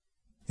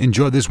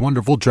Enjoy this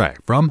wonderful track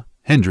from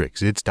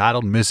Hendrix. It's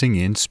titled Missing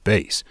in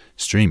Space.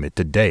 Stream it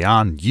today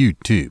on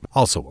YouTube.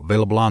 Also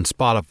available on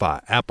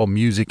Spotify, Apple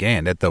Music,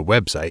 and at the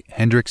website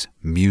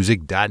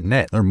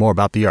hendrixmusic.net. Learn more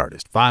about the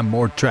artist. Find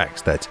more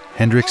tracks. That's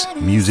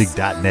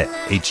hendrixmusic.net.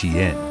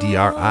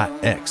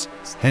 Hendrix.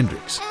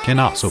 Hendrix can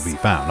also be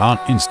found on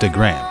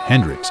Instagram,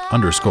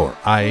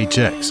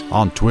 Hendrix_IHX,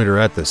 on Twitter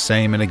at the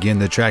same, and again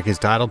the track is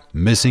titled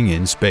Missing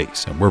in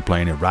Space, and we're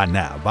playing it right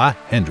now by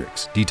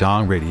Hendrix,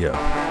 D-Tong Radio.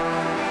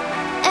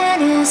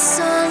 Any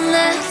sun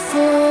that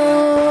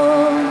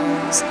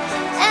falls,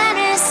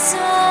 any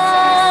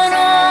sun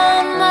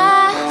on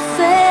my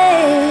face,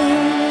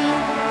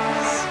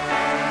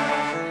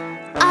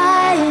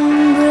 I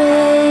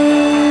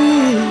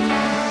embrace.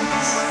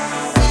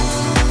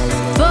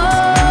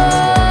 For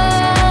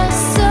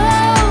so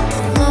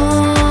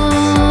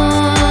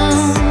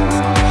long,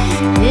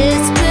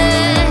 it's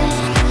been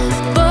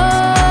for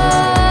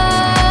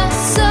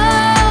so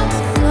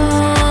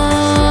long.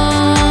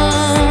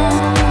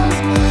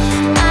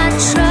 I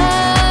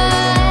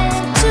tried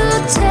to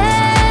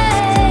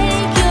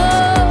take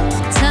your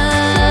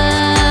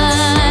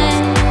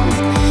time.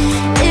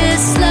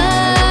 It's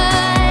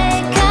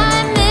like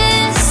I'm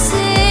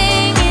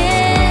missing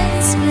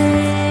in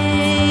space.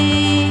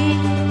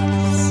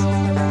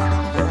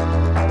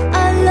 I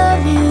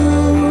love you.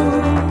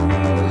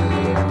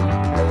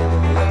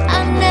 I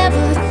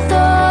never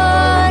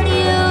thought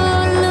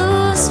you'd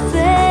lose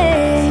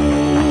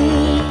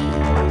faith.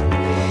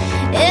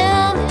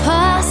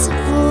 Impossible.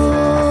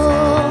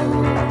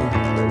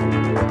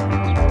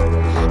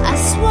 I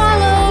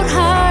swallowed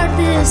hard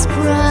this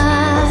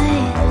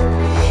pride.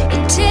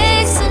 It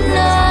takes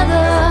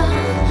another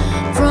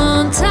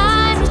from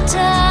time to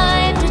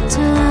time to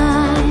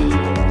time.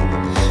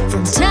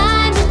 From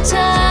time to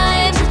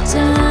time to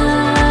time.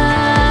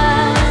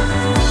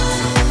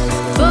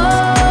 For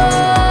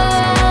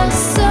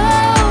so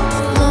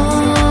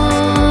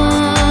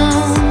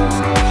long,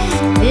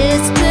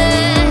 it's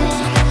been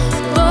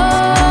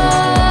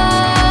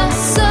for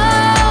so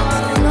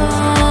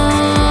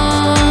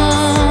long.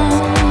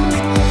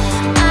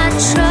 I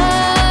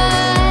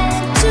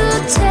tried to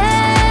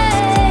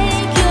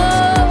take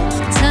your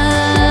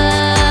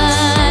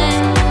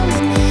time.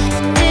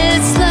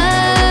 It's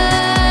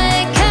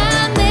like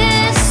I'm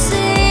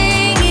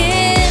missing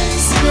in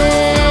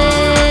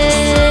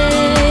space.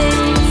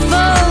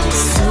 For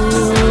so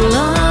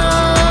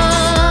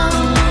long,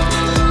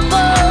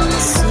 for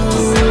so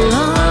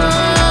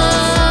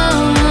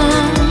long,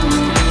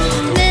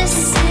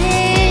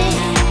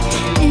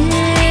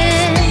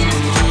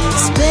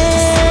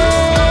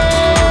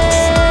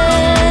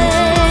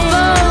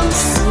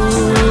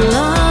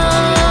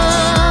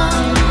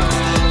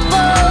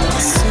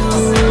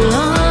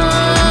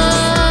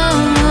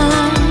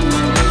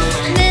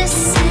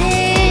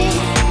 missing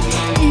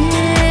in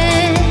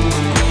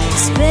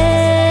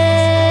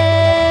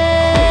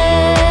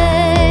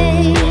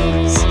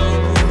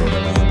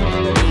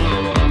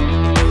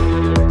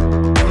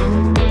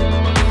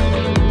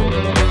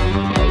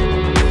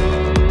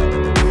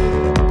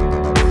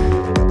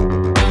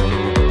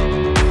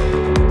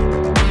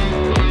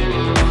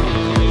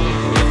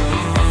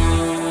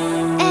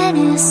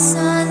any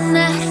sun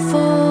that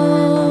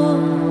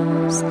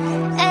falls,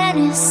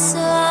 any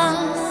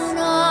sun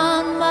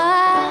on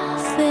my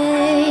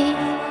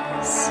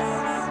face,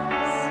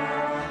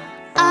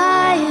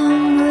 I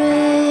embrace.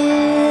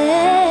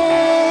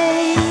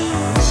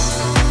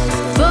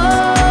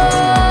 For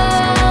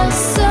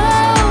so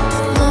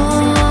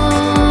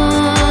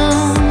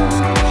long,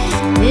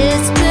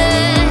 it's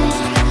been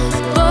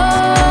for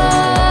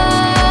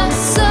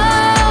so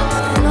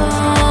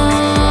long.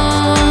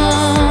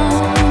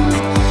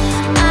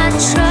 I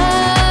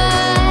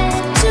tried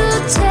to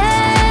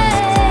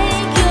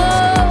take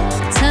your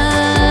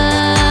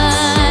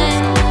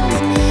time.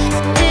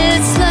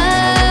 It's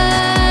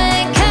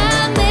like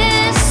I'm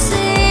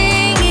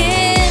missing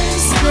in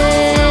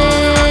space.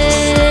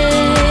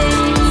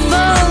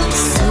 For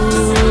so long,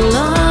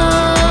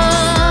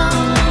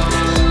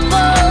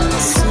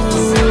 for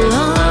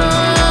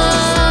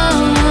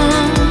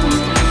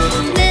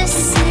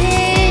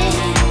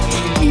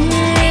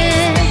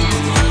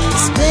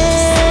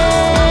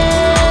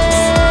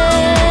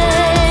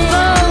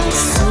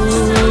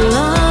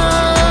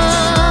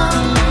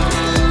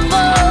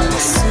so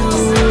long,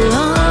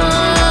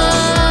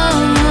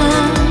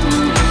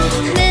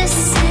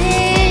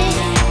 missing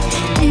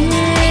in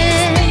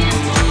space.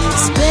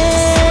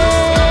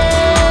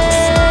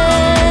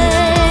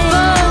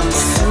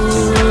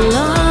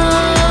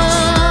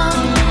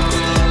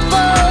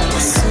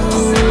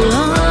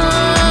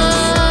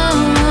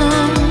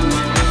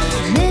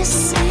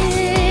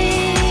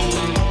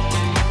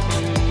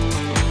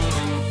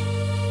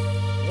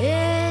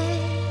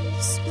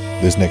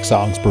 This next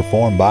song's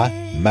performed by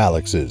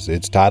Malixes.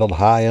 It's titled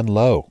High and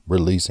Low,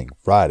 releasing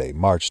Friday,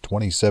 March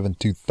 27,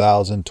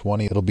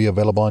 2020. It'll be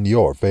available on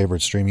your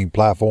favorite streaming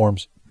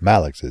platforms.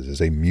 Malixes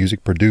is a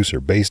music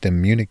producer based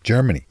in Munich,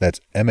 Germany. That's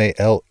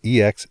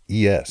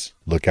Malexes.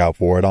 Look out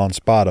for it on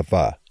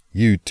Spotify,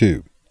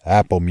 YouTube,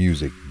 Apple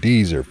Music,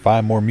 Deezer.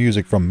 Find more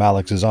music from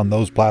Malix's on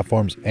those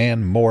platforms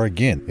and more.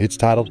 Again, it's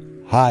titled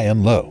High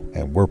and Low,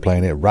 and we're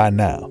playing it right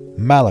now.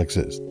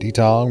 Malix's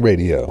Detong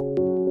Radio.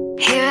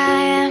 Here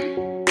I am.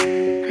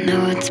 I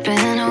know it's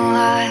been a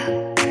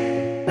while.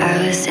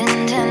 I was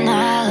in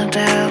denial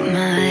about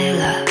my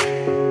love.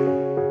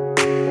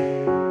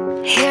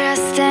 Here I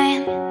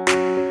stand.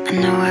 I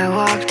know I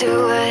walked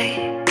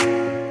away.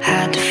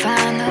 Had to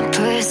find the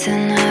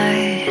person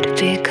I'd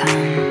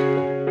become.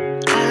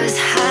 I was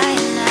high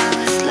and I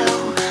was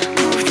low.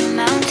 Moved the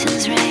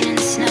mountains, rain and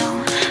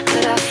snow.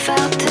 But I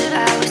felt that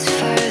I was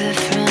further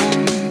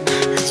from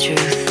the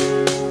truth.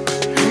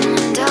 And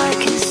one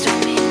dark and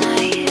stormy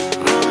night,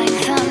 rolling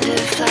thunder,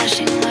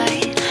 flashing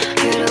light,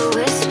 heard a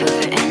whisper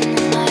in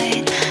the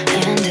night,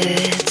 and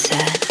it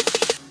said,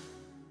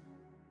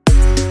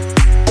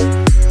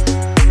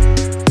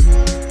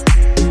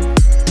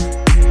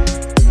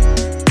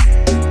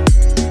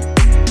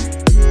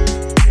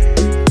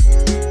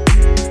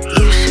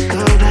 you should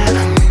go back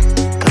home,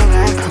 go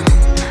back home,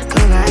 go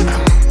back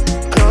home,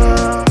 go.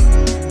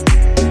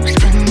 We've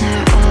been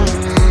there all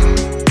along.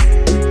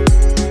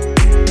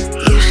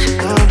 You should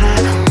go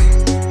back home,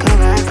 go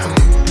back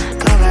home,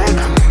 go back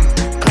home,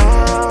 go.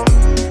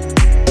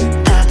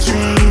 That's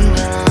where you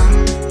belong.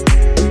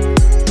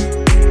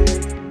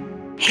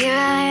 Here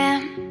I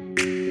am.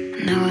 I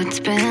know it's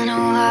been a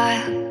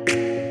while.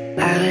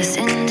 I was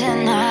in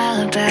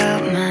denial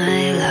about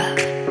my love.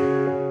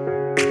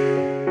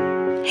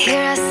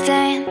 Here I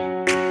stand.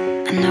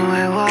 I know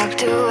I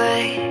walked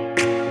away.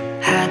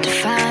 Had to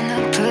find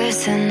the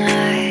person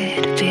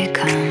I'd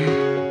become.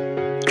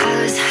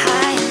 I was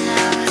high and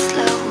I was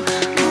low.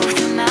 Moved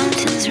the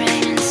mountains,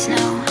 rain and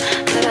snow.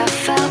 But I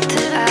felt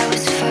that I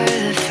was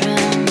further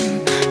from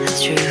the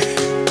truth.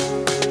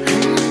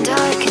 And one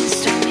dark and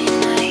stormy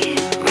night,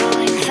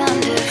 rolling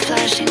thunder,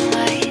 flashing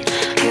light,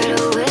 heard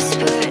a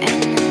whisper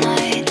in the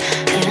night,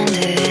 and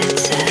it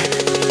said,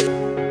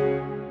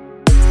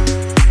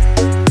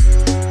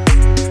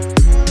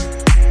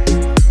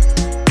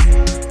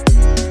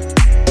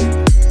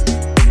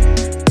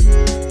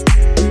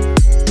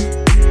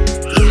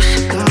 you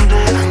should go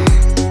back home,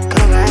 go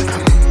back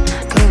home,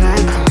 go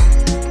back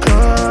home, go.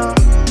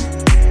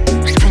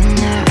 We've been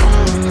there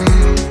all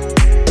along.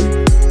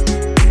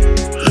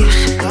 You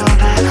should go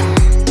back home,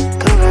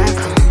 go back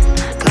home,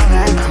 go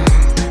back home,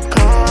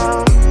 go.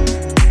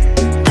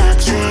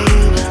 That's where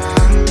you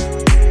belong.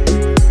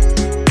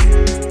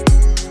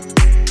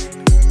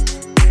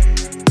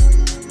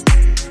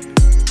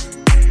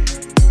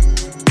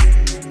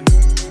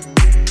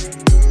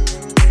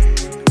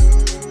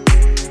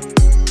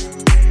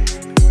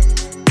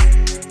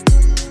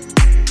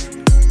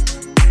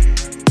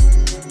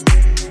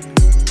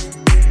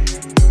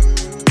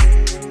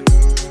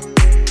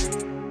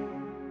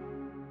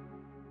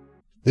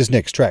 This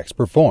next track's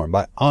performed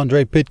by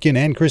Andre Pitkin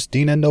and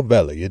Christina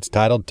Novelli. It's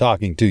titled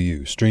Talking to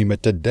You. Stream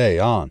it today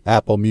on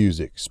Apple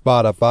Music,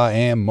 Spotify,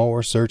 and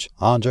more. Search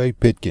Andre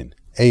Pitkin,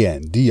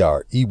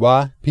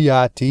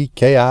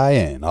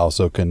 AndreyPitkin.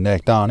 Also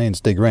connect on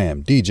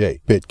Instagram, DJ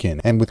Pitkin,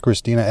 and with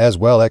Christina as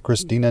well at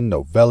Christina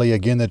Novelli.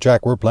 Again, the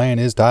track we're playing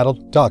is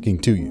titled Talking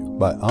to You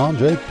by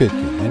Andre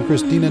Pitkin and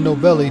Christina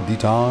Novelli,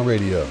 Detong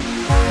Radio.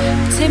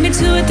 Take me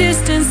to a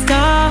distant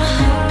star,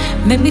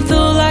 make me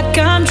feel like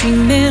I'm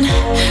dreaming.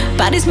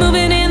 Bodies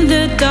moving in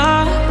the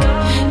dark,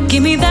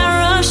 give me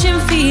that rushing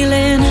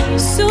feeling.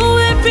 So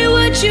every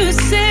word you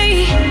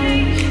say,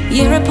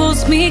 yeah, it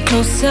pulls me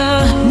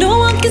closer. No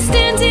one can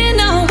stand in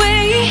our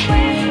way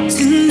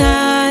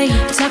tonight.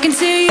 Talking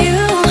to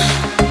you,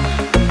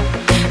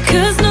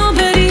 'cause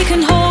nobody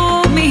can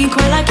hold me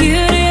quite like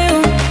you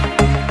do.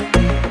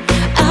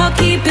 I'll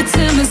keep it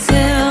to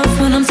myself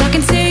when I'm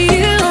talking to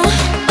you.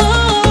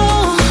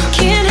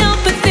 Can't help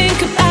but think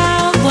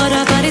about what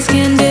our bodies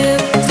can do.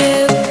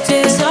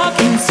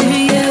 Talking to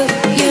you,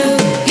 you.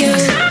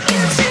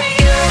 Talking to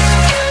you,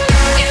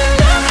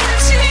 talking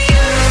to you, talking to you,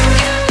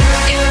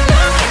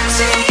 talking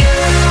to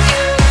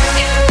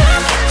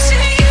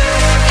you,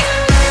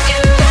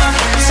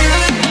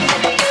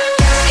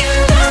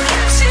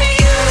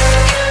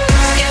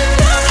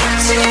 talking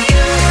to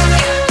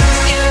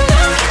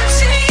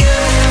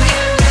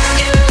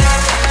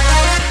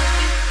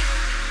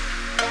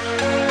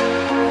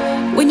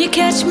When you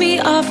catch me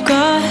off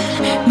guard,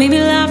 made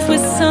me laugh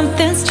with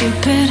something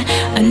stupid.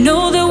 I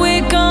know that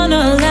we're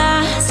gonna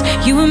last.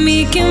 You and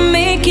me can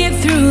make it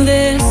through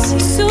this.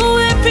 So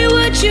every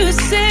word you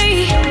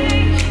say,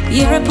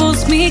 yeah, it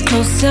pulls me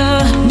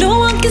closer. No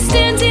one can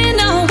stand in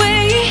our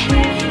way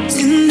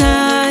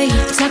tonight.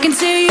 Talking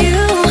to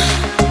you,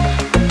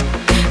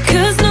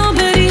 'cause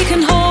nobody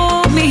can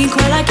hold me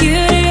quite like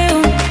you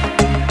do.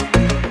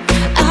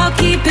 I'll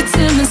keep it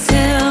to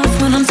myself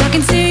when I'm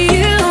talking to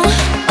you.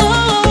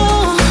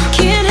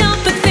 Can't help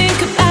but think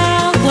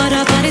about what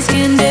our bodies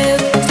can do.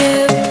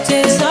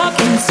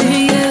 Talking to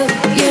you,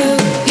 you.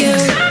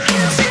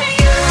 Talking to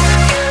you,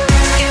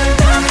 talking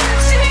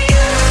to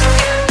you,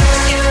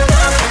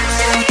 talking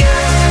to you,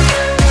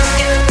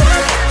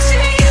 talking to you, talking to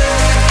you.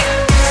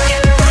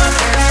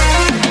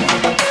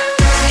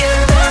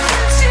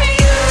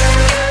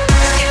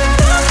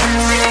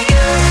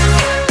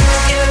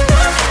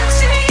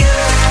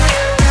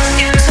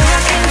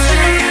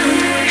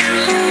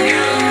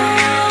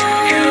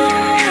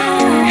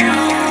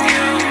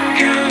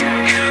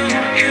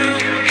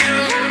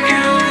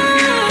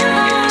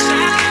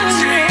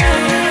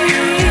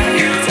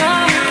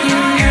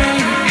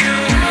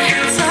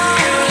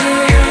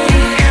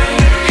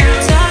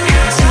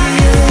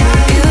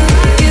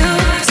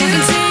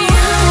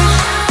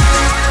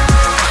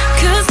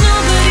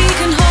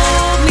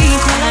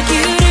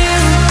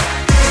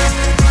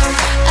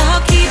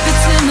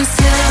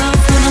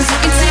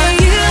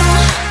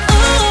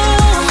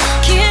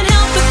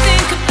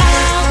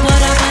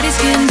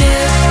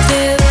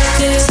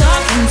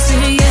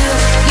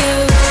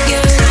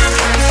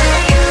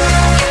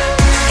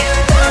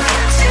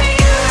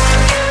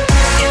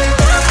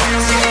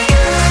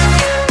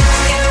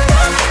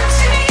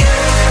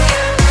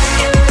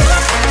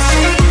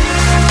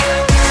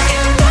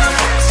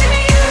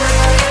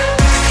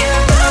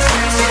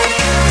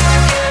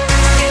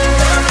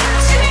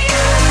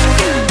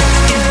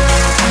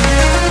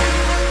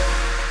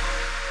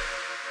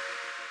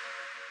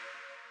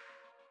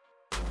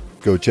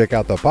 Go check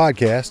out the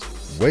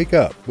podcast, Wake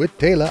Up with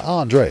Taylor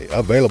Andre,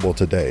 available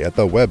today at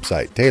the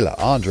website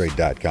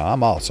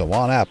TaylorAndre.com, also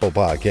on Apple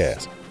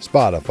Podcasts,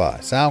 Spotify,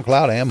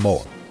 SoundCloud, and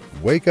more.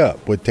 Wake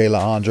Up with Taylor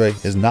Andre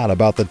is not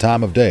about the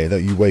time of day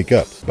that you wake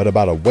up, but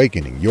about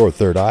awakening your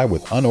third eye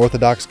with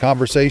unorthodox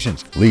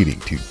conversations leading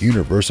to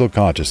universal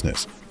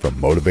consciousness. From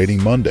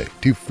Motivating Monday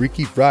to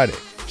Freaky Friday,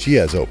 she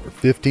has over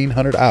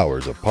 1,500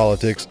 hours of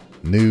politics,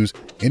 news,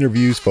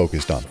 interviews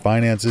focused on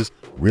finances,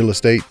 real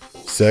estate,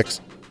 sex,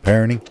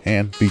 parenting,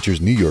 and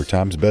features New York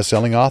Times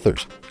bestselling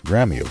authors,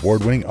 Grammy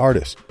award-winning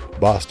artists,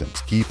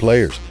 Boston's key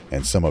players,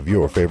 and some of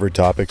your favorite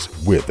topics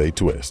with a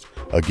twist.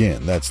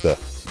 Again, that's the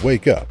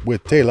Wake Up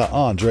with Taylor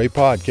Andre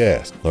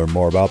podcast. Learn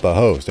more about the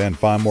host and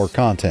find more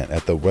content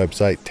at the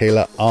website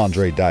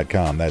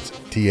TaylorAndre.com. That's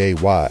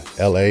TaylAndre.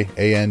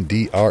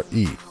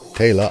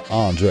 Taylor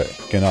Andre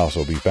can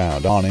also be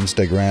found on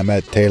Instagram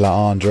at Taylor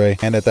Andre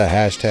and at the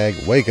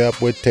hashtag Wake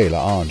Up with Taylor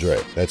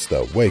Andre. That's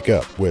the Wake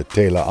Up with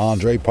Taylor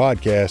Andre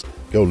podcast.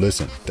 Go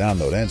listen,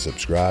 download, and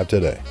subscribe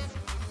today.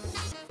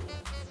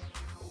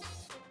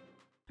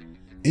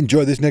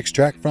 Enjoy this next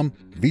track from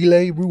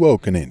Ville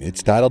Ruokonen.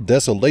 It's titled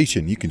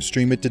Desolation. You can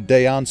stream it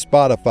today on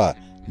Spotify,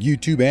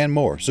 YouTube, and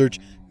more. Search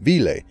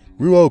Ville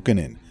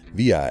Ruokonen,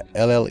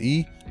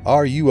 VILLERUOKONEN.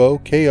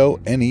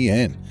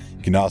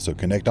 You can also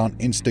connect on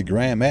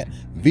Instagram at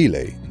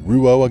Ville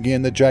Ruo.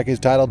 Again, the track is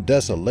titled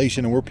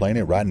Desolation, and we're playing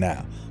it right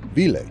now.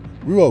 Ville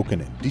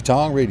Ruokonen,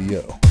 D-Tong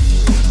Radio.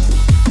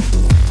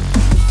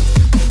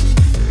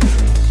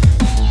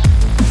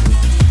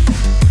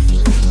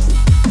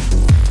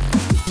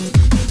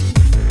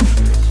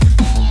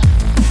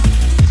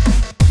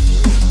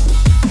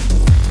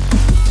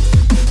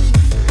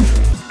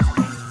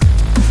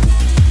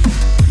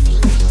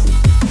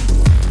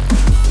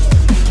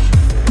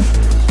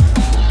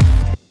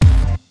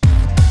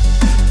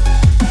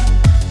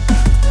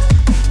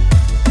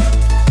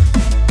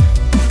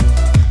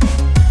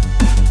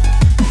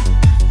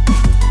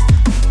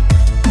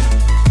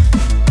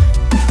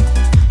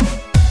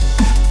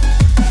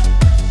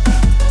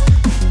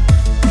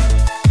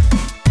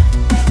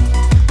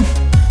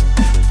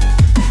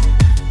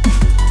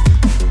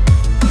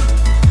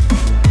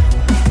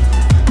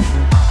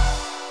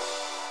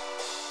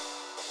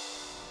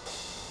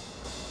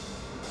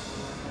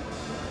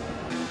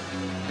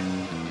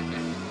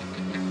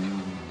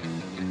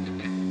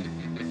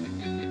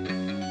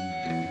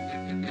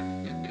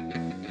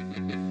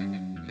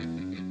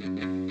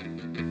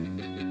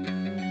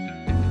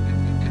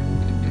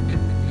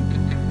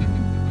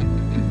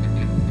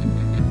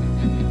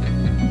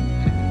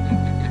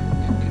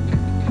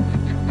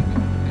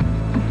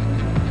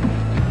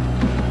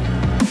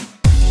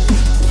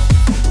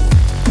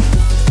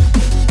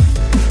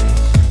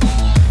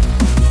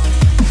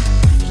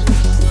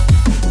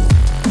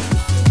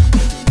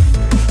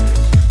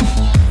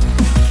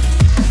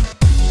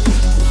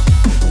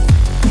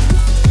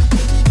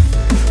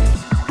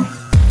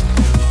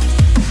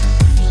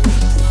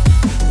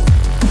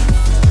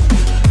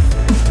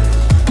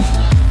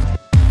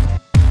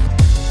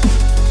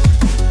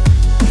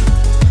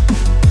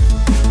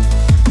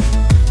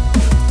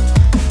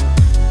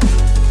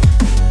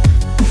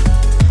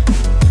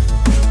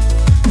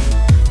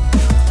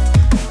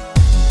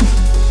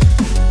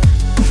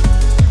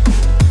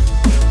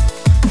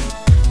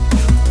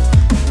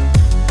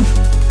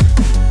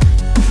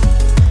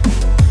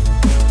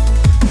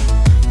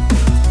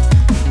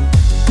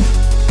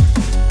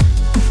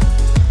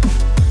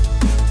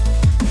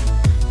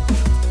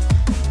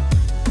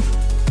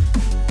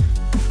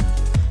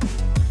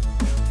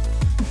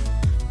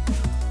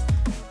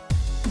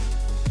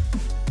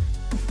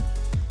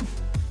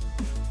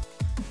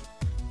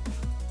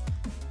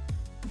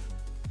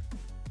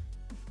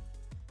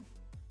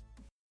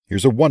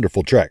 Here's a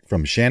wonderful track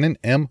from Shannon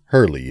M.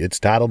 Hurley. It's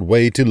titled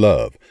Way to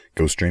Love.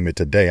 Go stream it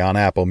today on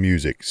Apple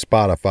Music,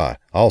 Spotify,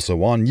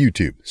 also on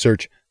YouTube.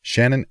 Search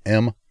Shannon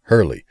M.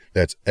 Hurley.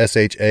 That's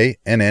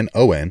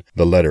SHANNON,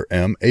 the letter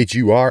M,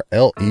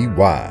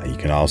 HURLEY. You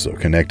can also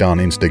connect on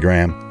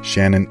Instagram,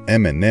 Shannon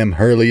M&M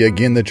Hurley.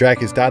 Again, the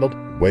track is titled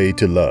Way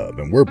to Love,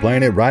 and we're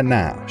playing it right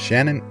now.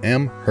 Shannon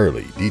M.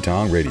 Hurley,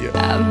 D-Tong Radio.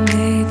 I've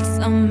made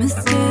some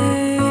mistakes.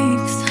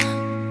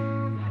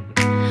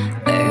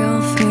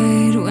 They'll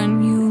fade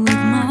when you look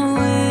my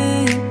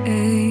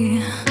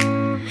way.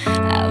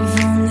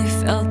 I've only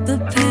felt the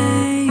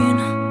pain.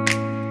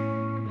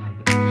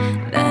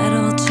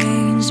 That'll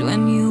change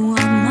when you walk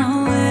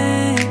my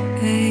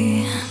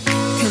way.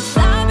 'Cause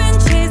I've been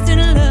chasing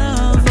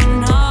love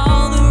in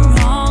all the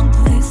wrong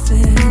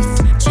places,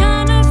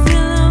 trying to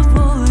fill a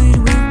void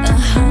with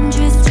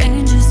 100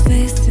 strangers'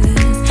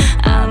 faces.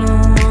 I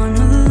don't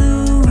wanna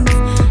lose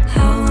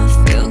how I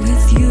feel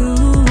with you.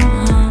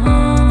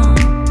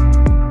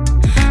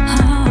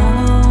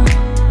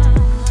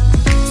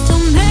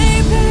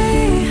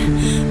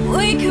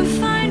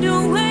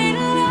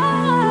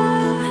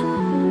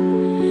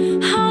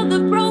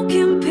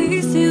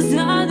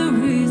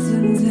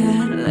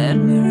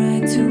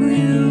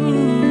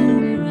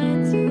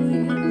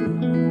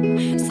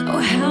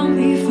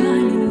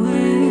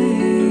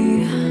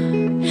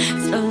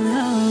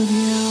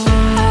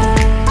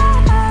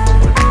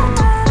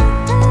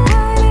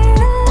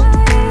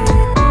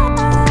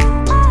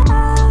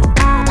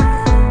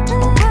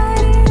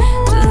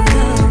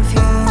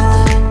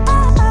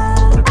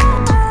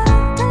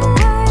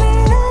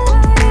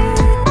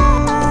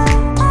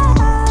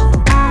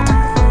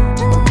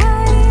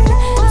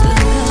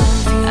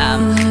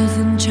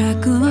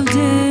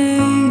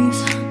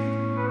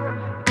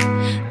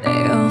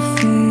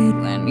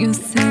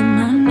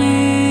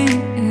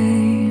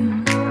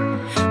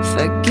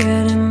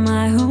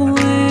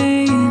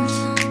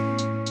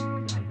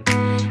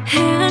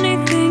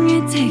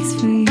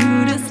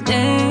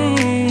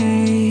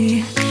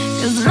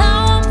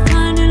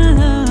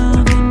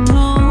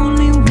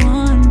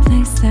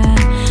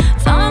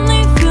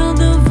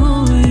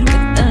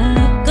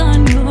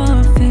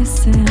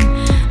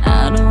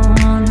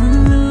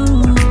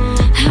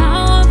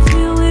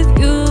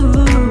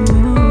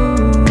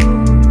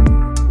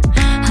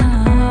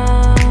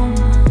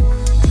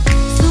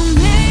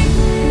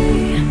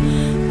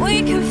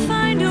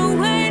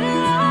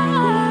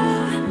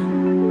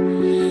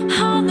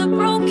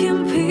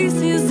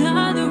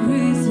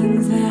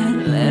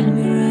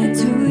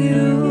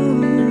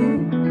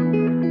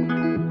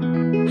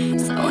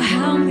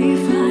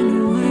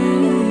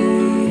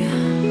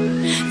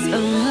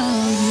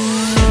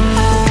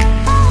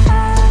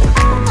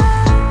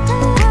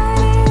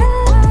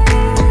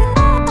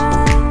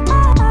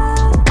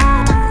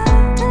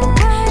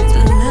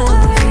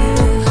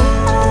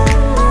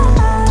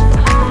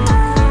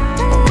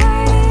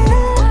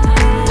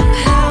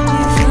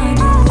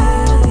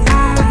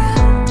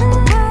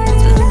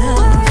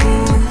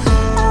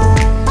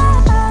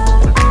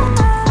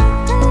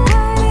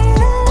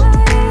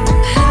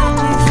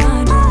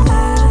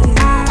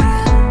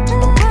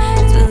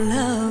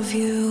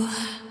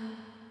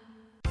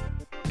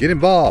 Get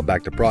involved.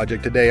 Back to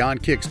project today on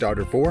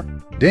Kickstarter for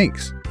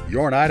Dinks,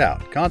 Your Night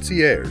Out,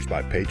 concierge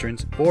by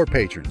patrons for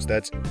patrons.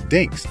 That's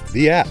Dinks,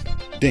 the app.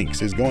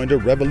 Dinks is going to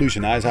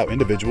revolutionize how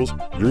individuals,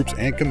 groups,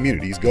 and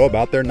communities go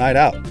about their night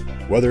out.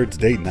 Whether it's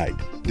date night,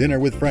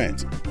 dinner with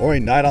friends, or a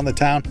night on the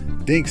town,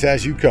 Dinks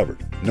has you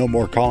covered. No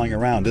more calling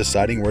around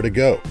deciding where to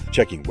go,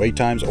 checking wait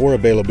times or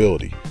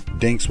availability.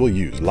 Dinks will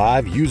use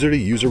live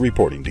user-to-user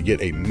reporting to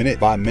get a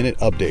minute-by-minute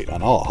update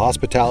on all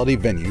hospitality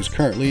venues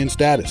currently in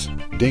status.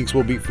 Dinks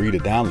will be free to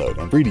download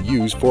and free to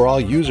use for all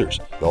users.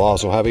 They'll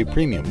also have a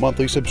premium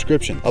monthly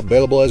subscription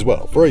available as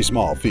well for a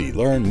small fee.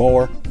 Learn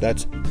more.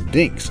 That's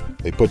Dinks.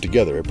 They put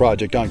together a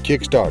project on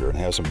Kickstarter and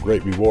have some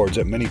great rewards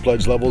at many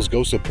pledge levels.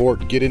 Go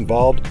support, get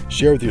involved,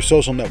 share with your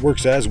social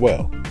networks as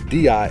well.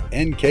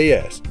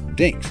 DINKS.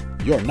 Dinks,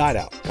 Your Night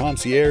Out,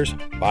 concierge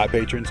by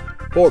patrons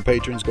for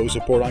patrons. Go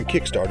support on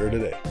Kickstarter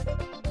today.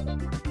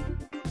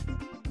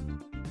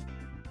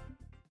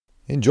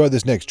 Enjoy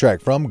this next track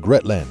from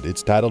Gretland.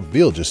 It's titled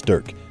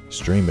Viljestyrk.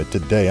 Stream it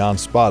today on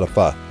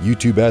Spotify,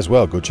 YouTube as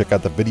well. Go check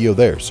out the video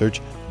there. Search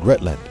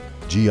Gretland,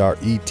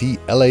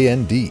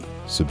 Gretland.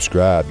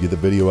 Subscribe, give the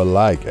video a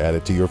like, add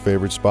it to your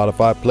favorite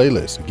Spotify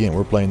playlist. Again,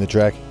 we're playing the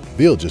track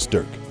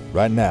Viljestyrk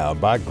right now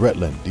by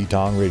Gretland,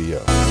 D-Tong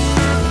Radio.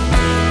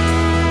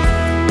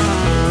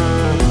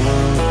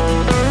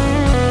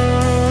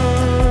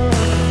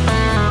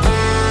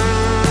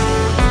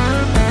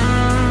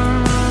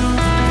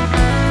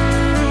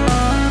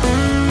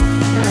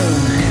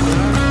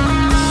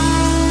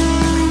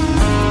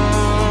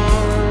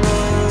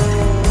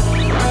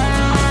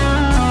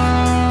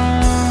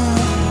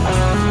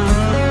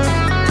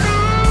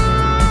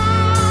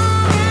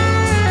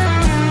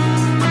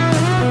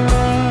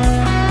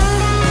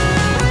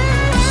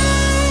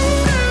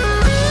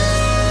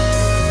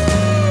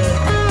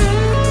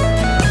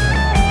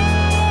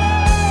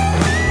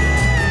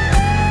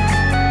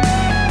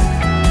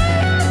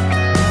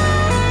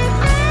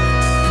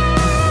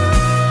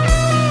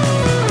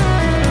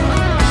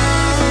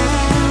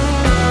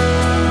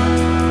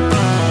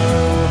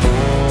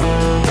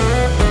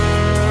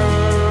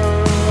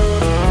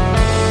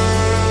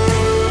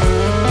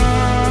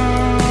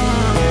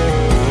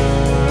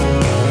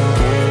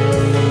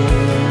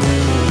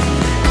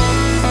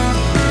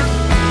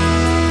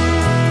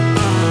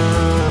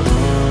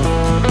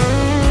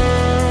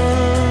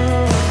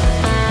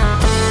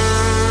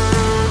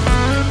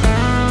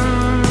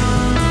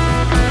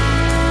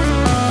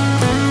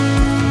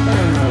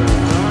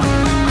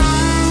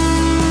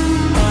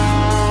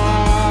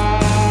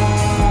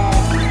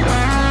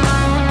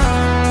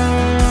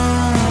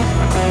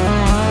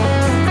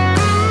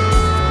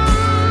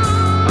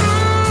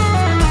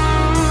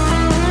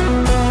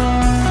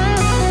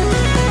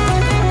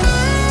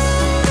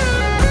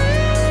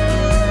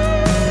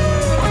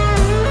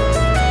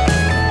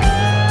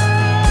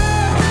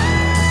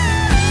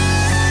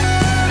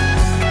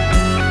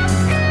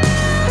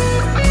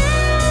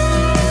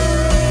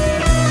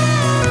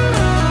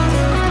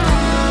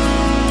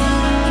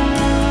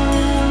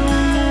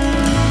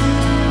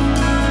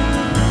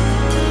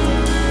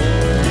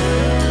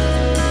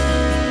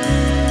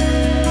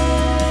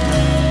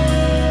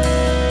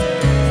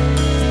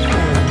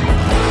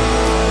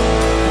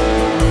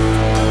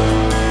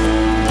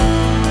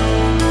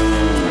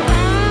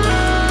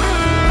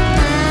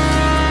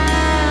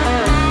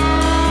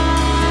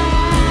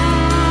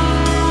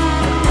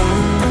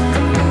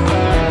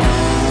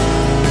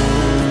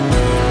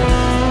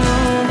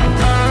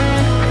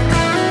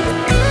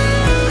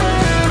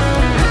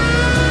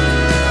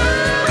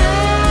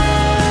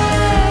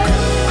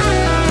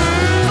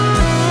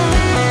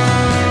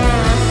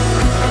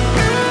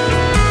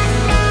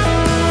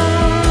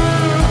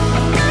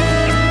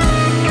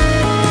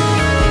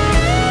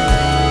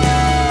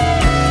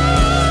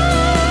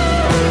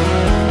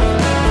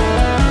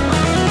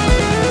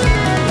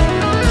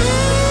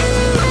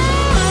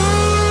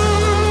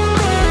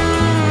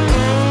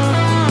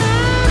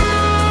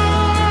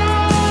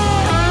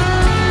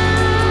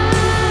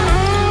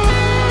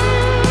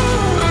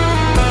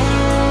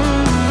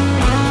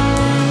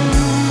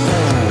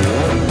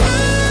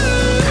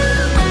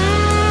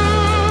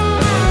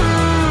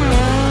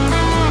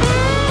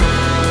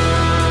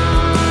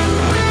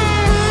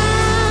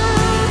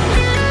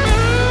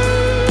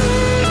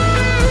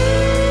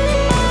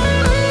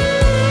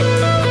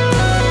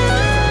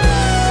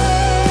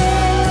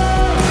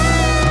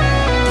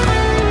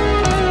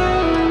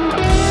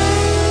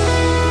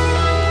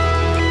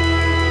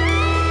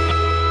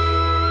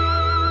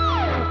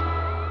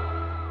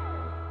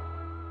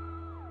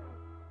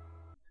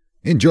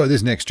 Enjoy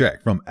this next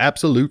track from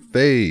Absolute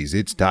Phase.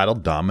 It's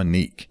titled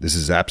Dominique. This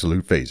is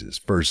Absolute Phase's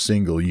first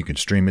single. You can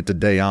stream it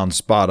today on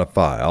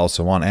Spotify,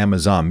 also on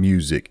Amazon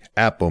Music,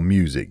 Apple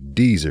Music,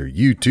 Deezer,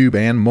 YouTube,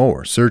 and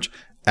more. Search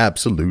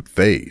Absolute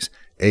Phase.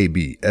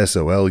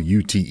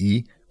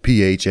 ABSOLUTEPHASE.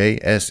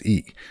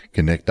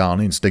 Connect on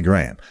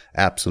Instagram,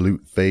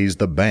 Absolute Phase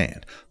the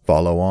Band.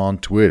 Follow on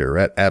Twitter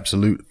at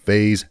Absolute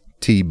Phase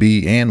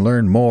TB, and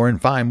learn more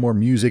and find more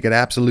music at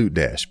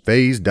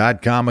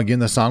absolute-phase.com. Again,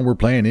 the song we're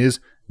playing is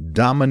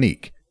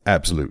Dominique,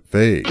 Absolute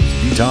Phase,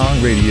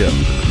 Detong Radio.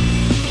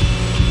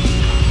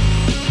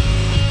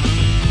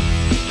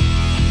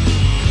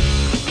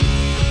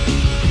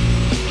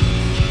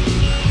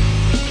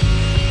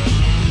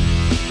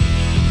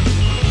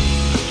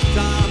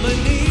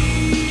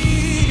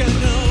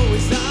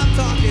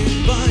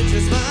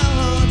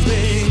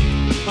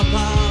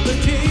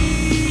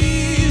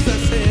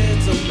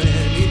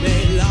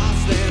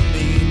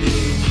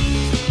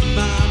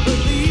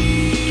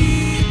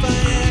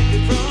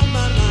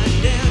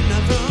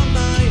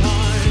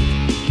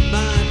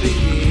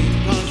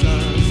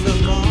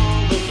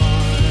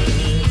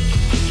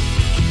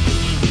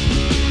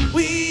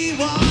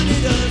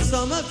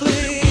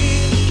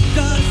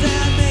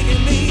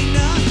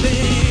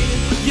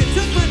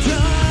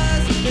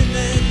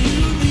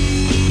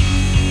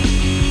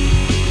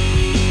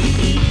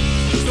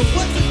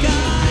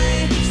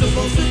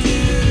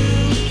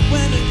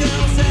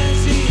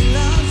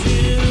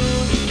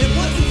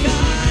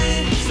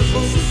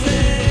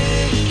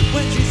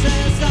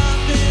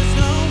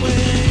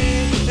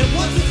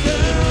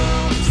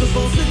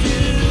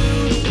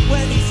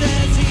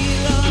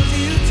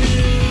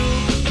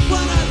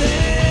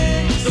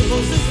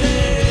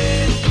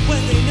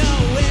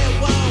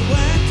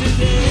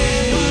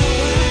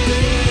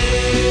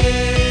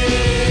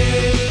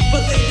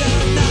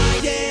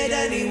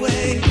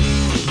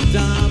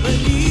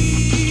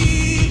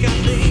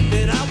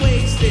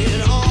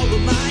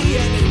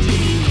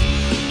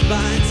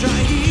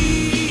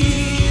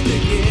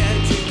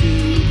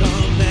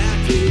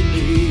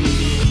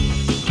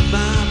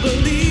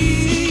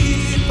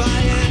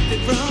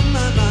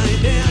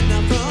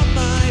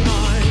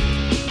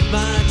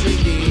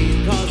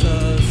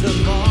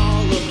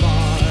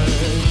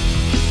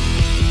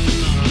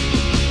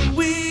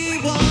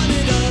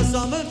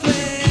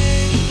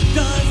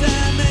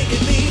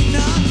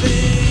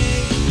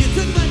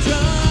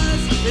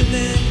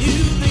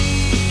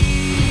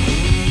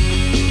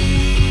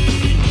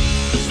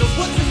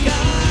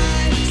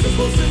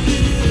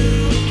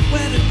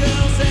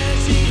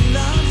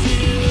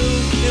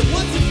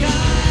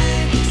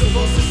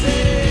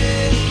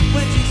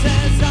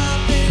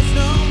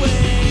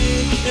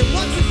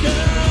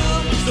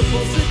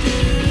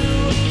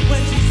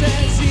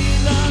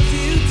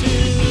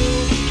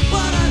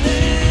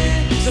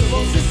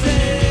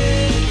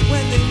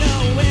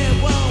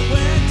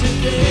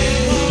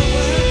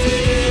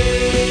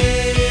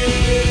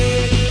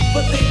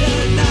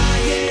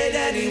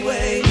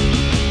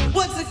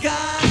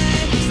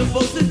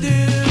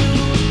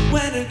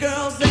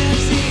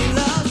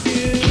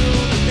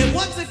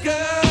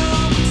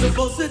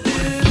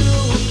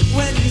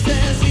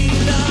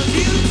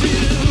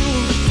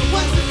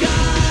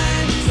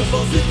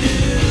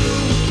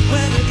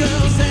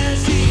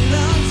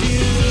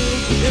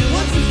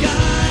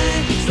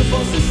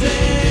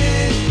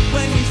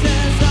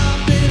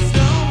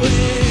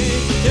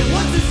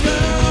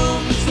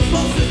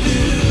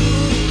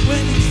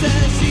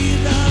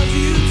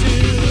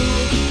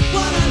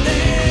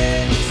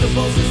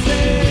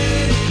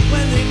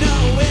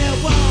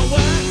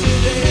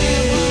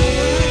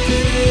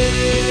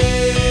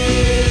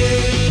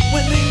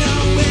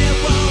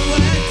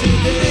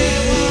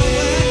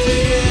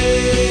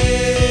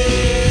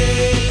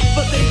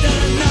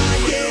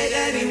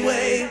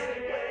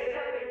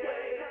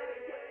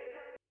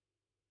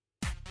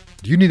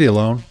 Do you need a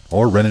loan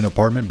or rent an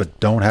apartment but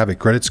don't have a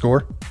credit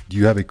score? Do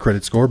you have a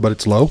credit score but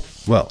it's low?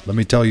 Well, let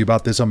me tell you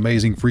about this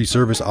amazing free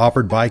service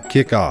offered by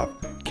Kickoff,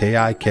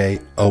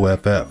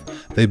 Kikoff.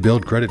 They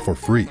build credit for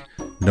free.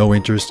 No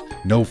interest,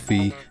 no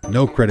fee,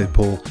 no credit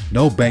pull,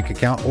 no bank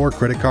account or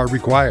credit card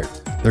required.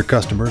 Their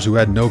customers who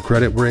had no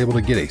credit were able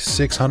to get a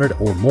 600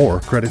 or more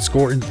credit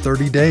score in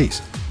 30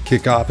 days.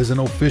 Kickoff is an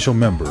official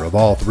member of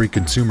all 3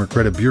 consumer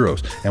credit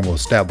bureaus and will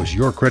establish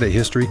your credit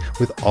history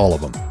with all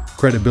of them.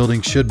 Credit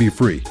building should be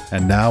free,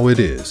 and now it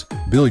is.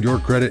 Build your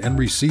credit and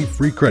receive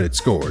free credit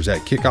scores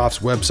at Kickoff's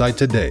website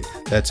today.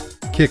 That's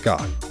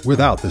Kickoff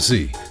without the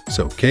C.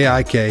 So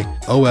Kikoff.com,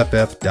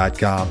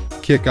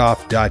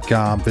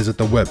 Kickoff.com. Visit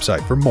the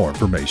website for more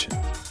information.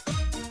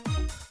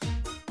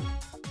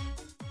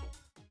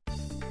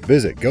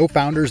 Visit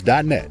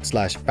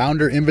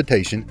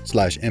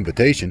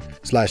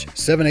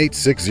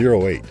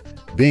gofounders.net/founder-invitation/78608.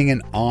 Being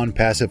an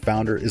on-passive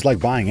founder is like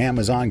buying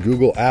Amazon,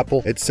 Google,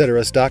 Apple,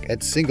 etc. stock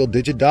at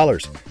single-digit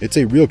dollars. It's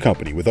a real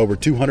company with over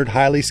 200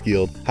 highly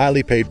skilled,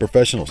 highly paid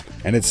professionals,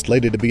 and it's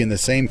slated to be in the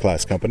same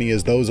class company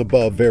as those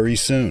above very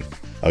soon.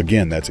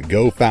 Again, that's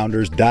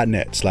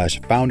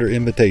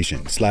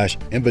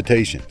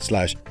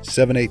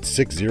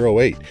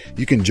gofounders.net/founder-invitation/78608.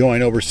 You can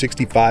join over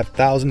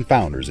 65,000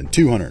 founders in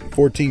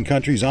 214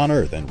 countries on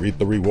Earth and reap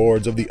the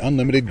rewards of the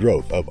unlimited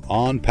growth of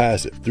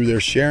OnPassive through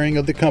their sharing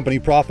of the company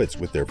profits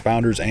with their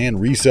founders and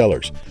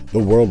resellers. The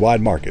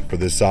worldwide market for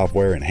this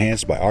software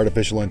enhanced by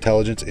artificial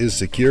intelligence is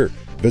secure.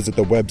 Visit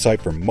the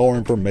website for more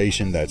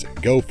information. That's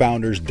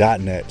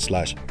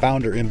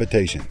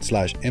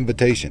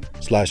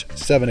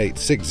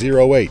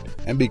gofounders.net/founder-invitation/78608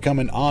 and become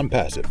an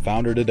OnPassive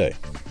founder today.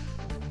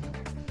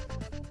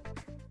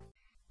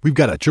 We've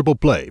got a triple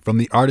play from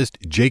the artist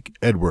Jake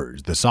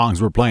Edwards. The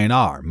songs we're playing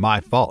are My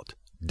Fault,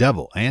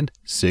 Devil, and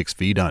 6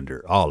 Feet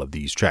Under. All of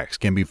these tracks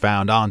can be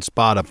found on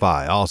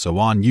Spotify, also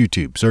on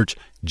YouTube. Search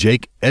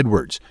Jake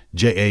Edwards,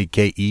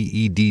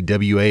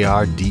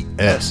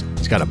 JakeEdwards.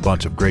 He's got a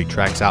bunch of great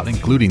tracks out,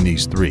 including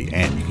these 3,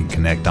 and you can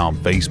connect on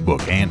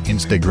Facebook and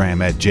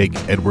Instagram at Jake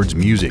Edwards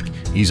Music.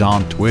 He's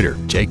on Twitter,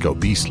 Jaco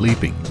Be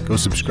Sleeping. Go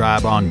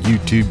subscribe on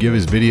YouTube, give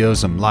his videos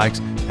some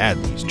likes,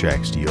 add these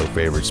tracks to your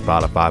favorite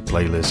Spotify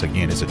playlist.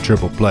 Again, it's a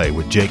triple play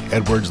with Jake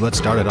Edwards. Let's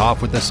start it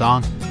off with the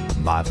song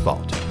My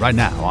Fault, right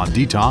now on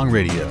D-Tong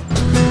Radio.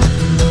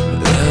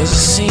 There's a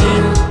scene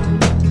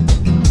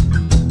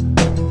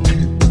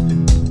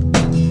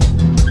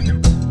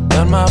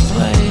at my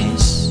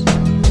place.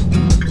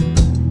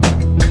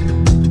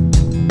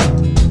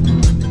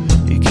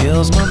 It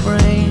kills my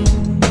brain.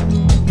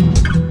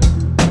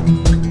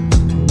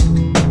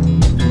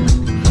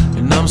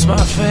 It numbs my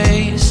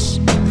face.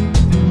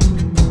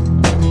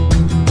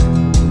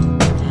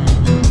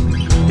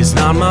 It's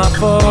not my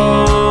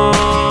fault.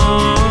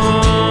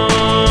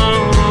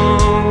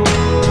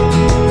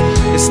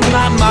 It's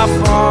not my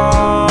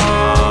fault.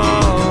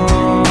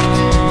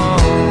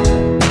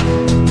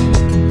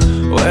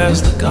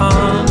 Where's the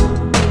gun?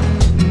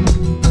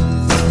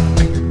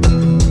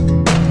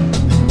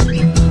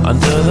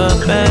 Under the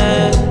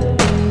bed.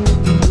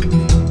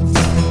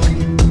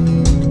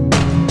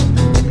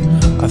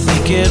 I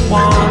think it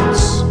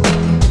wants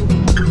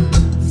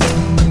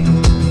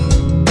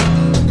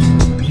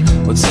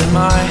what's in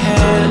my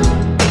head.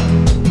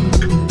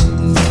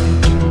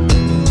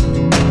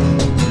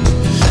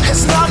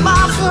 It's not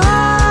my fault.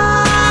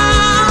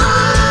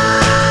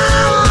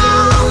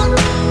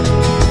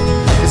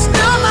 It's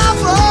not my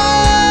fault.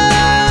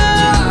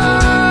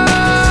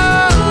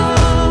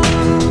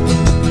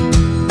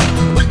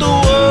 But the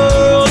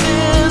world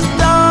is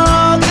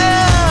dark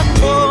and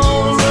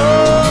full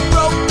of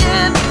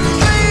broken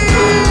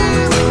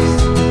dreams,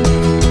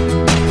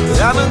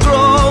 and a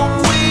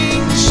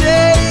growing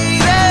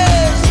shade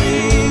is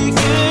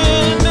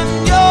leaking in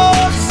your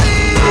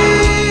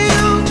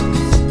seals.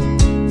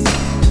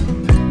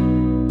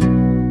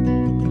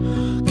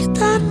 Get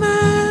that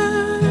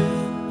man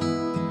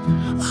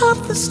off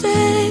the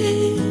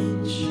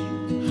stage.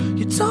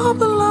 You don't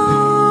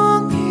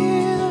belong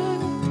here.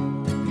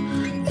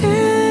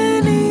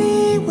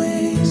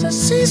 Anyways, I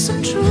see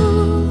some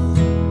truth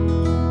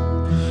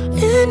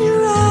in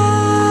your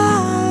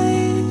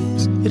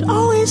eyes. It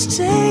always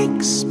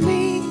takes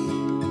me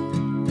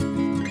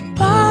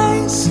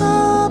by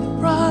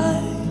surprise.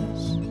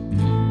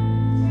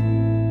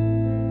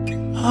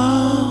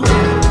 Oh.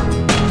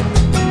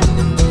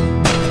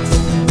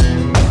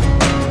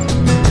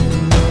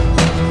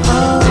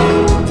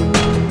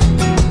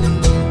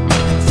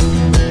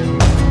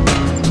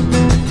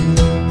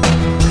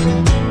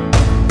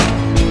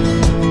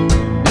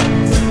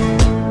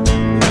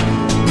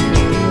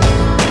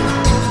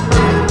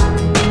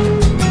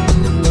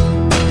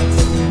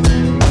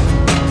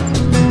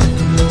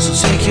 So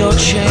take your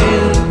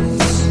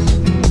chains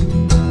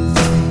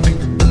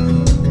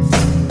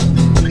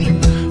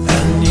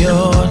and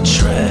your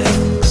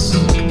tracks,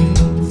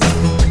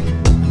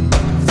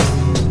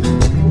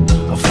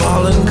 a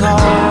fallen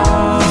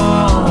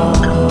car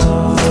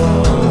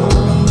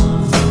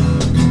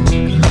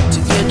to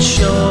get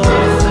your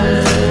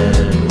fare.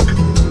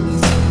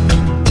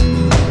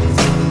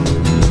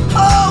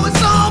 Oh,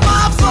 it's all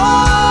my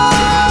fault.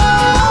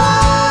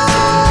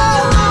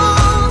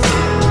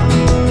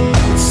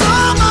 It's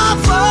all my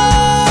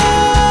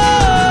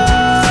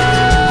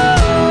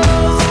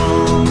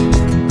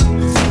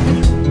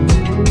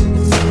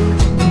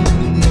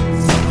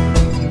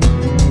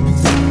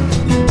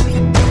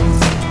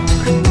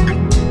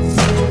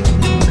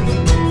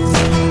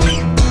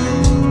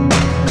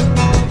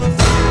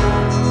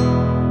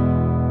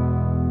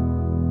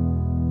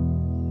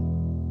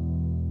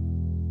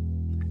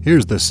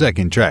Here's the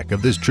second track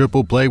of this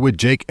triple play with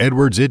Jake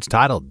Edwards. It's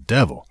titled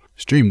Devil.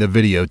 Stream the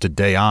video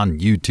today on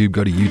YouTube.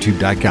 Go to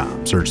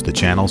youtube.com. Search the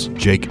channels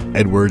Jake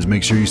Edwards.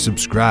 Make sure you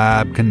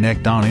subscribe.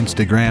 Connect on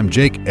Instagram.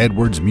 Jake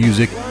Edwards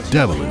Music.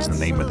 Devil is the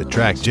name of the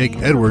track. Jake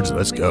Edwards,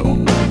 let's go.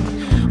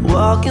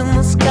 Walk in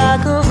the sky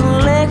 'cause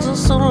her legs are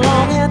so long,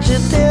 and she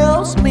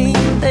tells me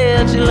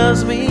that she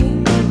loves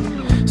me.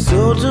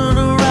 So turn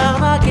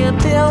around, I can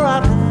tell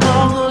right from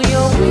wrong. Oh,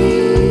 you're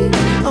weak,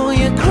 oh,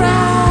 you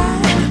cry,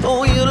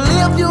 oh, you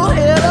lift your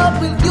head up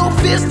with your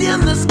fist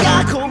in the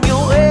sky. Comb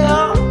your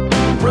hair,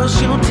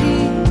 brush your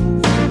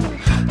teeth,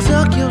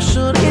 tuck your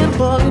shirt in,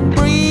 but and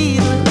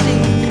breathe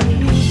deep.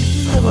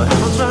 Never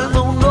ever try,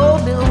 no,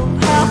 never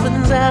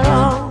happens at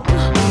all.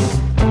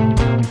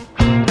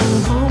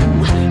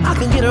 I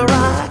can get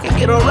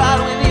a ride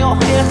with your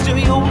hands to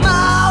your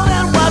mouth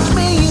and watch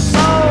me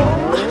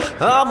fall.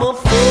 I'm a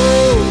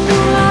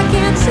fool, I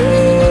can't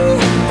see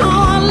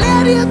all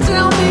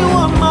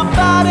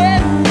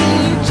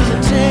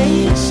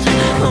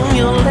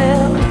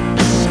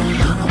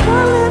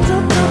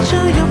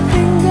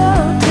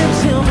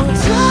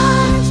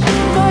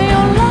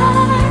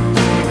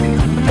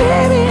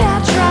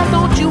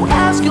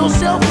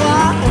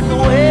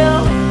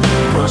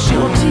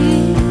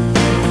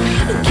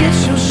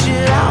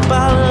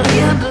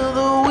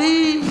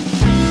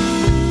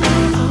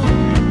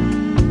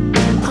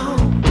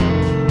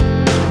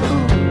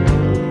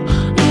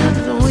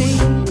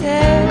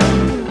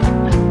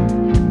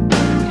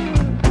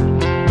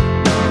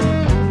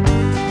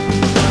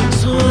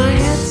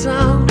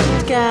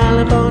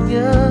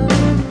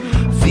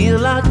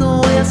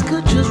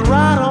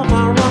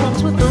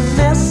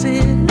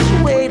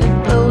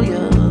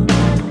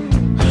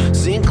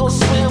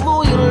swim,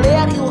 will you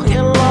let your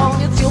hair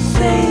long? It's your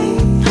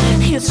faith,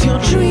 it's your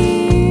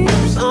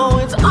dreams. Oh,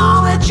 it's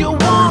all that you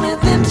want,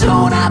 and then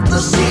don't have to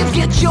seem.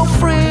 Get your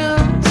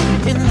friends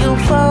in your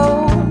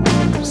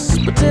foes,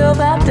 but tell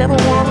that devil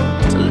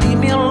woman to leave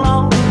me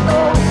alone.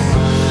 Oh,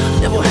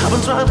 never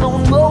happens right no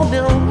more,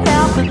 never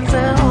happens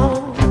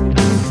now.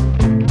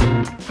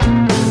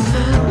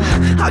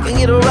 I can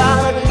get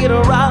around, I can get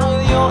around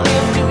with your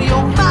lips to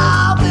your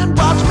mouth and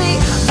watch me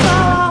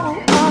fall.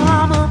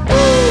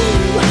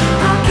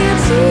 I can't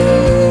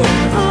see.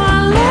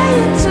 I let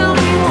you tell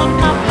me what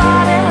my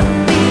body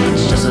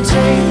needs. Just a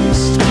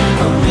taste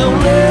of your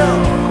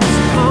lips.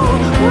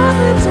 One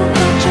little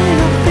touch of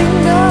your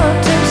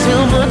fingertips,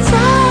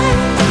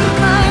 hypnotized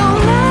by your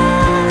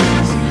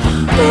lies.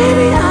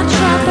 Baby, I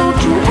try, don't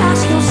you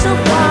ask yourself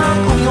why.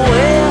 Comb your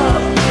hair,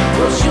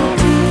 brush your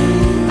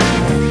teeth,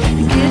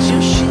 and get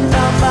your shit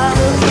out by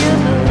the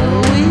end of the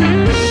week.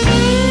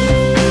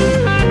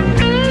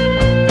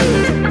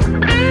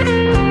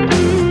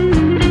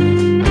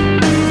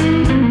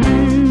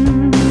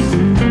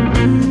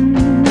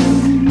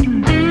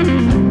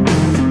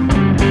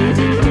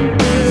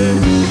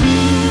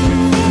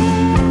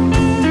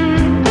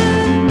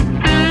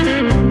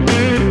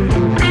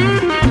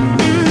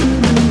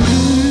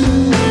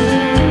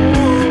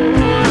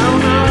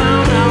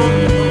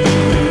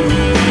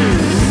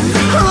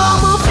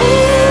 I'm a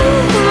fool,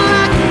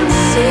 I can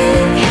see.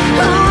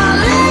 I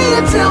lay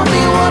you tell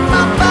me what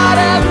my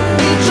body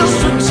needs.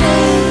 Just a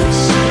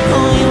taste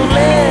of your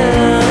lips.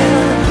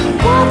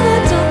 One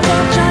little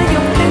touch of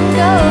your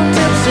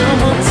fingertips,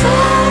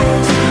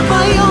 hypnotized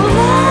by your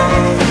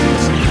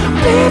lies.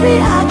 Baby,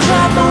 I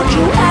try, don't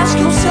you ask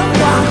yourself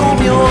why. Comb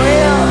your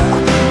hair,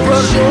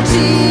 brush your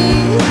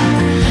teeth,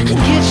 and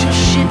get your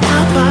shit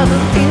out by the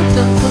end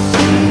of the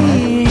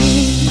week.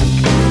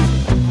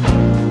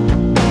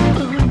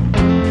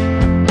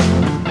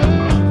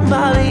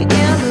 By the end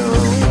of the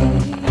week.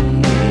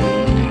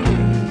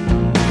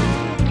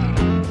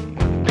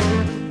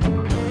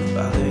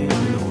 By the end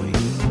of the week.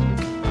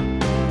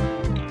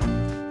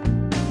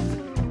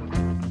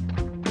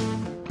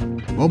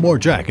 One more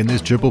track in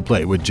this triple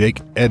play with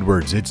Jake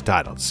Edwards. It's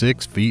titled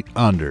 6 Feet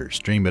Under.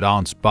 Stream it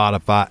on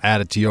Spotify.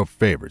 Add it to your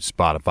favorite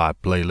Spotify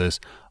playlist.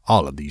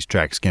 All of these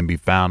tracks can be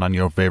found on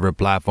your favorite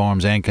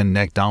platforms and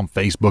connect on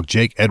Facebook.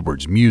 Jake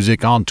Edwards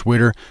Music on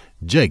Twitter.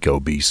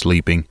 Jaco be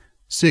sleeping.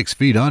 6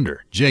 Feet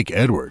Under. Jake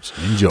Edwards.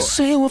 Enjoy.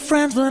 Say we're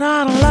friends, but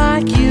I don't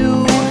like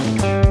you.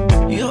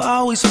 You're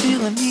always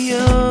feeling me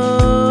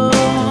up.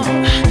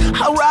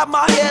 I wrap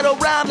my head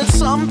around it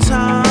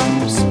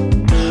sometimes,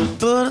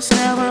 but it's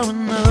never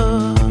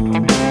enough.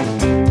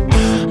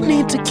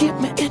 Need to keep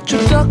my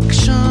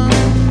introduction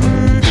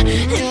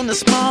in a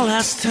small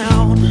ass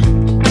town.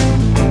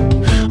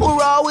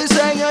 We're always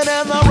hanging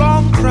in the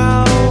wrong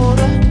crowd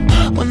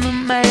when the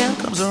man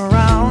comes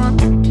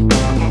around.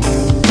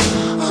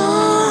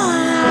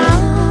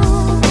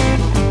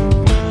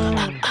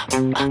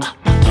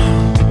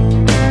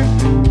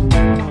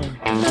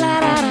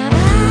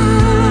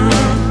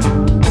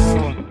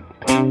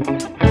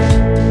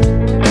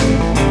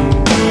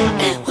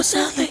 It was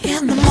early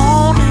in the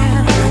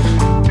morning,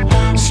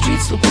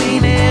 streets were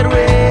painted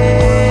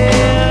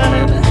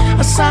red,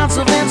 signs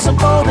of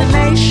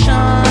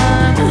insubordination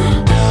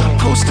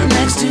posted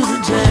next to the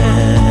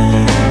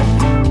dead.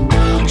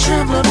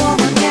 Trembling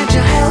woman, can't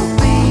you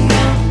help me?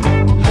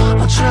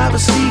 I'll try to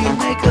see your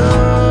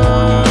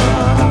makeup.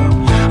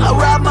 I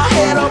wrap my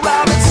head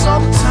around it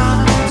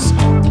sometimes,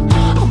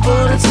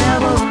 but it's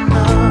never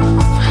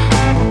enough.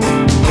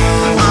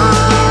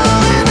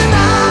 Oh, in the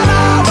night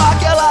I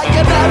rock you like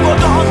you never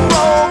done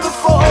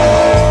before.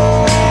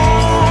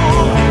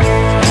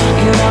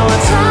 You know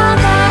it's hard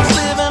nights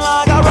living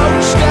like a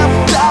roach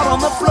stepped out on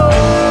the floor.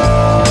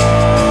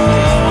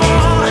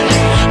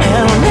 And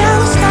I'll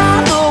never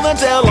stop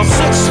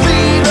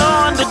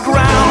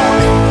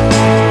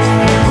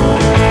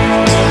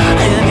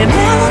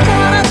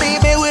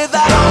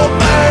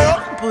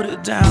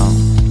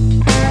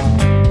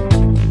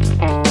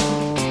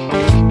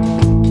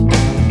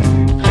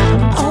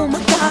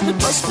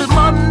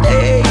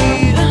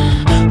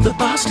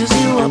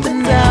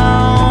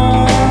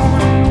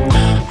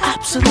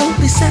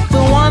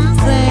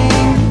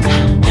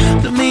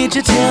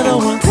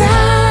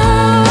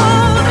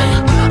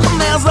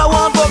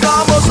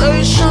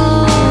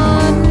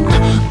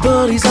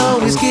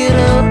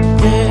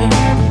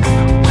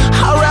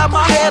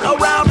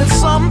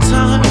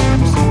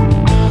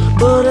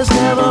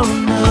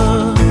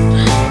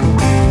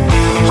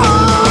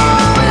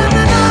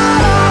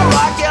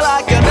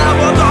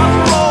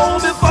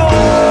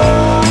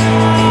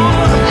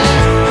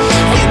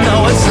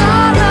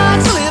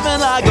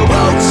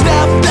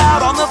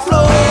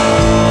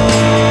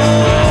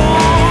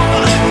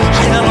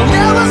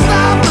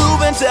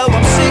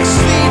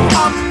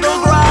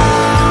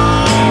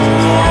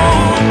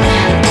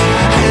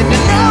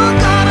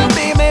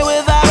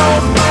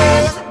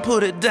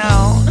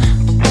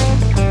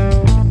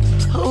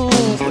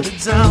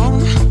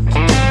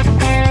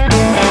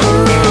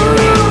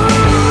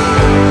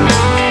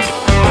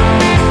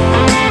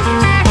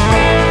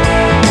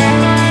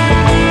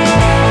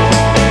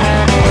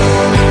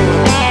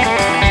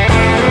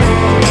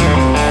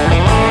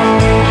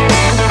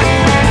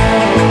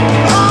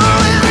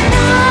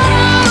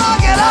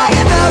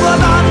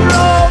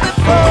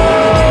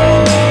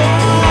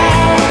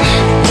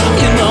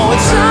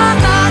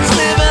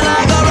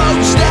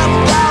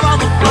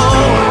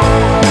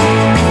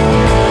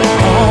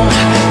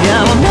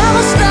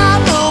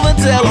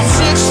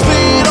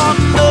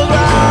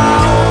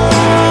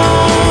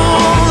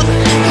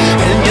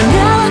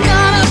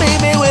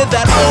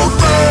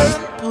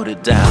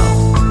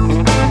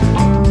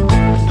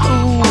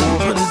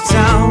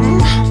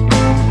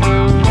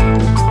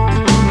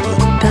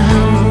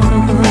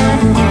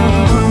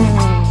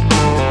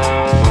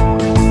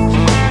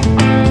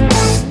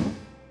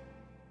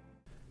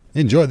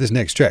Enjoy this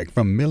next track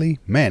from Millie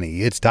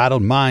Manny. It's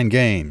titled Mind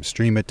Games.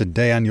 Stream it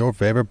today on your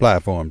favorite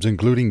platforms,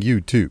 including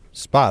YouTube,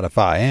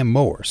 Spotify, and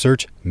more.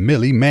 Search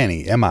Millie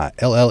Manny,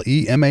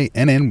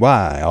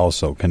 MILLEMANNY.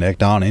 Also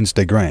connect on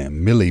Instagram,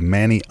 Millie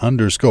Manny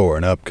 _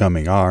 and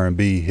upcoming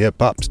R&B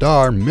hip-hop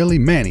star Millie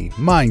Manny.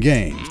 Mind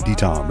Games,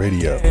 D-Tom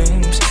Radio.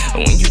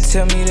 When you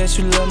tell me that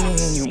you love me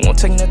and you won't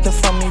take nothing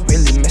from me,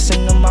 really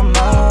messing up my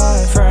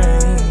mind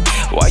frame.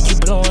 Why you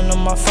blowing on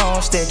my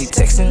phone, steady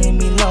texting, leave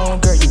me alone,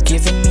 girl, you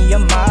giving me a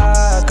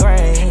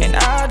migraine. And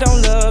I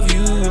don't love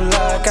you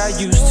like I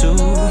used to.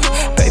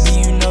 Baby,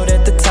 you know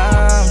that the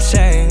time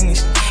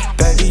changed.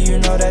 Baby, you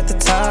know that the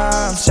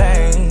time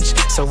changed.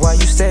 So why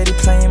you steady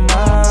playing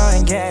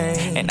mind games?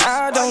 And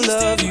I don't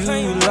love you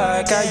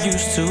like I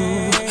used to.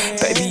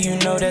 Baby, you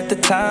know that the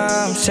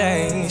time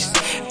changed.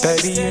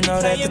 Baby, you know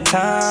that the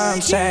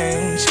time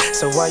changed.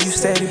 So why you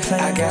steady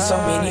playing? I got so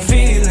many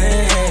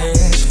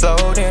feelings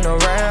floating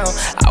around.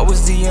 I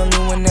was the only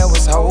one that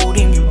was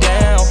holding you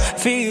down.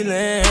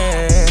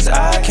 Feelings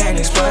I can't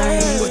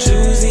explain, but you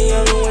was the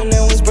only one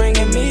that was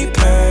bringing me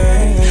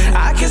pain.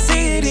 I can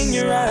see it in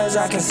your eyes,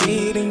 I can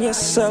see it in your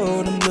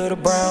soul. Them little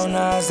brown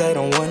eyes, they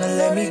don't wanna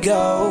let me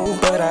go,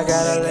 but I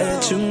gotta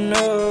let you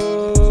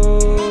know.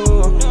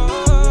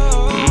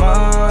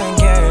 Mind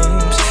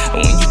games.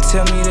 When you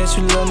tell me that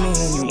you love me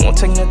and you won't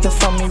take nothing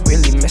from me,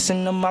 really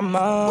messing up my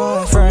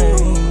mind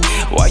frame.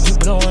 Why you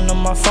blowing on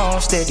my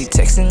phone, steady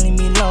texting, leave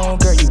me alone,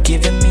 girl, you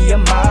giving me a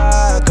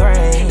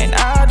migraine. And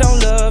I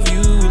don't love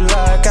you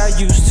like I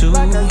used to.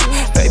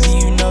 Baby,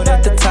 you know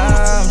that the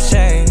time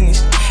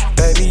changed.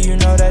 Baby, you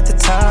know that the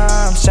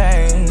time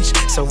changed.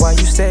 So why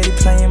you steady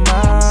playing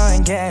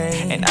mind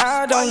games? And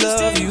I don't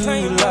love you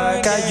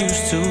like I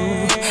used to.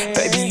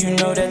 Baby, you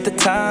know that the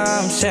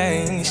time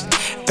changed.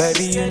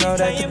 Baby, you know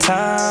that the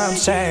time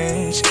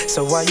changed.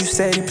 So why you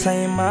steady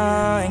playing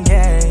mind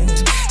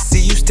games? See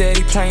you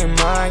steady playing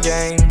mind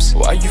games.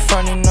 Why you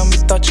frontin' on me,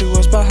 thought you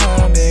was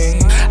behind me?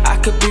 I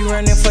could be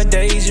running for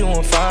days, you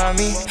won't find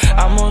me.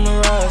 I'm on the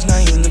rise, now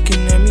you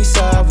looking at me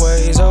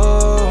sideways.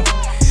 Oh,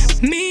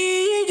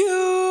 me and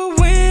you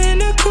in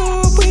the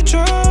coupe, we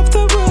drove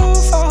the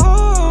roof.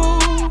 Oh,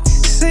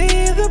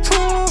 see the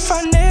proof,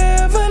 I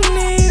never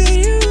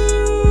needed you.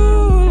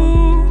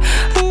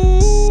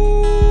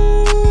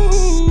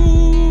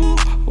 Ooh,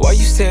 why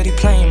you steady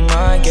playing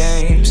mind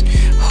games?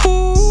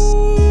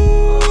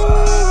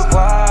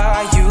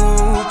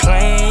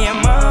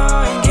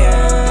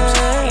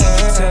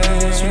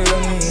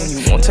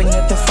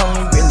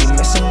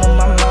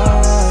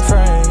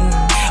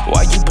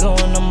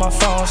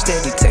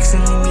 Steady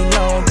texting, leave me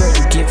alone, girl,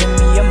 you giving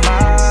me a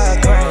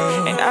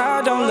migraine. And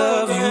I don't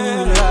love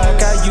you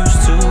like I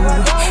used to.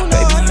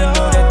 Baby, you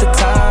know that the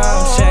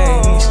time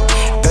changed.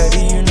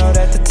 Baby, you know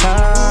that the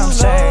time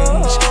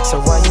changed.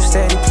 So why you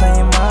steady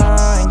playing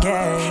mind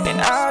games?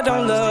 And I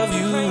don't love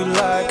you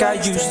like I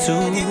used to.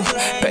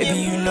 Baby,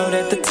 you know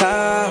that the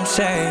time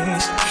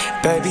changed.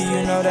 Baby,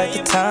 you know that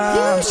the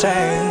time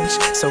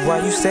changed. So why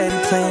you steady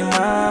playing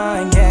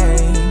mind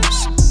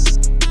games?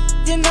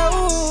 You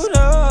know,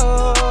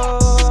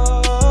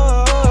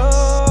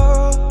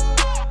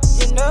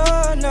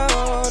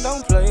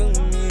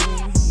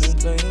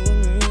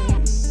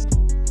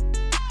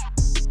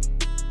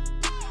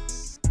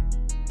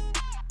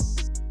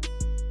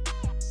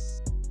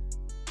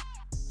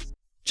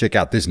 Check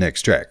out this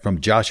next track from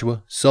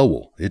Joshua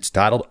Sowell. It's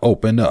titled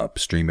Open Up.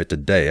 Stream it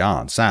today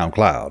on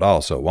SoundCloud.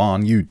 Also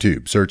on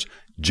YouTube. Search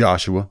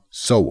Joshua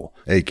Sowell,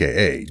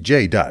 a.k.a.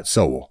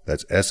 J.Sowell.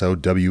 That's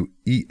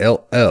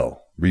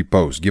S-O-W-E-L-L.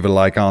 Repost. Give it a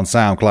like on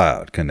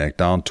SoundCloud.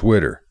 Connect on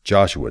Twitter.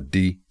 Joshua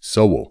D.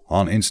 Sowell.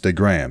 On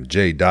Instagram.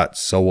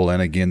 J.Sowell.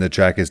 And again, the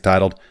track is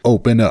titled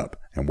Open Up.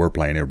 And we're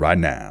playing it right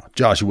now.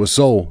 Joshua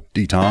Sowell,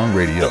 D-Tom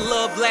Radio. The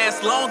love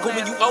lasts longer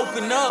when you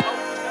open up.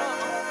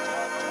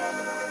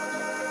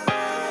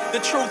 The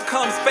truth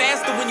comes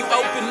faster when you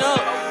open up.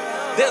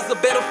 There's a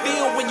better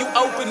feel when you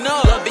open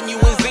up. Loving you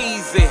is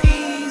easy,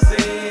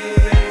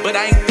 but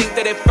I ain't think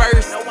that at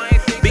first.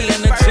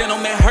 Being a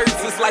gentleman hurts,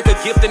 it's like a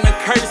gift and a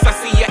curse. I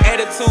see your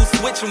attitude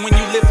switching when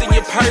you lifting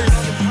your purse.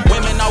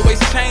 Women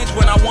always change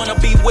when I wanna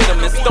be with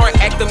them, and start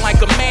acting like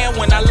a man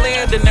when I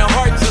land in their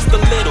heart just a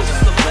little.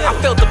 I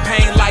felt the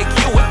pain like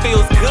you, it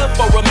feels good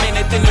for a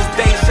minute, then it's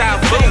deja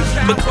vu.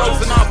 But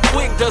closing off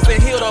quick doesn't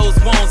heal those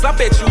wounds. I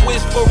bet you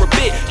wish for a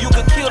bit you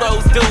could kill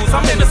those dudes.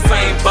 I'm in the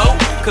same boat,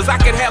 cause I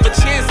could have a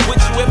chance with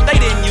you if they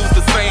didn't use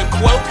the same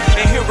quote.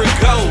 And here we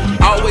go,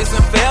 always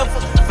and forever,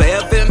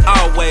 forever and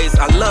always.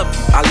 I love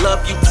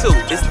you too,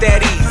 it's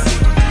that easy.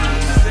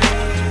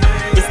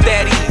 It's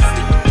that easy.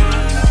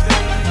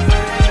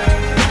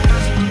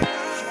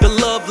 The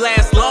love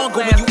lasts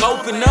longer when you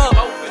open up.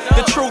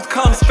 The truth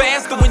comes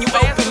faster when you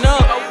open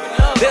up.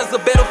 There's a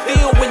better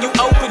feel when you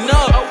open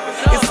up.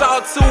 It's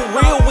all too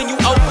real when you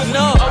open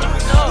up.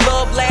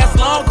 Love lasts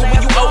longer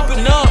when you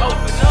open up.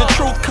 The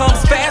truth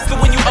comes faster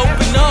when you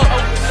open up.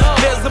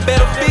 There's a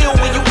better feel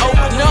when you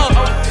open up.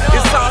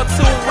 It's all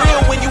too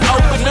real when you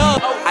open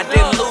up. I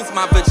didn't lose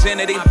my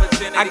virginity,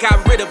 I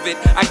got rid of it.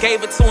 I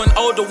gave it to an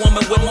older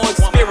woman with more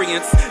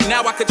experience.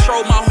 Now I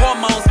control my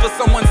hormones for with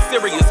someone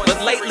serious,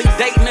 but lately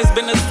dating has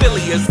been the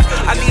silliest.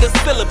 I need a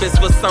syllabus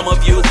for some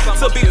of you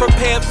to be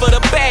prepared for the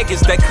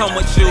baggage that come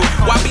with you.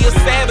 Why be a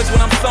savage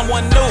when I'm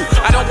someone new?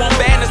 I don't want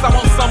badness, I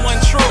want someone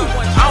true.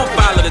 I don't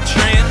follow the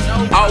trend,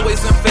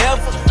 always and forever,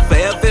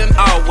 forever and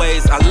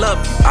always. I love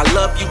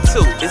you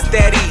too. It's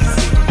that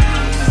easy.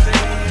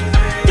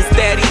 It's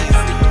that easy.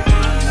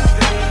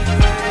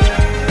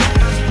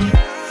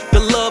 The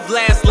love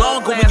lasts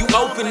longer when you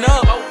open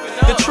up.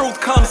 The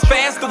truth comes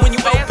faster when you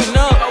open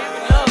up.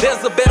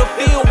 There's a better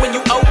feel when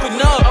you open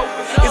up.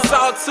 It's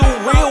all too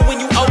real when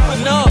you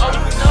open up.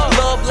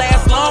 Love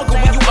lasts longer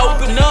when you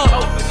open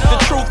up. The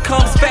truth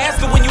comes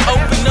faster when you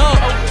open up.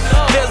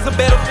 There's a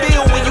better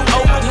feel when you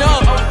open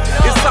up.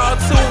 It's all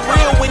too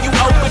real when you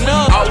open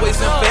up.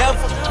 Always and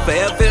forever,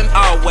 forever and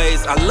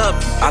always. I love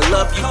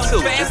you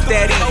too. It's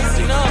that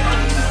easy.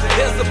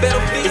 There's a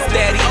better feel. It's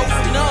that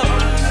easy.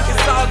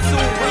 It's all too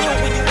real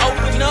when you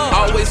open up.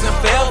 Always and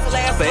forever,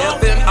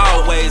 forever and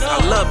always. I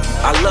love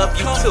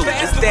you too.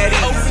 It's that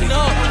easy.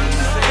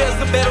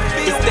 There's a better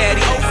feel. It's that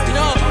easy.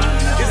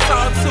 It's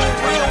all too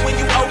real when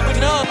you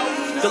open up.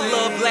 The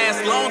love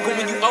lasts longer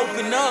when you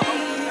open up.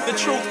 The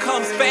truth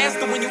comes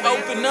faster when you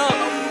open up.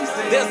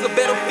 There's a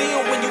better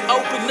feel when you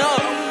open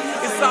up.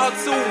 It's all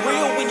too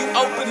real when you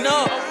open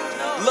up.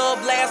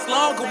 Love lasts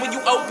longer when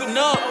you open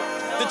up.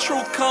 The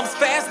truth comes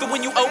faster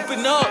when you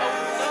open up.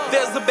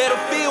 There's a better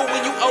feel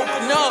when you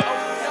open up.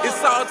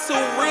 It's all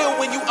too real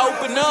when you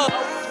open up.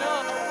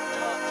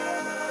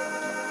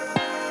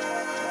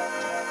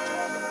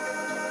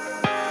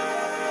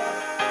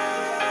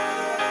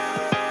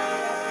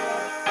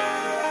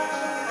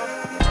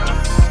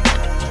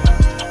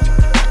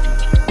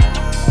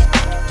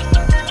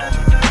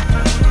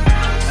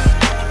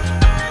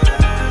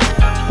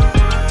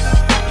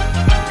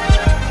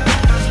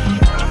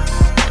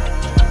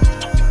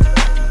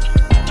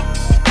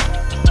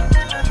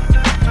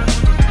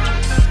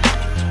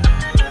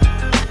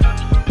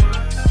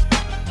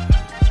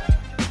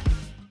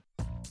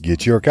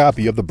 Get your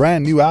copy of the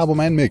brand new album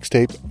and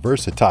mixtape,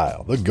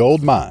 Versatile, The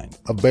Gold Mine,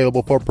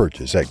 available for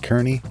purchase at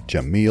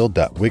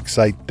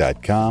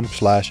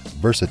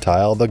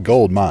KearneyJamil.wixsite.com/Versatile, The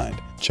Gold Mine.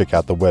 Check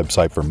out the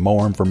website for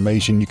more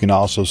information. You can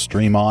also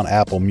stream on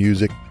Apple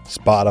Music,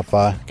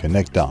 Spotify,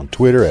 connect on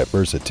Twitter at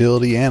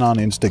Versatility, and on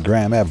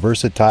Instagram at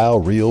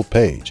Versatile Real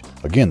Page.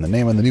 Again, the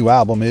name of the new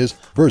album is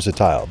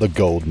Versatile, The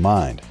Gold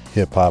Mine.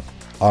 Hip-hop,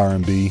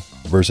 R&B,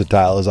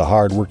 Versatile is a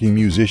hard-working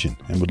musician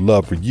and would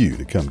love for you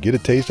to come get a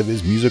taste of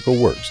his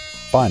musical works.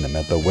 Find him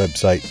at the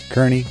website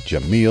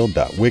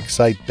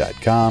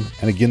KearneyJamil.wixsite.com.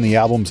 And again, the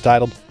album's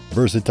titled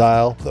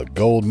Versatile, The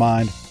Gold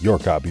Mine. Your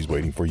copy's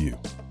waiting for you.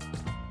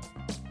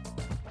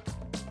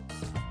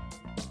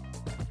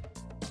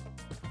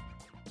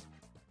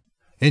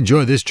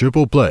 Enjoy this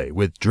triple play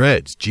with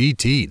Dreads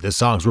GT. The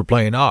songs we're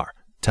playing are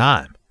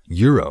Time,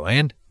 Euro,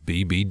 and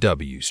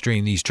BBW.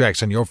 Stream these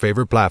tracks on your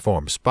favorite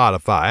platforms: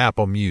 Spotify,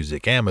 Apple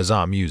Music,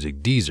 Amazon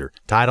Music, Deezer,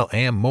 Tidal,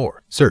 and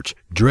more. Search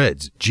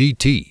Dreads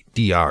GT,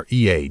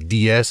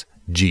 DREADS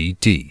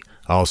GT.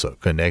 Also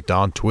connect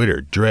on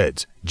Twitter,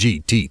 Dreads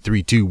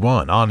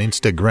GT321, on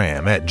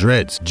Instagram at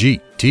Dreads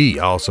GT,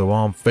 also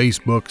on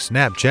Facebook,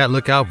 Snapchat.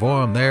 Look out for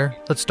them there.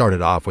 Let's start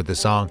it off with the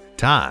song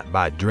Time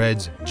by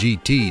Dreads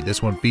GT.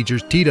 This one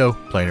features Tito,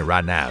 playing it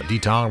right now,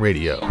 D-Tong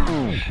Radio. You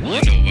know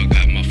I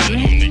got my foot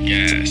on the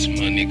gas,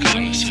 money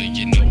calling, so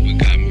you know we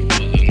got me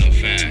pulling up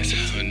fast.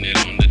 100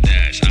 on the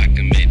dash, I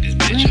can make this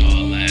bitch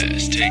all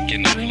ass.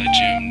 Taking off like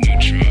Jim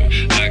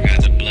Neutron, I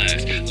got a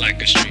blast like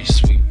a street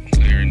sweep,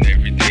 clearing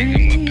everything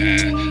in my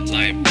path.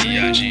 Like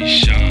B.I.G.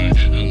 Sean,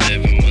 I'm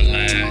living my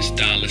last.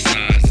 Dollar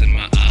signs in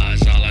my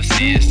eyes, all I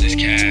see is this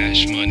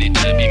cash. Money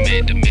to be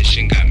made, the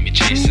mission got me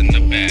chasing the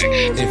bag.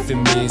 If it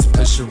means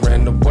push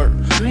around the work,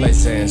 like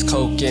Sans,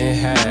 coke and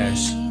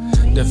hash.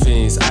 The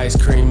fiends, ice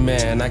cream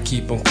man, I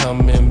keep them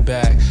coming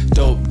back.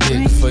 Dope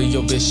dick for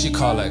your bitch, she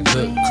call it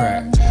good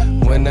crack.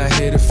 When I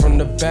hit it from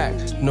the back,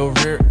 no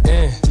rear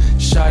end.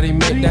 Shawty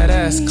make that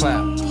ass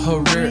clap,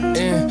 her rear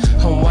end.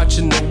 I'm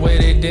watching the way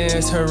they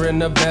dance, her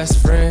and her best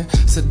friend.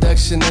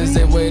 Seduction is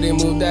the way they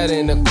move, that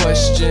ain't a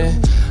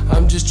question.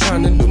 I'm just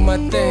trying to do my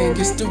thing,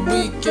 it's the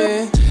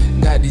weekend.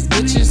 Got these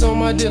bitches on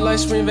my dick like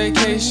spring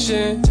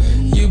vacation.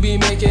 You be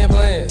making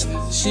plans,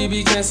 she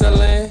be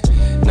canceling.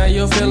 Now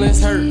your feelings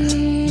hurt,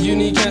 you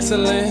need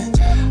canceling.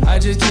 I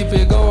just keep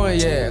it going,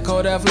 yeah.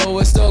 Call that flow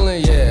is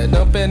stolen, yeah.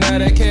 Dumping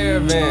out a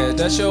caravan,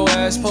 that's your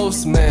ass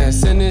postman.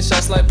 Sending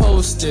shots like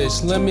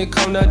postage. Let me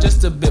calm down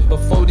just a bit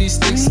before these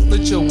sticks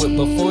split your whip.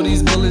 Before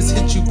these bullets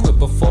hit you quick.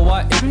 Before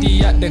I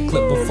empty out the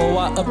clip. Before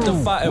I up the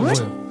fire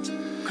wheel.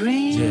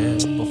 Yeah,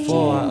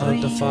 before I up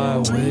the fire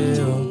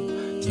wheel.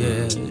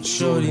 Yeah,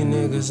 shorty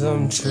niggas,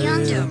 I'm trill.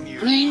 Yeah,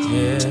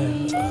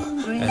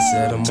 I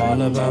said I'm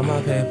all about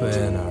my paper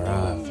and I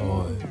ride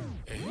for it.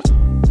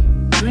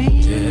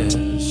 Yeah,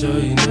 show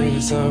you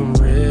niggas I'm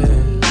real.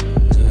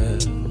 Yeah,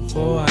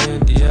 before I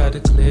empty out the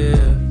clip.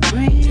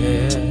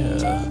 Yeah,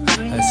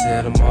 I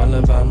said I'm all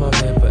about my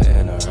paper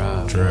and I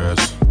ride.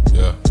 Dress,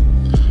 yeah.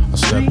 I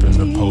step in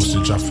the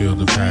postage, I feel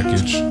the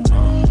package.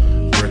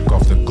 Brick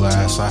off the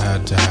glass, glass, I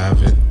had to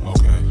have it.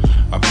 Okay.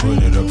 I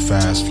put it up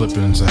fast,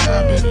 flipping's a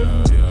habit.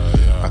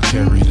 I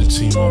carry the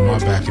team on my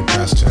back in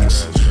past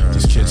tense.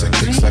 These kids that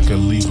kicks like a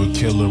lever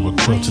killer with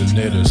quilted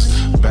knitters.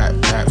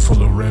 Backpack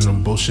full of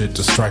random bullshit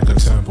to strike a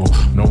tempo.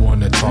 No one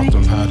that taught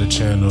them how to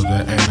channel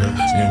their anger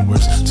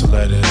inwards, to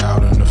let it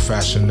out in a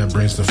fashion that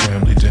brings the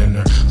family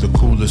dinner. The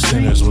coolest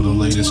sinners were the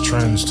latest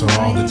trends to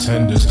all the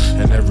tenders,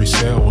 and every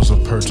sale was a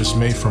purchase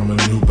made from a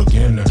new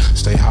beginner.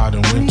 Stay hot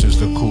in winters,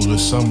 the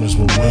coolest summers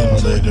were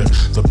wind litter.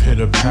 The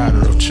pitter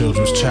patter of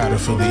children's chatter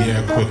fill the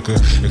air quicker.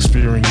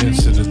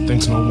 Experience the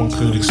things no one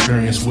could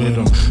experience with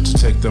them, to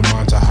take them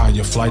on to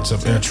higher flights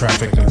of air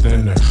traffic and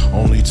thinner,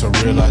 only to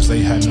realize they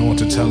had no one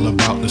to tell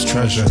about this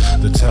treasure.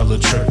 The teller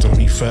tricked him,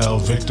 he fell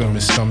victim,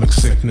 his stomach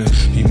sickening.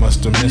 He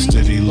must have missed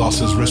it, he lost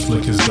his wrist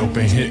flick, his dope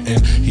ain't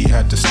hitting. He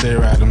had to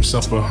stare at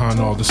himself behind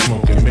all the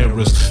smoke and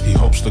mirrors. He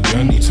hopes the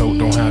gun he tote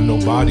don't have no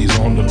bodies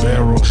on the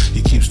barrel.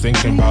 He keeps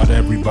thinking about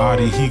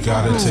everybody he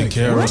gotta take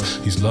care of.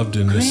 He's loved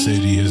in this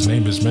city, his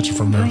name is mentioned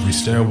from every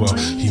stairwell.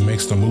 He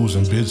makes the moves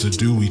and bids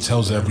adieu, he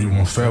tells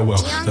everyone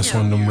farewell. That's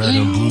when them red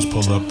and blues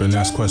pull up and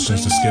ask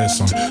questions to scare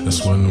some.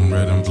 That's when them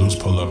red and blues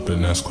pull up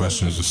and ask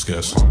questions to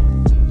scare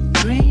some.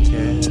 Yeah,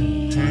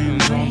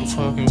 hands on the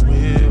fucking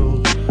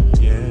wheel.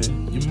 Yeah,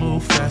 you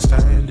move fast, I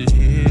end it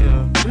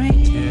here.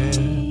 Yeah,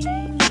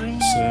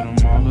 said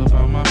I'm all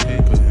about my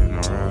paper and I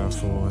ride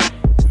for it.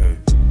 Hey.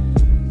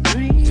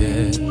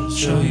 Yeah,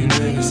 show you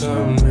niggas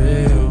I'm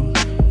real.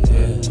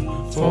 Yeah,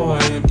 before I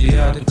empty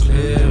out the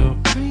clip.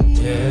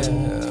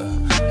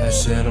 Yeah, I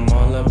said I'm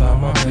all about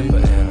my paper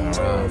and I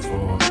ride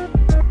for it.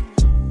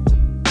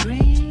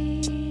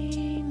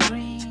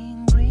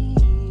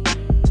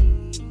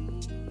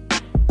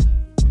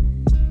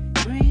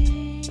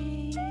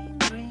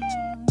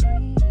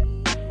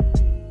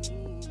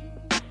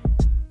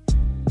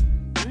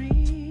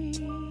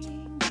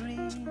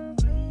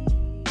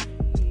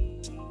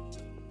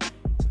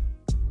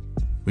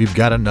 We've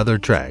got another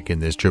track in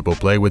this triple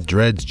play with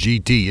Dreads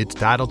GT. It's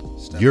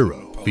titled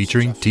Euro,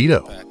 featuring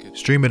Tito.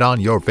 Stream it on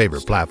your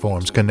favorite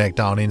platforms. Connect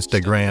on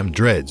Instagram,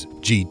 Dreads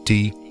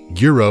GT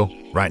Euro,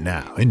 right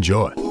now.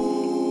 Enjoy. Step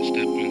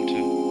into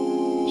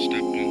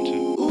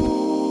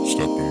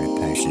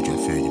postage, I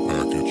feel the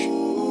package.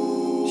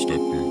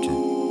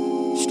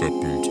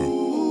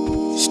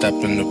 Step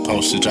into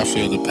postage, I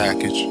feel the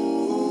package.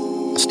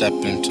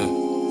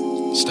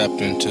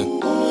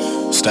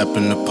 Step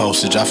into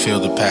postage, I feel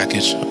the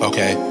package.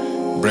 Okay,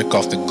 brick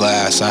off the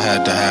glass, I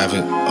had to have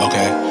it.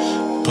 Okay,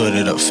 put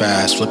it up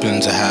fast,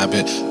 flipping's a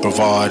habit.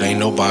 Brevard, ain't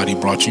nobody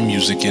brought you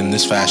music in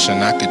this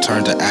fashion. I could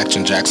turn to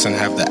action, Jackson,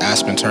 have the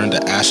aspen turn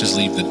to ashes.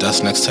 Leave the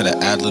dust next to the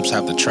ad-libs,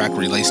 have the track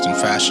relaced in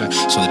fashion.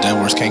 So the dead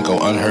words can't go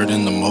unheard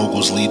and the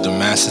moguls lead the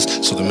masses.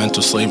 So the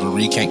mental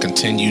slavery can't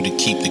continue to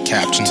keep the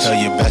captions. Tell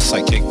your best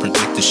psychic,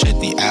 predict the shit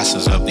the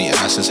asses of the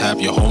asses. Have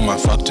your whole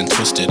mind fucked and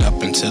twisted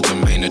up into the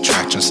main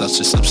attraction. Such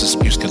as substance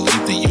abuse can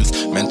leave the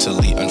youth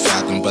mentally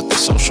unfathomed, but the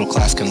social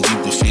class can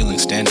leave the feeling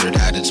standard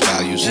at its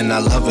values. And I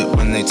love it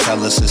when they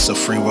tell us it's a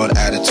free world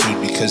attitude,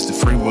 because the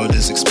free world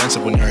is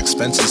expensive when your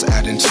expenses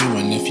add into.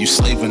 And if you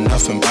slave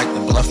enough and bite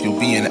the bluff, you'll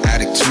be an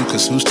addict too.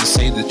 Cause who's to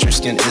say that your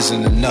skin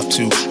isn't enough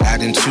to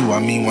add into? I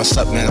mean, what's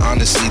up, man?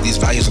 Honestly, these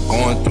values are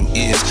going through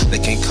ears. They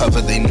can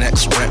cover their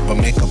next rent but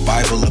make a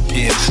Bible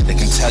appear. They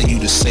can tell you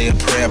to say a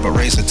prayer but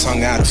raise a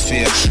tongue out of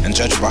fear, and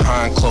judge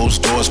behind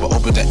closed doors but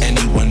open to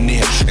anyone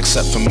near.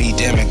 Except for me,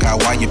 damn it,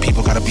 God, why you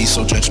people gotta be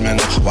so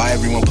judgmental? Why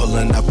everyone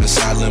pulling up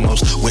inside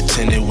limos with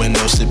tinted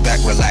windows? Sit back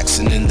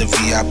relaxing in the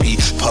VIP,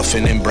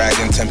 puffing and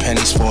bragging. 10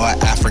 pennies for an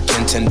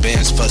African, 10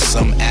 bands for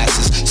some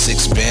asses,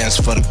 6 bands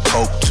for the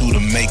coke, 2 to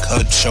make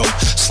her choke.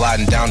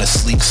 Sliding down a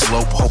sleek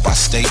slope, hope I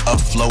stay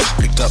afloat.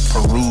 Picked up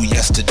Peru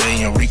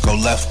yesterday and Rico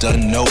left a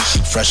note.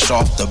 Fresh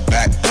off the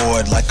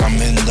backboard like I'm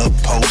in the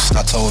post.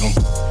 I told him,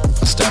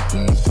 step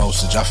in the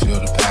postage, I feel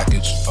the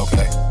package.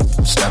 Okay,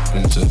 step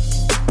in the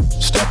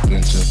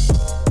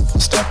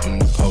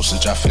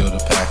postage, I feel the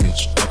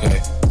package.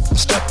 Okay,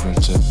 step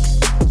into.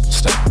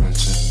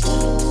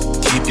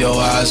 Keep your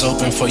eyes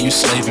open for you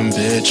slaving,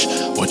 bitch.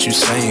 What you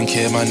saying,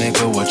 kid, my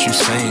nigga, what you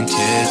saying,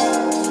 kid?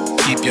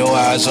 Keep your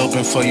eyes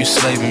open for you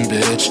slaving,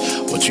 bitch.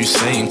 What you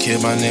saying,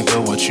 kid, my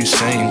nigga, what you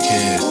saying,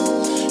 kid?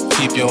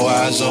 Keep your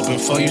eyes open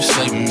for you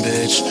slaving,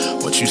 bitch.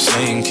 What you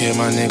saying, kid,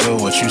 my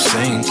nigga, what you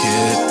saying,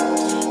 kid?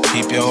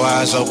 Keep your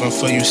eyes open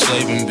for you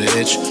slaving,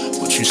 bitch.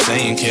 What you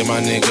saying, kid,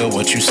 my nigga,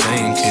 what you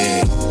saying,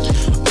 kid?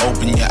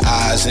 Open your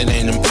eyes, it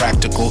ain't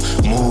impractical.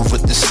 Move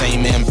with the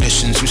same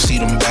ambitions you see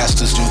them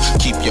bastards do.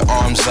 Keep your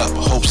arms up,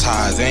 hopes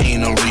high, they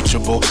ain't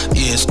unreachable.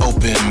 Ears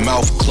open,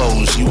 mouth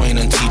closed, you ain't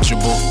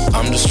unteachable.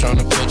 I'm just trying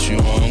to put you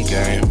on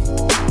game.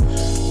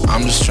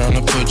 I'm just trying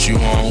to put you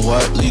on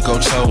what Lico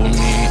told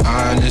me.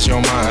 Iron is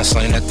your mind,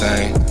 slang that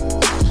thing.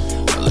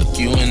 I look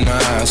you in the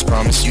eyes,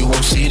 promise you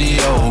won't see the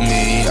old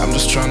me. I'm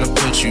just trying to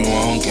put you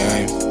on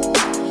game.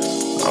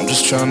 I'm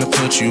just trying to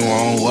put you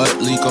on what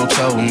Lico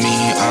told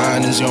me.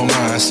 Iron is your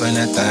mind, slang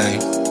that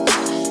thing.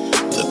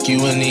 Look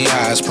you in the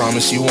eyes,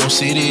 promise you won't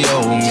see the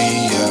old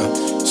me,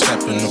 yeah.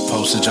 Step in the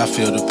postage, I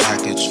feel the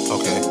package,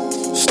 okay.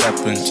 Step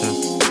into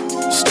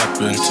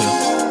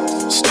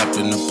Step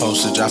into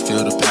postage, I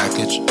feel the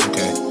package.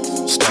 Okay,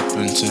 step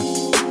into.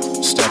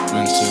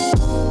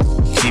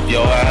 Keep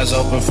your eyes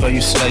open for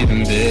you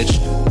slaving, bitch.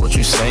 What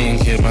you saying,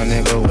 kid, my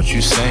nigga? What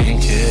you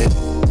saying, kid?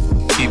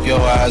 Keep your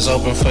eyes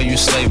open for you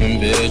slaving,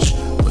 bitch.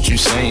 What you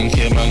saying,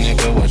 kid, my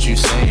nigga? What you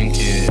saying,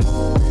 kid?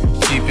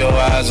 Keep your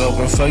eyes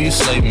open for you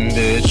slaving,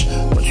 bitch.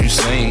 What you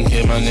saying,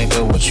 kid, my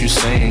nigga? What you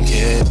saying,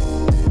 kid?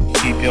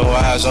 Keep your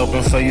eyes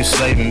open for you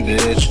slaving,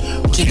 bitch.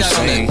 What you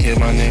saying, kid,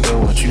 my nigga?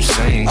 What you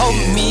saying, kid? Oh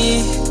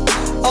me,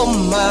 oh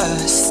my.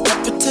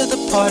 Step into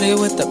the party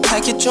with the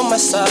package on my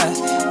side.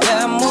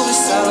 Yeah, I'm moving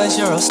silent,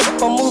 you're a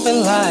step, I'm moving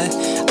light.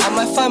 I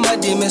might find my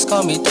demons,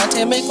 call me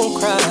Dante, make them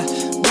cry.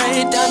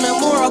 Rain down the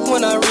Morocco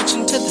when I reach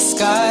into the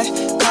sky.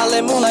 Call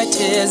it moonlight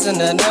tears in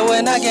the night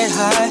when I get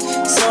high.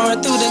 Soaring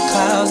through the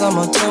clouds, I'm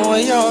on 10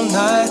 when you're on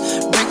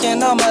 9.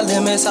 Breaking all my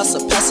limits, I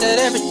surpass it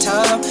every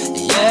time.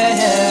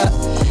 Yeah.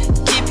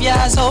 Keep your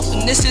eyes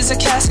open, this is a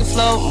casket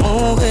float.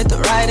 Move with the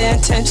right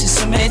intentions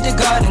to make the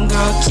garden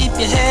grow. Keep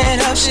your head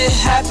up, shit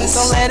happens,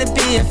 don't let it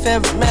be a fear.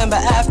 Remember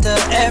after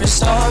every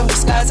storm, the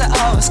skies are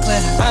always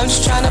clear. I'm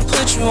just trying to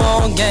put you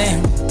on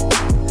game.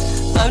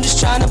 I'm just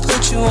trying to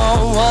put you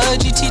on what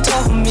GT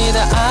told me.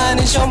 The iron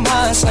is your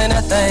mind, slaying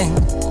that thing.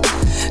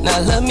 Now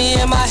look me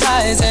in my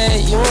eyes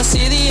and you won't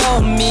see the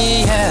old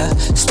me, yeah.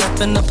 Step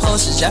in the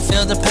postage, I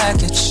feel the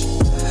package.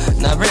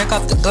 Now break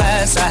off the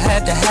glass, I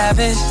had to have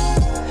it.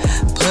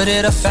 Put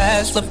it up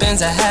fast,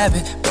 flipping's a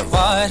habit.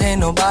 Bravard,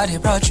 ain't nobody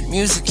brought you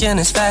music in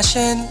this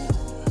fashion.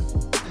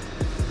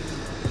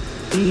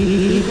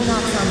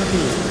 Equinox on the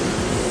beat.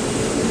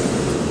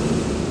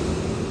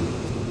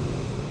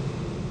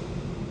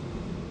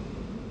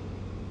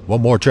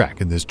 One more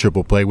track in this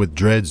triple play with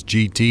Dreads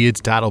GT. It's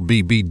titled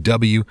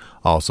BBW.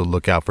 Also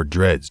look out for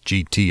Dreads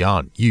GT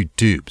on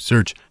YouTube.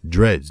 Search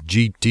Dreads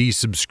GT.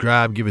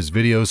 Subscribe. Give his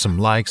videos some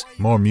likes.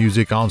 More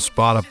music on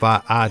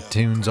Spotify,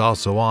 iTunes.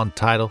 Also on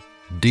Tidal,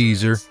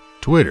 Deezer,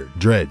 Twitter.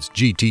 Dreads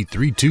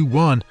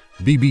GT321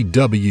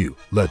 BBW.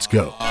 Let's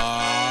go.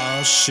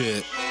 Oh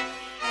shit.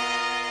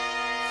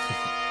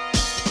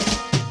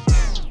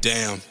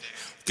 Damn.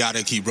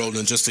 Gotta keep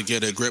rolling just to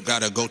get a grip.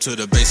 Gotta go to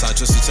the baseline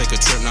just to take a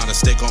trip. Not a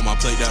steak on my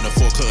plate that a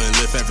fork couldn't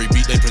lift. Every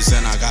beat they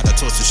present, I gotta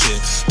toast the shit.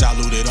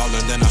 Dilute it all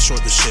and then I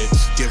short the shit.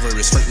 Give her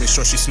a straight, make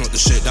sure she snort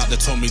the shit. Doctor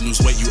told me lose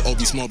weight, you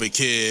obese morbid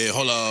kid.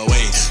 Hold up,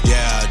 wait,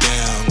 yeah,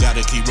 damn.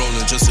 Gotta keep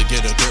rolling just to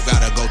get a grip.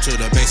 Gotta go to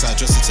the baseline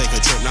just to take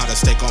a trip. Not a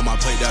steak on my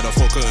plate that a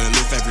fork couldn't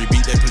lift. Every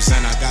beat they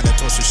present, I gotta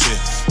toast the shit.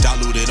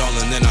 Dilute it all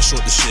and then I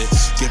short the shit.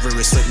 Give her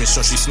a straight, make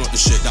sure she snort the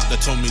shit. Doctor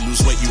told me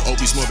lose weight, you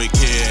obese morbid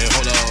kid.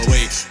 Hold up,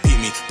 wait, peep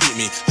me.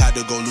 Had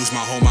to go lose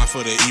my whole mind for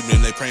the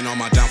evening. They praying on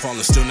my downfall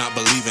and still not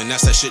believing.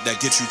 That's that shit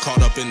that gets you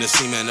caught up in the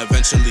semen.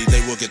 Eventually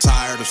they will get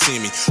tired of seeing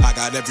me. I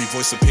got every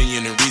voice,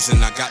 opinion, and reason.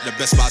 I got the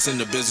best spots in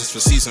the business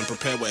for season.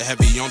 Prepared with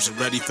heavy arms and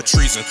ready for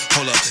treason.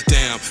 Hold up,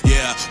 damn,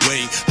 yeah,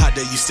 wait. How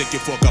dare you stick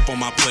your fork up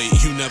on my plate?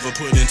 You never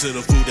put into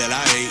the food that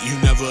I ate. You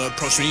never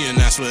approached me and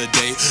asked for a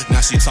date.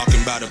 Now she talking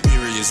about her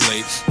period's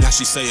late. Now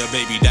she say her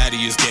baby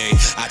daddy is gay.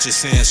 I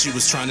just saying she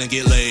was trying to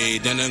get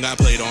laid. Then it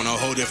got played on a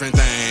whole different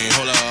thing.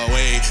 Hold up,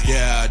 wait,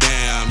 yeah,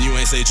 damn. You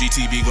ain't say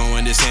GTB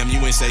going this ham.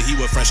 You ain't say he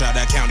was fresh out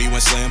that county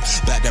when slam.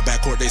 Back to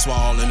back court, they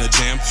swall in the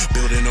jam.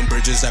 Building them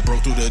bridges that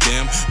broke through the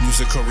dam.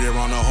 Music career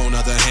on a whole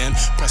nother hand.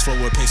 Press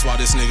forward pace while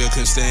this nigga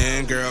can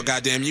stand. Girl,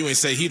 goddamn, you ain't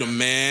say he the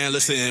man.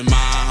 Listen in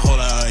mine, hold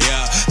up,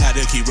 yeah. Had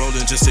to keep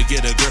rolling just to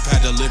get a grip.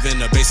 Had to live in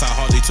the base, I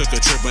hardly took a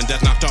trip. When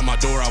death knocked on my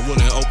door, I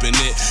wouldn't open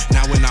it.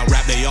 Now when I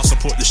rap, they all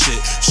support the shit.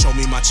 Show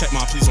me my check,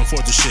 my please don't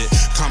forge the shit.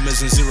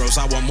 Commas and zeros,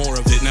 I want more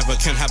of it. Never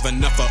can have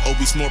enough of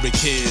obese morbid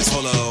kids.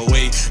 Hold up,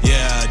 wait,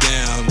 yeah,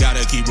 damn.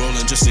 Gotta keep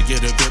rolling just to get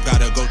a grip.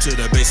 Gotta go to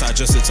the baseline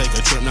just to take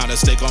a trip. Not a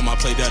steak on my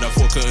plate that a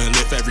fork couldn't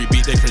lift. Every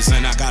beat they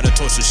present, I gotta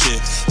toast the shit.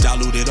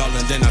 Dilute it all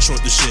and then I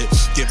short the shit.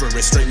 Give her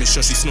a straight, make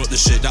sure she snort the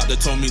shit. Doctor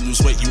told me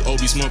lose weight, you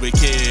obese morbid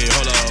kid.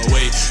 Hold up,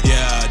 wait,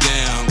 yeah,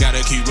 damn.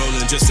 Gotta keep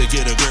rolling just to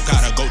get a grip.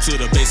 Gotta go to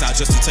the baseline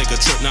just to take a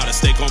trip. Not a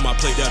steak on my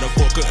plate that a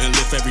fork couldn't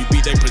lift. Every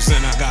beat they present,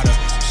 I gotta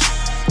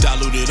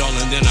dilute it all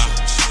and then I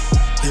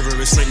give her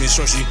a straight, make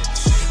sure she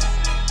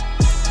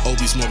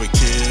obese morbid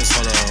kids.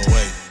 Hold up,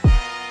 wait.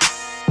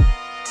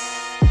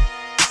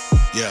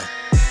 Yeah.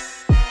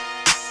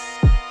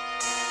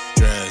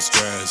 Dress.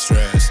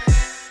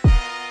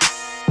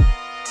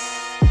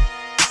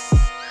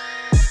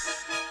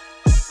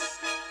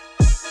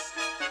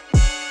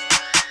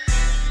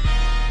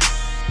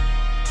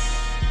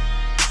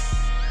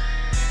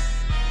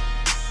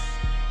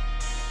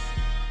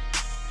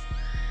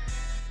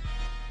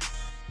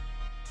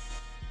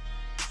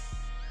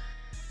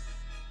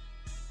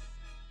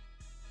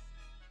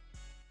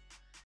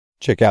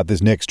 Check out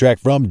this next track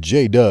from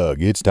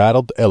J-Dug. It's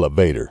titled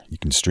Elevator. You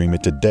can stream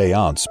it today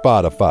on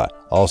Spotify.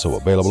 Also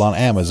available on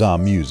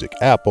Amazon Music,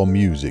 Apple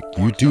Music,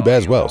 YouTube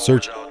as well.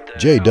 Search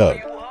J-Dug,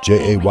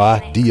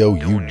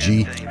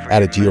 J-A-Y-D-O-U-G.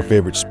 Add it to your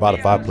favorite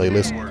Spotify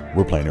playlist.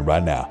 We're playing it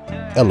right now.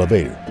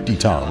 Elevator,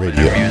 D-Town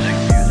Radio.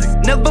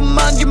 Never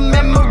mind your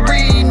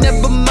memory,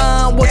 never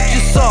mind what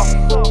you saw.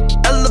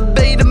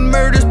 Elevator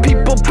murders,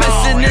 people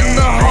pissing in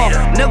the hall.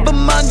 Never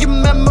mind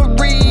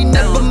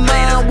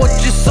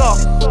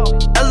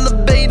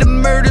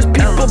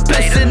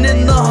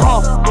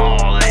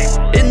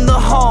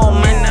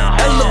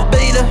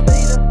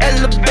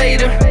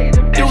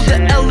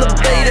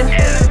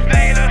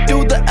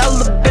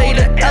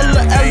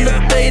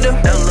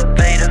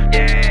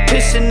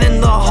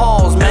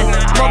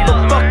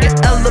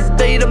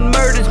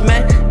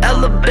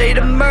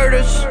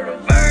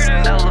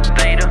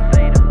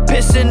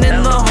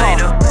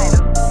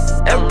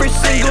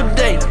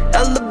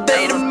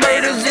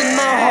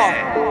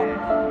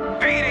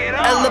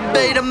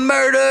Elevator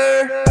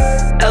murder.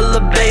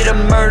 Elevator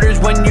murders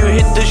when you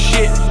hit the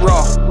shit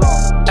raw.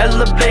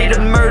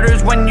 Elevator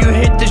murders when you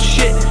hit the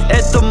shit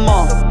at the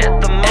mall.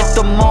 At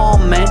the mall,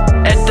 man.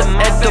 At the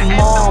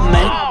mall,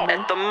 man.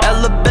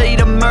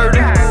 Elevator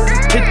murder.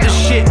 Hit the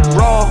shit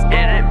raw.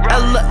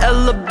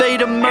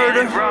 Elevator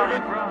murder.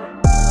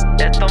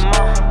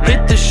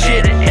 Hit the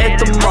shit at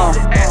the mall.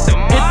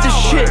 Hit the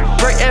shit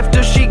right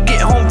after she get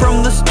home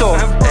from the store.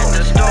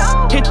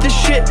 Hit the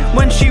shit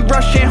when she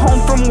rushing home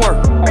from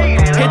work.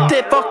 Hit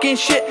that fucking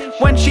shit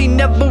when she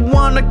never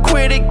wanna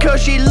quit it,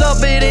 cause she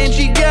love it and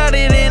she got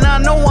it. And I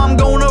know I'm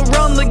gonna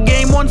run the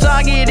game once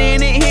I get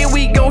in it. Here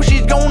we go,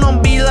 she's gonna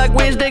be like,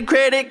 where's that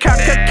credit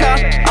card?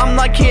 I'm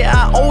like, here,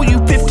 I owe you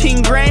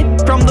 15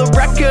 grand from the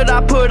record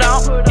I put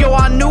out. Yo,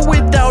 I knew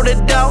without a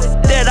doubt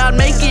that I'd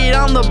make it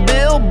on the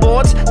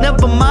billboards.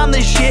 Never mind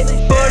this shit,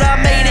 but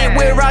I made it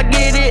where I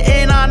get it.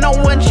 And I know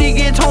when she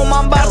gets home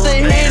I'm about to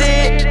hit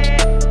it.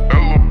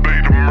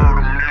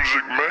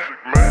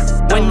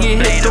 When you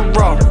hit the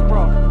raw,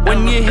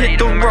 when you hit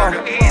the raw.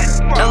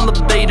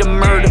 Elevator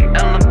murder,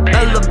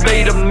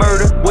 elevator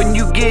murder. When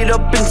you get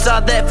up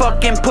inside that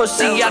fucking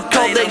pussy, I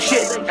call that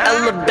shit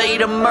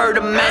elevator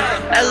murder, man.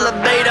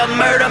 Elevator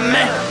murder,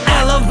 man.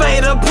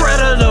 Elevator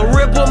predator,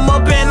 rip them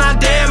up and I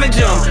damage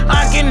them.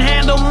 I can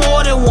handle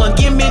more than one,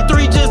 give me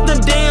 3 just to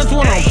dance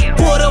with them.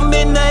 Put them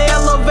in the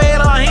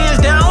elevator, hands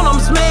down, I'm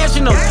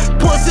smashing them.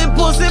 Pussy,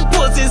 pussy,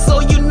 pussy,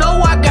 so you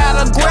know I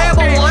gotta grab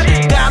a one.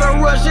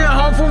 Gotta rush her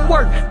home from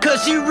work,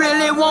 cause she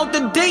really want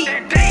the D.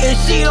 And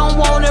she don't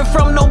want it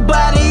from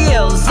nobody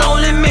else,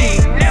 only me.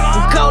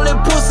 We call it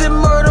pussy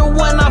murder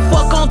when I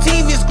fuck on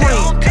TV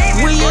screen.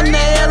 We in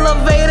the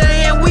elevator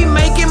and we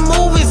making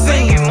movie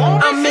scenes.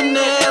 I'm in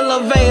the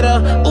elevator,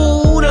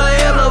 ooh, the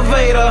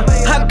elevator.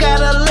 I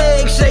got a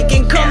leg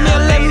shaking, come here,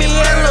 let me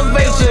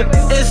elevate you.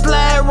 And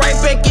slide right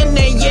back in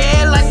there,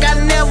 yeah, like I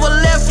never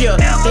left you.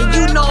 And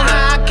you know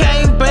how I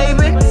came,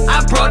 baby,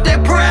 I brought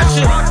that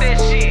pressure.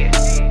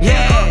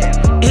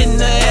 Yeah, in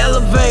the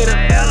elevator,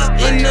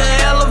 in the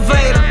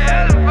elevator.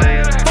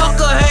 Fuck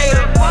a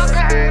hater,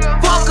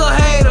 fuck a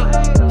hater,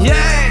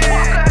 yeah.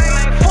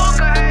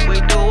 We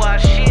do our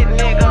shit,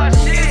 nigga.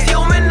 It's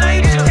human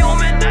nature.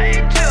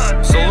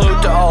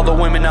 Salute to all the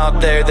women out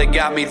there that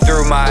got me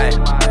through my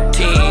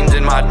teens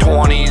and my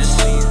 20s.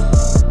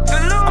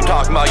 I'm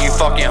talking about you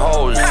fucking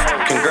hoes.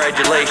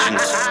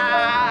 Congratulations.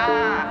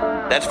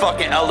 That's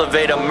fucking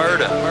elevator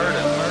murder.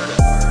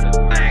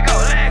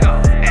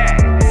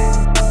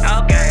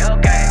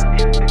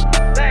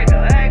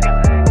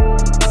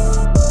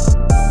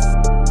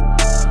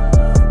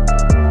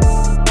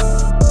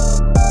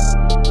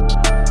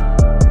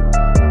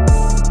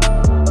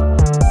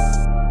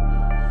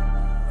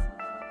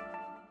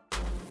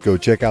 Go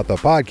check out the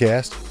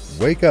podcast,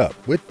 Wake Up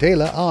with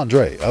Taylor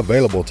Andre,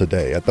 available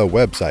today at the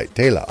website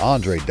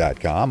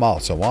TaylorAndre.com,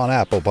 also on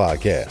Apple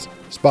Podcasts,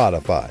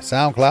 Spotify,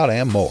 SoundCloud,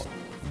 and more.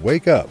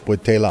 Wake Up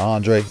with Taylor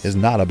Andre is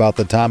not about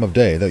the time of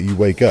day that you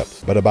wake up,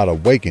 but about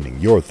awakening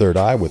your third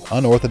eye with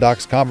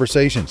unorthodox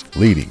conversations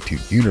leading to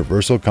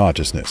universal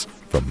consciousness.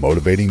 From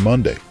Motivating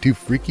Monday to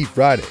Freaky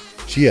Friday,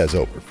 she has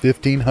over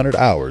 1,500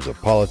 hours of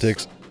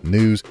politics,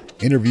 news,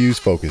 interviews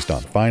focused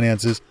on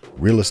finances,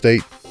 real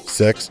estate,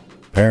 sex,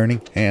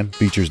 parenting, and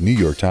features New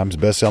York Times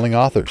bestselling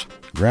authors,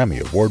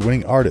 Grammy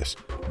award-winning artists,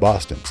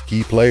 Boston's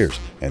key players,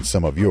 and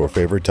some of your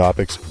favorite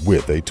topics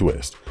with a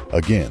twist.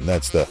 Again,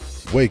 that's the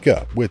Wake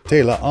Up with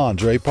Taylor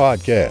Andre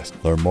podcast.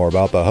 Learn more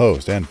about the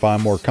host and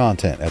find more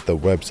content at the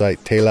website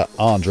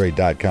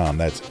TaylorAndre.com.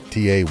 That's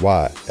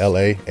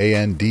TaylAndre.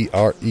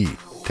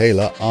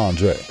 Taylor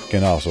Andre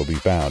can also be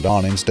found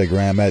on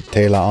Instagram at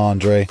Taylor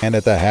Andre and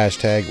at the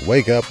hashtag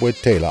Wake Up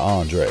with Taylor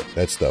Andre.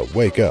 That's the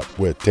Wake Up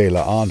with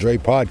Taylor Andre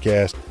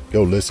podcast.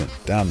 Go listen,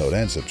 download,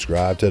 and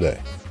subscribe today.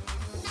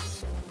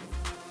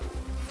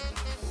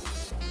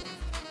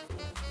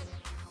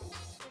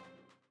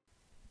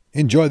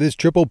 Enjoy this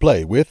triple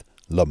play with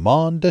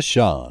Lamont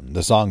Deshawn.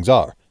 The songs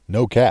are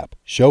No Cap,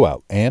 Show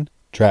Out, and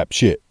Trap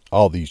Shit.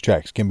 All these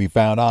tracks can be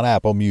found on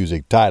Apple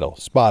Music, Tidal,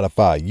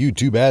 Spotify,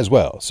 YouTube as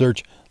well.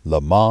 Search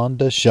Lamont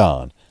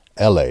Deshawn,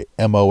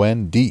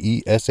 LamonDeshun.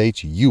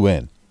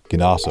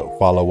 Can also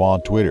follow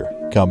on Twitter,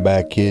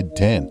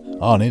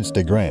 ComebackKid10, on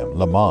Instagram,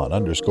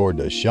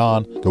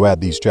 Lamont_Deshawn. Go add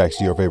these tracks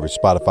to your favorite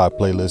Spotify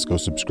playlist. Go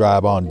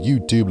subscribe on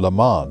YouTube,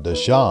 Lamont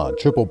Deshawn.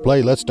 Triple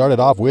play. Let's start it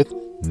off with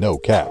No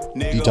Cap,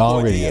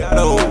 D-Tong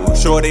Radio.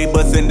 Shorty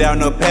bustin' down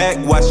the pack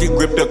while she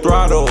grip the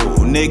throttle.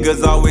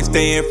 Niggas always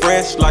staying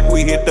fresh like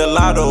we hit the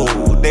lotto.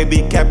 They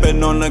be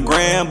capping on the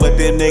gram, but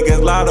them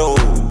niggas lotto.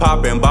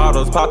 Popping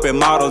bottles, popping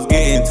models,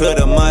 getting to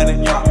the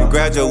money.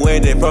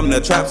 Graduated from the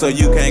trap, so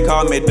you can't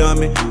call me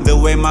dummy. The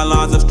way my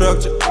lines are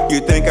structured, you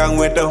think I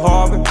went to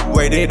Harvard?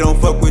 Where they don't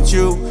fuck with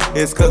you,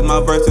 it's cause my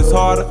verse is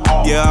harder.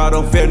 Yeah, I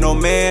don't fear no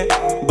man,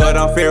 but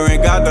I'm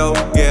fearing God though.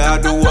 Yeah,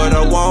 I do what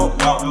I want,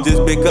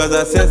 just because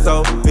I said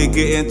so. We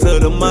getting to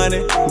the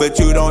money, but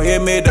you don't hear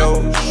me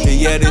though.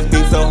 Yeah, this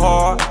beat so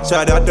hard,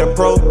 shout out to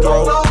Pro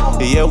Throw.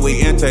 Yeah,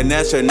 we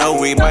international,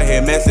 we might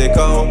hit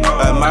Mexico.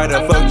 I might Might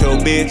have fucked your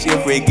bitch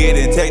if we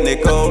getting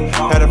technical.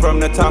 Had her from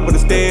the top of the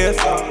stairs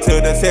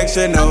to the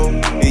sectional.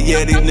 And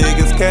yeah, these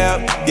niggas cap,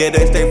 yeah,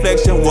 they stay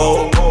flexing,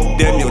 whoa.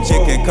 Damn, your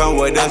chick can come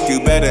with us,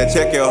 you better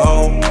check your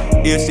hoe.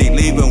 If she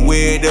leaving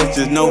with us,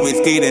 just know we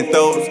skeeting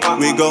throats.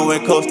 We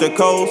going coast to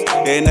coast,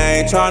 and I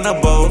ain't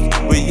tryna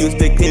boast. We used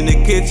to clean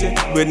the kitchen,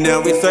 but now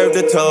we serve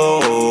the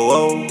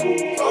toast.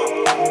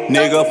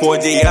 Nigga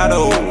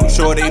Forgiato,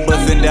 shorty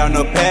bustin' down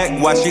the pack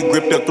while she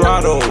grip the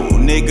throttle.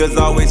 Niggas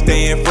always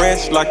staying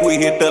fresh like we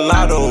hit the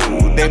lotto.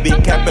 They be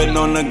capping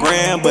on the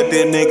gram, but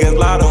them niggas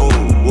lotto.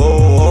 Whoa,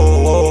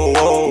 whoa, whoa,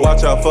 whoa,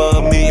 watch out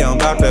for me, I'm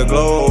about to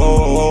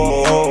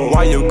glow.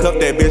 Why you cuff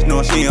that bitch,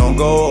 no she don't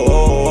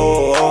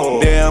go.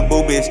 Damn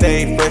booby,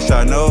 stay fresh,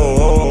 I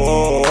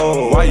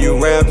know. Why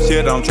you rap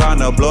shit, I'm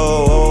tryna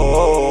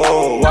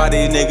blow. Why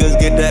these niggas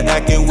get to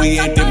acting, we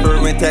in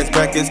different tax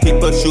brackets. Keep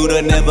a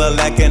shooter, never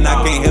lacking,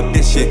 I can't help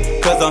this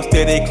shit. Cause I'm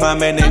steady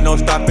climbing, ain't no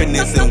stopping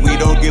this. And we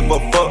don't give a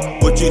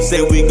fuck what you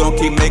say, we gon'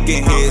 keep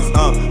making hits.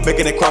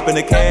 Making it crop in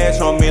the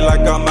cash on me like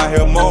I'm out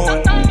here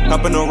mowing.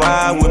 Hopping a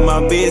ride with my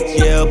bitch,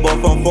 yeah,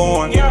 both I'm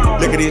foreign.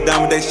 Look at these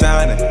diamonds, they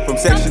shining, from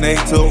Section 8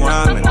 to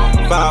rhyming.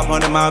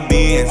 500 my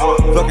Benz,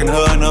 fucking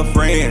her and her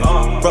friends.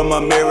 From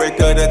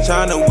America to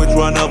China, which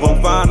one of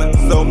them finer?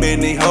 So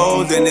many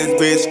hoes in this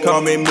bitch,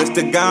 call me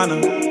Mr.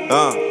 Ghana.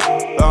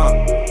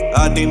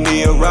 I need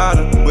me a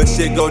rider. When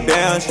shit go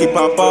down, she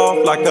pop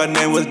off like her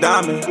name was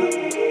Diamond.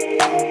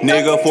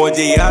 Nigga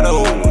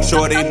Forgiato,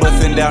 shorty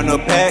bustin' down the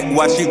pack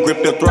while she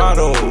grip the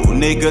throttle.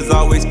 Niggas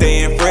always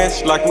staying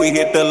fresh like we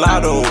hit the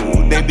lotto.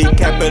 They be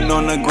capping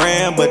on the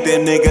gram, but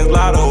them niggas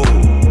lotto.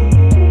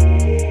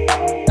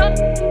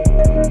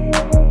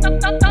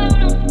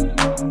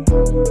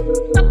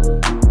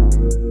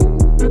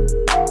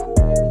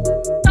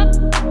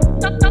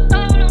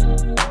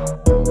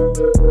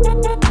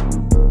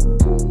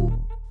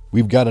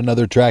 We've got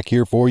another track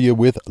here for you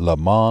with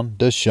Lamont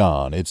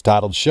Deshawn. It's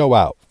titled Show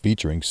Out,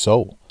 featuring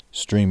Soul.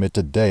 Stream it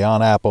today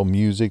on Apple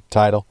Music,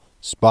 Tidal,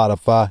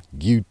 Spotify,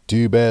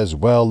 YouTube as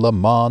well.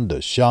 Lamont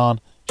Deshawn,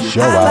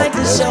 Show Out. I like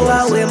to show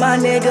out with my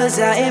niggas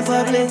out in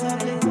public.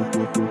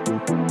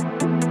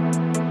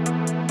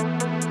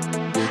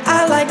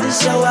 I like to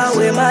show out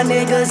with my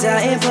niggas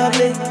out in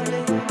public.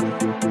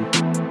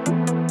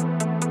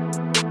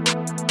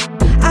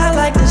 I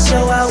like to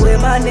show out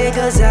with my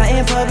niggas out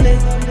in public.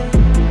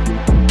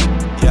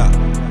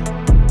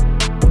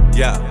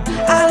 Yeah.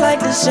 I like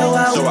to show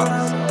out. Show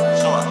out.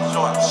 Show out.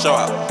 Show out. Show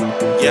out.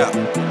 Yeah.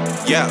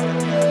 Yeah.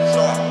 Show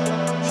out.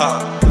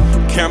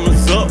 Ha.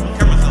 Cameras up.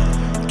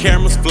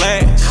 Cameras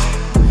flash.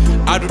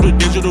 I do the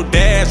digital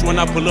dash. When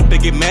I pull up, they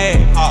get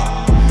mad.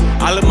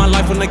 I live my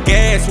life on the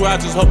gas where I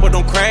just hope I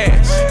don't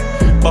crash.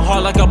 But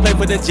hard like I play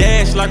for the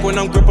Jazz, like when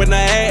I'm gripping the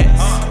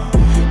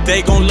ass.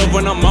 They gon' love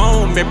when I'm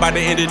on, maybe by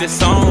the end of this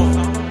song.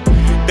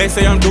 They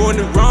say I'm doing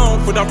it wrong,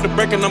 foot off the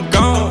brake and I'm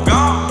gone.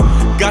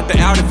 Got the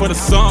outing for the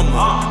summer.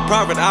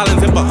 Private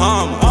islands in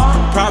Bahamas.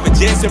 Private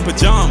jets in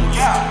pajamas.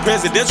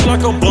 Presidential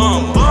like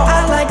Obama.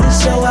 I like to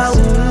show out,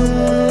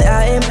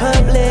 out in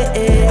public.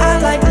 I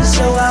like to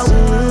show out,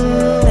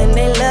 and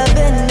they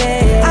loving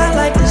it. I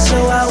like to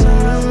show out,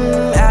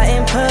 out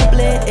in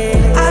public.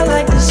 I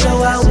like to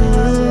show out,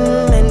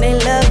 and they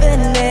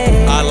loving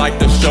it. I like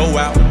to show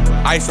out.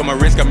 Ice on my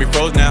wrist got me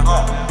froze now.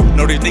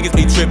 Know these niggas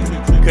be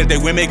trippin', cause they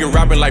win making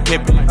rapping like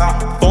Pippin.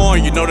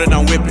 Foreign, you know that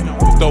I'm whippin'.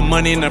 Throw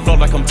money in the floor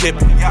like I'm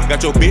tippin'.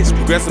 Got your bitch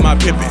progressing my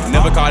pippin'.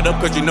 Never caught up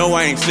cause you know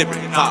I ain't slippin'.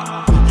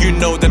 Ha. You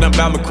know that I'm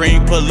bout my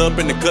cream, pull up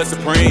in the cut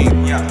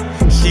supreme.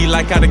 She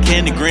like how the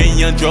candy green,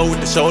 young Joe with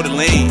the shoulder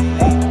lean.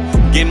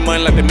 Getting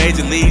money like the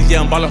major leagues,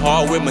 yeah, I'm ballin'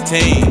 hard with my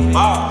team.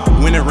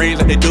 Winning rings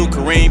like they do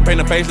Kareem, paint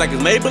a face like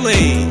it's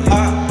Maybelline.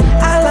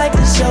 I like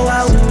to show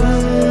out,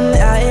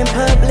 out in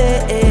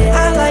public.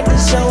 I like to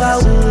show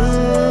out,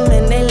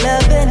 and they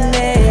loving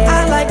it.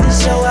 I like to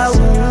show out,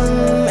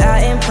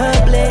 out in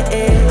public.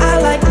 I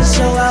like to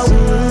show out,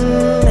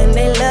 and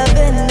they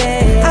loving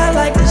it. I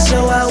like to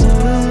show out,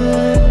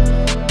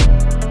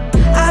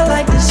 I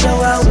like to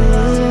show out,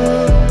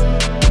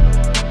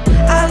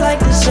 I like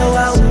to show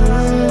out,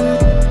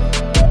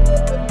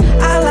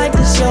 I like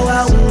to show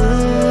out.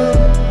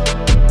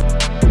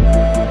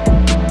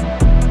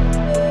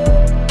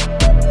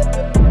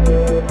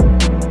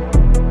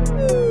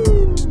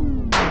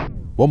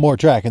 One more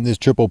track in this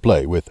triple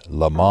play with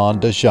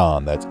Lamont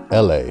Deshawn. That's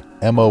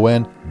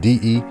LamonDeshun.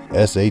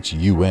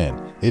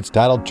 It's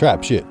titled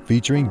Trap Shit,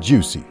 featuring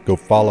Juicy. Go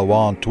follow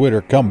on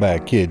Twitter,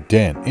 Comeback Kid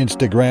 10,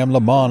 Instagram,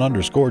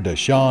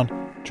 Lamont_Deshawn.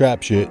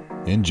 Trap Shit.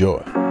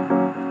 Enjoy.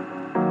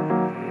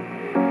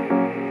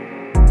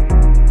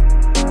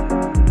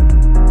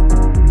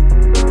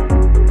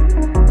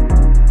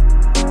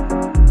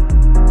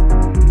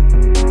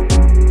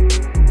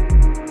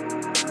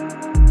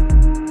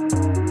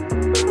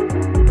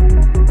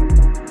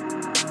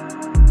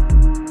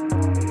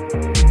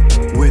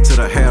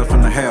 the halves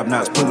from the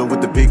have-nots. Pull up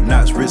with the big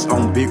knots, wrist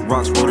on big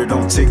rocks, wrote it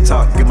on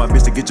TikTok. Get my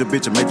bitch to get your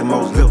bitch and make the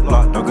most lip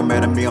lock. Don't get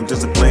mad at me, I'm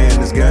just a player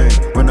in this game.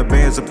 Run the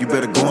bands up, you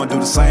better go and do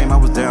the same. I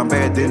was down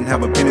bad, didn't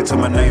have a penny to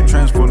my name.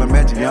 Transform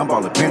magic, yeah, I'm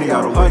ball a penny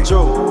out of way.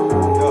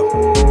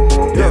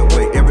 Yeah,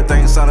 wait,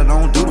 everything solid, I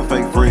don't do the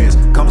fake friends.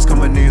 Comers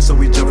coming in, so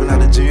we jumping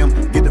out the gym.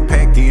 Get the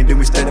pack in, then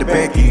we stack the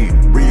back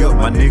in. Re-up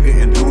my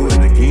nigga and do it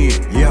again.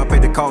 Yeah, I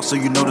paid the cost, so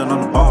you know that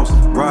I'm the boss.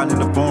 Riding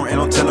in the foreign and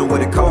don't tell her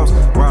what it costs.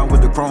 Ride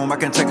with the chrome, I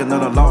can't take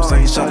another loss. I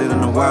ain't shot it in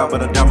a while,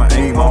 but I got my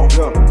aim off.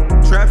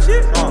 Trap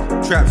shit,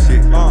 trap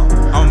shit.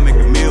 I'ma make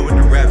a meal with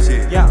the rap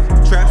shit. Yeah.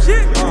 Trap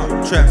shit,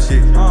 trap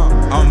shit.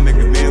 I'ma make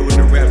a meal with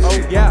the rap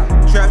shit. Yeah.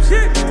 Trap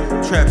shit,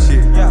 trap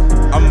shit. Yeah.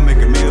 I'ma make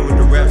a meal with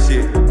the rap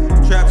shit.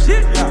 Trap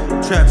shit,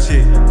 trap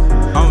shit.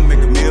 I'ma make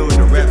a meal with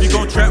the rap shit. You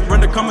gon' trap,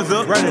 run the commas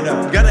up. Run it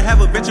up. Gotta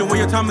have a bitch when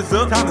your time is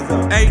up.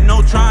 Ain't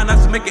no trying, I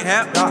just make it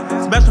happen.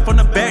 Smash it from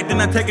the back,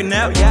 then I take a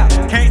nap.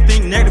 Can't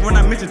think negative when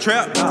I mention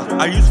trap.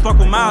 I used to fuck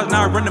with Miles,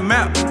 now I run the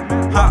map.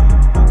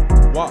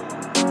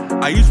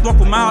 I used to fuck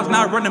with Miles,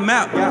 now I run the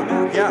map.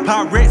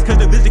 Pyrex, cause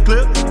the vision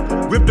clip.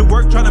 Rip the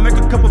work, tryna make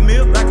a couple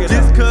mil.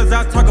 Just cause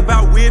I talk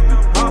about whipping.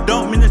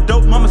 Don't mean it's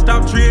dope, mama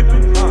stop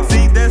tripping.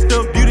 See, that's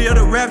the beauty of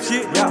the rap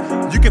shit.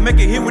 You can make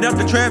a hit without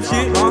the trap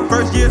shit.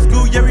 First year of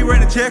school, yeah, we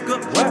ran a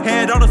checkup.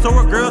 Had all the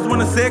sore girls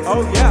wanna sex.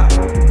 Oh yeah.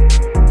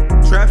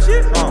 Trap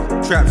shit,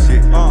 trap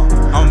shit.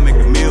 I'ma make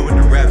a meal with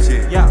the rap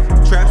shit.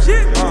 Trap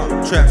shit,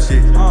 trap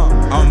shit.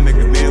 I'ma make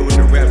a meal with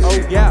the rap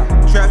shit.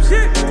 Trap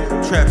shit,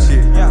 trap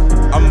shit.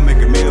 I'ma make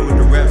a meal with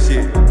the rap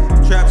shit.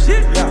 Trap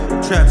shit,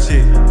 trap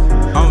shit.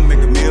 I'ma make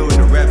a meal with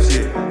the rap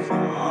shit.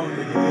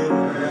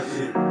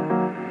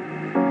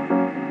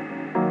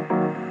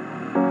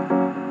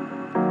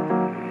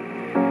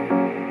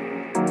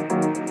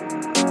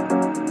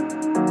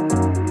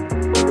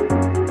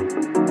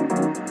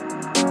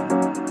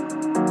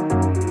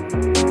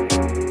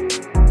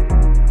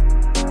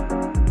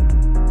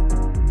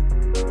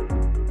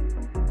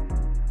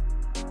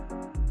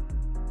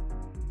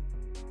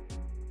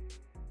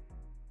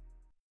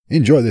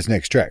 Enjoy this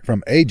next track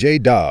from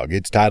AJ Dog.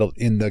 It's titled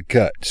In the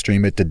Cut.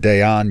 Stream it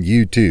today on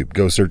YouTube.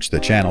 Go search the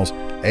channels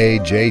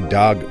AJ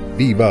Dog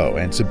Vivo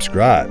and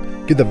subscribe.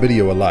 Give the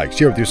video a like.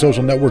 Share with your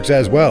social networks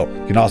as well.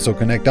 You can also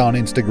connect on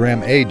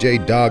Instagram,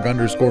 AJ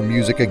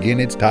Dog_music.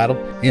 Again, it's titled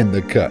In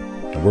the Cut.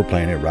 And we're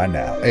playing it right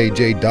now.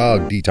 AJ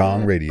Dog,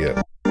 D-Tong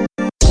Radio.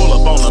 Pull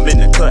up on them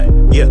in the cut,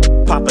 yeah.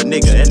 Pop a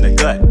nigga in the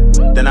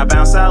gut. Then I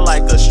bounce out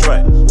like a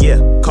strut, yeah.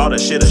 Call the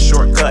shit a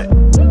shortcut.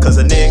 Cause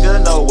a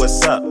nigga know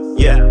what's up.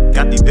 Yeah,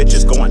 got these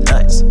bitches going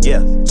nuts. Yeah,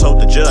 told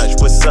the judge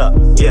what's up.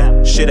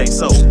 Yeah, shit ain't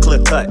so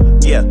clear cut.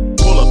 Yeah,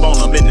 pull up on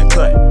them in the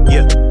cut.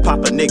 Yeah, pop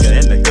a nigga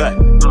in the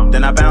gut.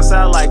 Then I bounce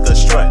out like a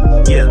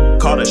strut. Yeah,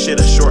 call the shit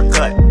a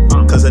shortcut.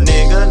 Cause a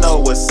nigga know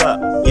what's up.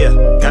 Yeah,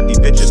 got these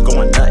bitches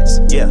going nuts.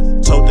 Yeah,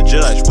 told the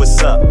judge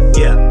what's up.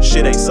 Yeah,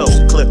 shit ain't so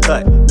clear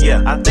cut.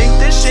 Yeah, I think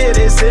this shit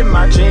is in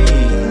my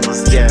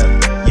genes. Yeah,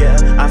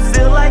 yeah, I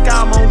feel like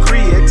I'm on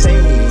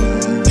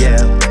creatine. Yeah,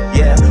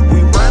 yeah,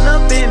 we run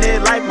up in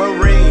it like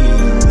Marines.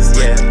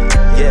 Yeah,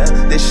 yeah,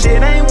 this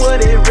shit ain't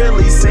what it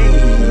really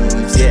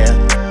seems. Yeah,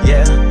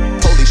 yeah,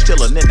 police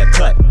chillin' in the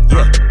cut.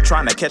 Yeah,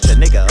 trying to catch a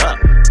nigga up.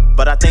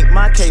 But I think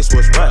my case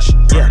was rushed.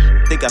 Yeah,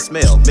 think I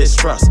smell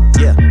mistrust.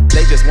 Yeah,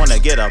 they just wanna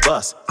get a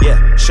bus.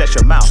 Yeah, shut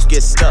your mouth,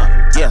 get stuck.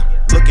 Yeah,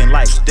 looking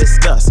like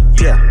disgust.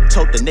 Yeah,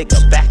 told the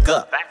nigga back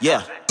up.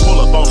 Yeah, pull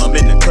up on them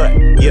in the cut.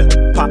 Yeah,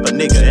 pop a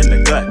nigga in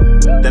the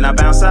gut. Then I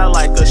bounce out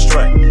like a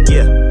strut.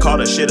 Yeah, call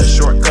the shit a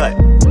shortcut.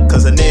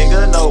 Cause a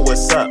nigga know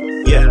what's up.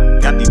 Yeah,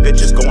 got these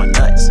bitches going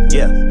nuts.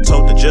 Yeah,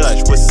 told the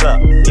judge what's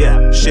up.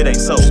 Yeah, shit ain't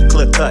so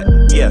clear cut.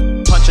 Yeah,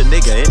 punch a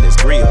nigga in his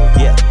grill.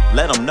 Yeah,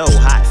 let him know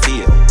how I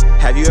feel.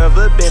 Have you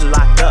ever been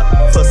locked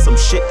up for some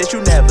shit that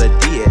you never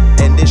did?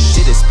 And this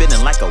shit is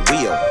spinning like a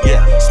wheel.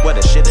 Yeah, swear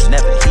the shit'll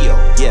never heal.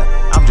 Yeah,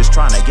 I'm just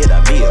trying to get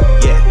a meal.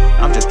 Yeah,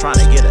 I'm just trying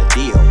to get a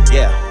deal.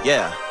 Yeah,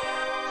 yeah,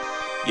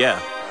 yeah.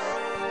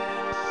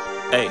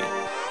 Hey,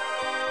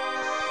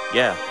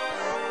 yeah,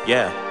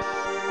 yeah.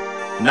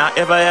 Not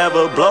if I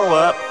ever blow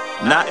up.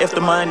 Not if the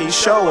money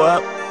show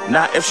up.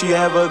 Not if she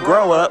ever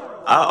grow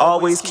up. I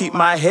always keep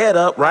my head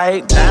up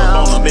right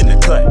now. I'm in the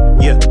cut,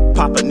 yeah.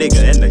 Pop a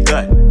nigga in the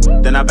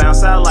gut. Then I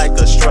bounce out like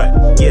a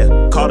strut, yeah.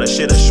 Call the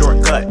shit a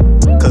shortcut.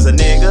 Cause a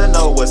nigga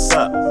know what's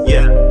up,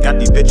 yeah. Got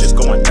these bitches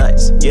going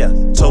nuts, yeah.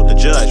 Told the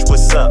judge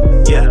what's up,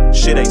 yeah.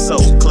 Shit ain't so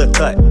clear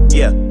cut,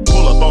 yeah.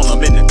 Pull up on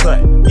them in the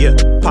cut, yeah.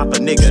 Pop a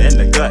nigga in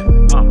the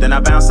gut. Then I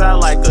bounce out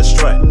like a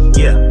strut,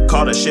 yeah.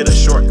 Call the shit a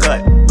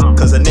shortcut.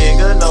 Cause a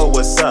nigga know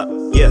what's up,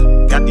 yeah.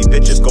 Got these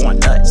bitches going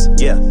nuts,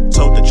 yeah.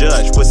 Told the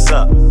judge what's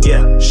up,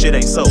 yeah. Shit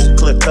ain't so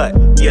clear cut,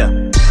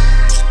 yeah.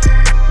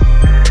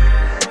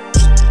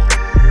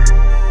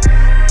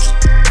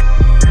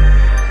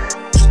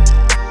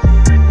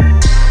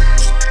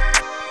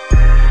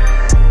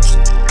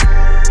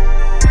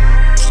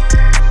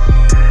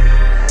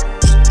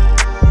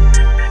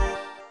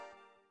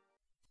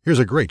 Here's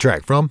a great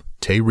track from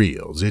Tay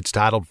Reels. It's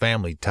titled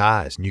Family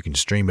Ties, and you can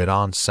stream it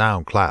on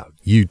SoundCloud,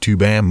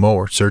 YouTube, and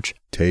more. Search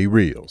Tay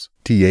Reels,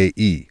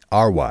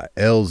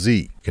 TAERYLZ.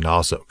 You can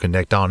also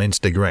connect on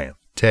Instagram,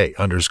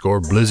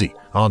 Tay_Blizzy.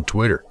 On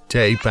Twitter,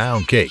 Tay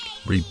Pound Cake.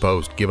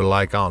 Repost, give it a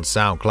like on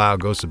SoundCloud.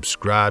 Go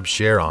subscribe,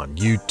 share on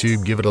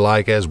YouTube, give it a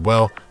like as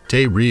well.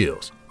 Tay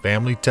Reels,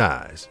 Family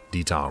Ties,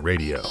 D-Tong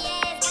Radio.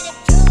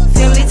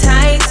 Family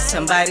ties,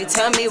 somebody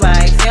tell me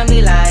why.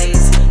 Family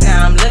lies,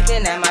 now I'm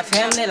looking at my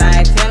family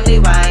like family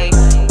white.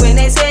 When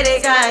they say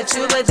they got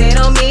you, but they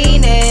don't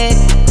mean it.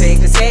 Quick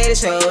to say they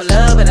show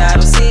love, but I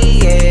don't see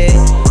it.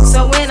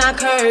 So when I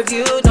curve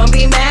you, don't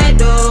be mad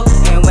though.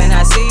 And when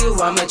I see you,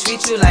 I'ma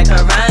treat you like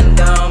a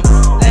random.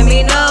 Let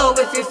me know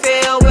if you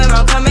feel where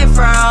I'm coming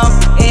from.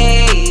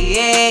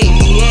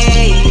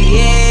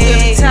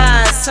 Family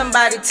ties,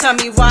 somebody tell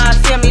me why.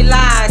 Family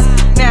lies,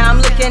 now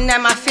I'm looking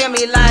at my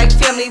family like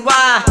family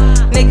why.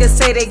 Niggas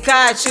say they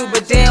got you,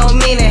 but they don't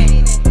mean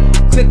it.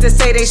 Quick to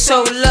say they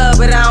show love,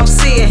 but I don't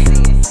see it.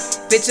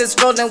 Bitches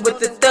rolling with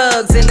the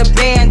thugs in the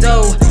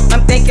bando.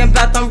 I'm thinking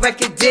about them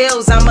record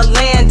deals, I'm a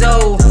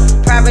lando.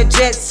 Private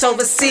jets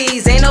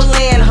overseas, ain't no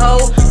land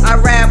ho. I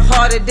rap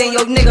harder than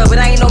your nigga, but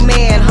I ain't no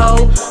man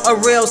ho. A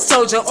real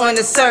soldier on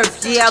the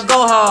surf, yeah I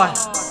go hard.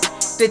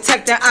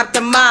 Detect and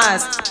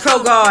optimize, pro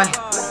guard.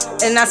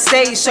 And I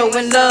stay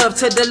showing love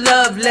to the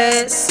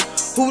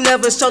loveless. Who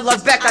never show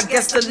love back, I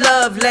guess the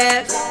love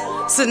left.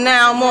 So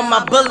now I'm on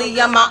my bully,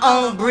 I'm my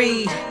own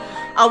breed.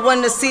 I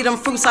wanna see them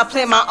fruits, I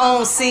plant my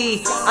own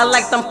seed. I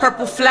like them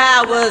purple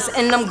flowers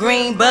and them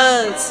green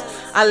buds.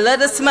 I love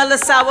the smell of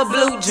sour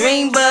blue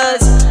dream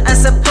buds. And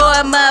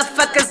support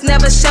motherfuckers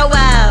never show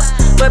up,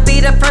 but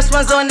be the first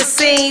ones on the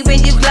scene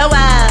when you glow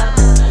up.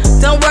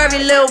 Don't worry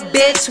little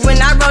bitch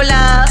when I roll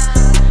up,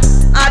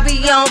 I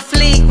be on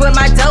fleek with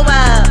my dough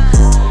up.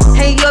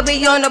 And you'll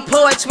be on the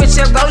porch with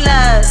your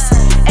rollers,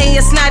 and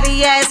your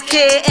snotty ass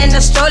kid in the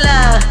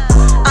stroller.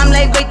 I'm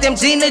like, wait them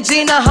Gina,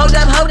 hold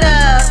up.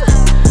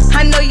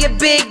 I know you're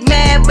big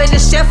mad, but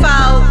it's your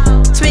fault.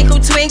 Twinkle,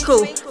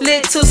 twinkle,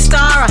 little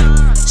star.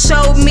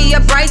 Show me a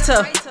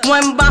brighter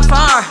one by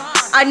far.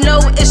 I know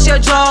it's your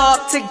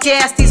job to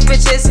gas these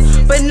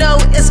bitches, but no,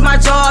 it's my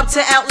job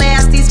to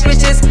outlast these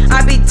bitches.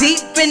 I be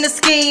deep in the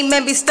scheme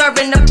and be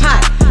stirring the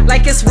pot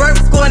like it's work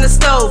on the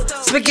stove,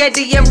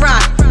 spaghetti and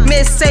rock.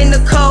 Miss St.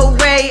 Nicole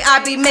Ray,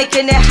 I be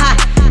making it hot.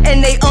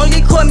 And they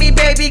only call me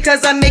baby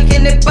cause I'm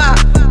making it pop.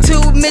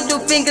 2 middle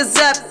fingers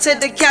up to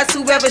the cats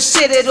who ever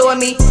shitted on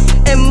me,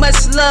 and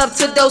much love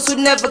to those who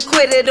never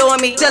quitted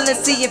on me.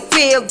 Jealousy and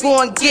fear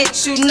gon'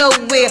 get you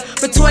nowhere,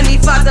 but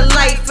 25 to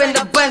life and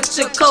a bunch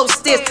of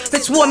coasters.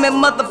 Bitch woman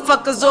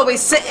motherfuckers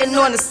always sitting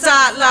on the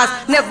sidelines,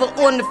 never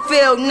on the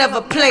field,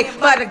 never play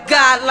by the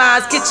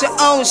guidelines. Get your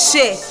own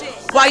shit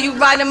while you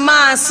riding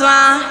mine,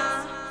 slime.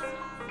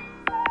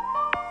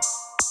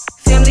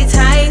 Family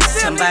ties,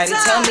 somebody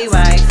tell me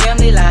why.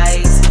 Family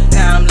lies,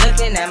 now I'm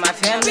looking at my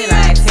family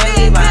like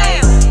family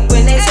white.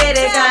 When they say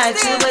they got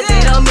you, but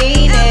they don't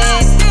mean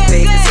it.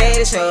 They can say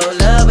they show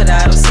love, but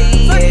I don't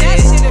see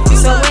it.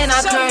 So when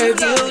I curve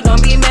you,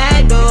 don't be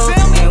mad though.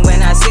 And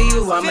when I see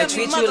you, I'ma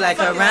treat you like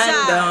a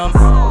random.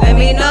 Let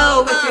me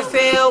know if you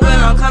feel where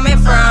I'm coming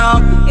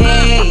from.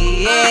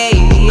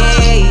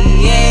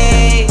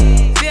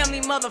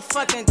 Family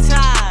motherfucking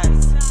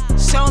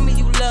ties, show me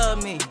you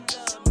love me.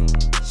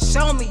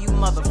 Show me you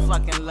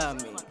motherfucking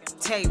love me.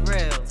 Tay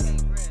Reels,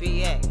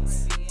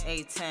 BX,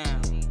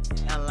 A-Town,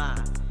 LI,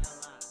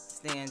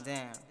 stand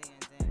down.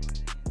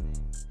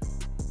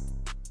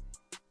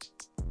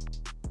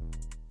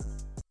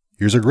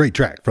 Here's a great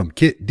track from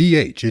Kit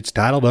DH. It's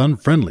titled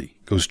Unfriendly.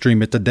 Go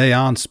stream it today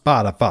on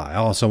Spotify,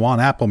 also on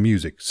Apple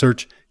Music.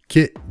 Search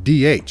Kit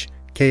DH,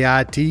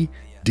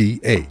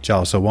 KITDH.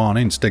 Also on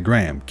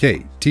Instagram,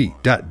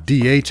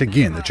 KT.DH.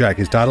 Again, the track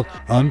is titled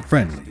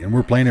Unfriendly, and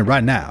we're playing it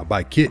right now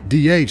by Kit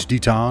DH,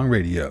 D-Tong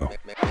Radio.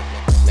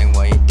 Man,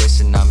 why you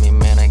dissing on me,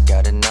 man? I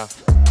got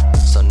enough.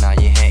 So now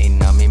you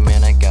hating on me,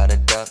 man? I got a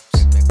dubs.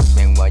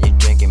 Man, why you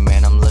drinking,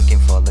 man? I'm looking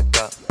for the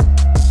cup.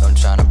 Don't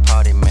tryna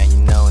party, man, you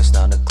know it's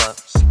not a club.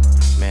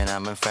 Man,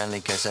 I'm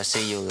unfriendly cause I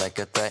see you like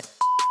a threat.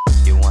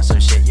 You want some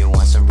shit, you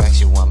want some racks,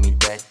 you want me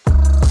dead.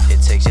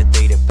 It takes you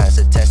 3 to pass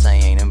the test, I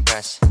ain't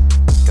impressed.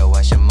 Go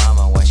ask your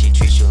mama why she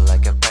treats you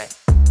like a pet.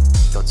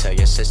 Go tell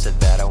your sister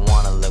that I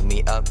wanna look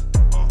me up.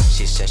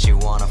 She said she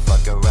wanna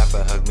fuck a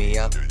rapper, hook me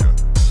up.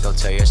 Go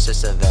tell your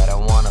sister that I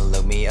wanna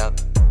look me up.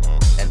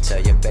 And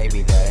tell your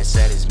baby that I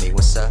said it's me,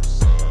 what's up?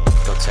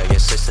 Go tell your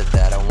sister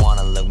that I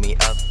wanna look me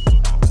up.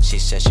 She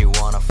said she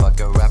wanna fuck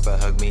a rapper,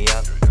 hook me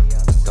up.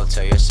 Go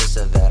tell your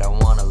sister that I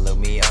wanna look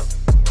me up.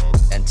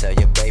 And tell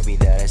your baby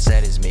that I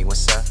said it's me,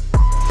 what's up?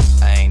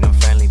 I ain't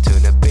unfriendly to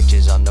the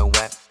bitches on the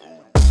web.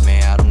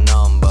 Man, I don't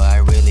know them, but I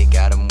really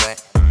got them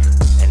wet.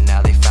 And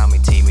now they found me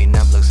teaming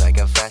up, looks like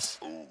a fest.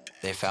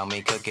 They found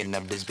me cooking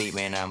up this beat,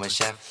 man, I'm a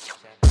chef.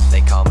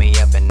 They called me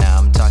up and now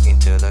I'm talking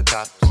to the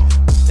cops.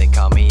 They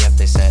called me up,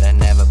 they said I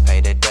never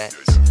paid the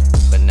debts.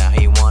 But now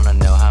he wanna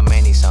know how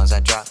many songs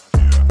I dropped.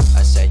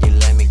 I said you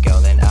let me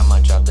go, then I'ma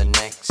drop the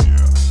next.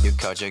 You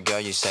called your girl,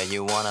 you said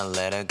you wanna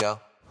let her go.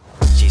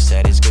 She said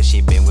said it's good,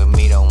 she been with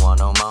me, don't want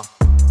no more.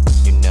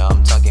 You know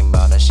I'm talking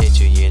about that shit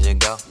 2 years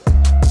ago.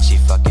 She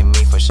fucking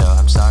me for sure,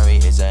 I'm sorry,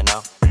 is a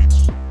no.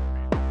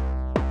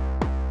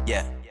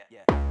 Yeah.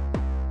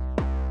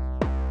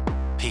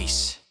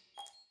 Peace.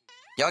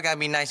 Y'all gotta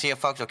be nice to your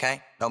folks,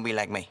 okay? Don't be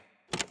like me.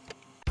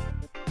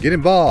 Get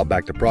involved.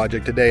 Back to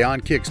Project Today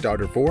on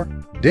Kickstarter for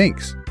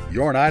Dinks,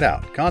 Your Night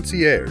Out,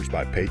 concierge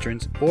by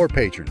patrons for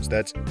patrons.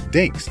 That's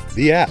Dinks,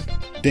 the app.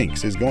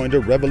 Dinks is going to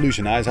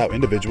revolutionize how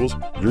individuals,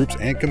 groups,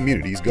 and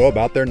communities go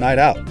about their night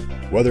out.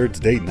 Whether it's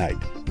date night,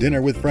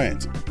 dinner with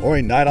friends, or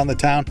a night on the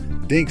town,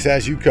 Dinks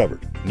has you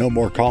covered. No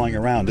more calling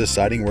around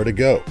deciding where to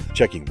go,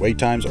 checking wait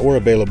times or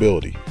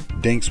availability.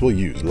 Dinks will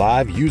use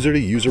live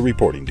user-to-user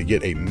reporting to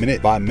get a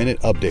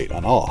minute-by-minute update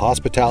on all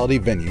hospitality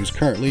venues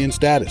currently in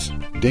status.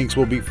 Dinks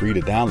will be free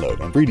to download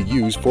and free to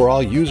use for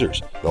all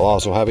users. They'll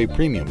also have a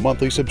premium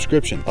monthly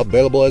subscription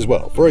available as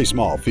well for a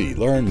small fee.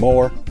 Learn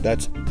more.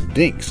 That's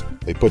Dinks.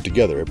 They put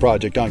together a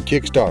project on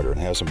Kickstarter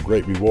and have some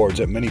great rewards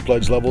at many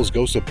pledge levels.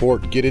 Go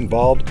support, get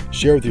involved,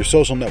 share with your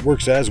social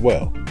networks as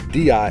well.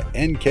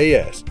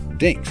 DINKS.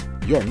 Dinks,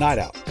 Your Night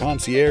Out,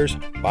 concierge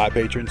by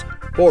patrons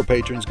for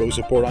patrons. Go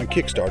support on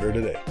Kickstarter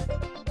today.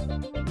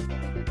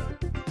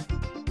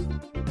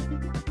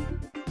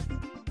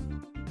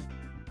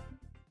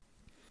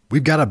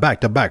 We've got a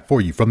back-to-back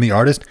for you from the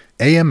artist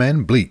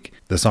AMN Bleak.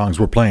 The songs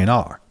we're playing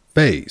are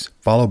Phase,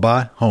 followed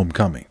by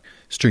Homecoming.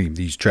 Stream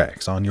these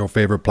tracks on your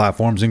favorite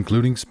platforms,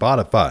 including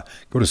Spotify.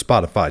 Go to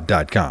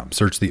Spotify.com.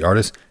 Search the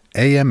artist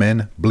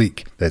AMN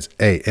Bleak. That's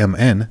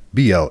AMNBLEEK.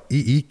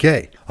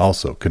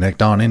 Also,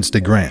 connect on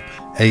Instagram,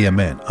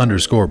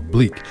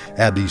 AMN_Bleak.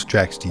 Add these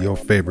tracks to your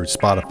favorite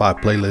Spotify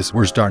playlist.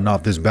 We're starting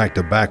off this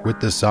back-to-back with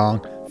the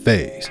song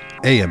Phase,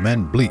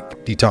 AMN Bleak,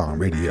 D-Tom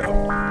Radio.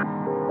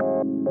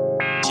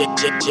 J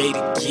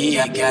the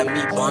kid got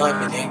me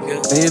bumping,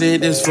 nigga. Made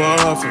it this far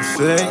off of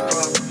fake.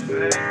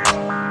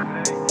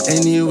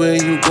 Anywhere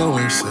you go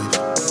ain't safe.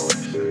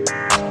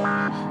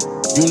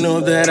 You know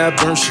that I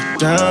burn shit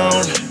down.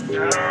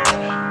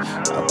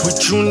 I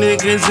put you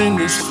niggas in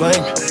this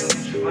flame.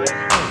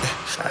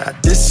 I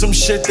did some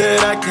shit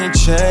that I can't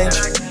change.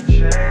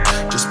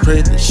 Just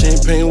pray the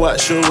champagne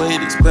wash away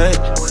this pain.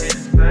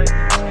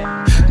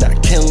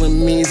 Not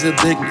killing me's a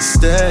big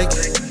mistake.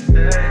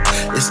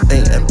 It's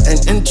AM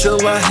and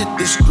until I hit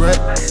this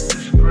scrap.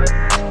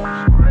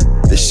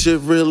 This shit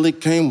really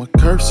came with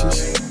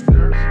curses.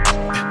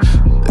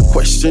 The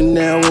question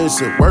now, is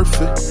it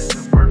worth it?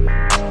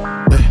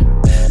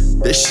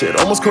 This shit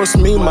almost cost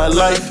me my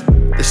life.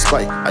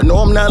 Despite I know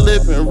I'm not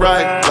living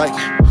right. Like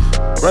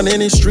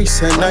running in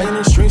streets at night.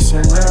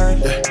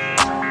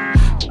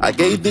 I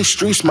gave these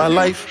streets my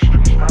life.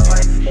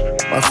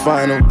 My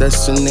final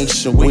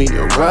destination when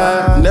you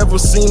arrive. Never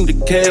seem to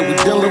care, we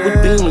dealing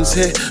with demons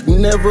here. You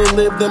never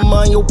lived in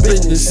mind your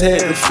business here.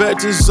 The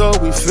fact is all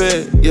we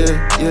fed,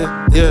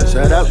 yeah.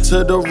 Shout out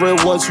to the real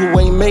ones who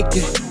ain't make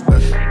it.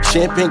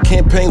 Champagne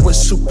campaign with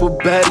super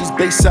baddies,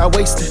 Bayside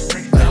wasted.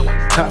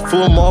 Top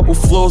full marble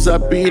floors, I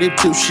beat it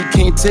till she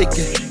can't take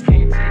it.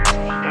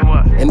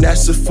 And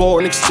that's a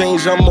foreign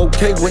exchange I'm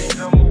okay with.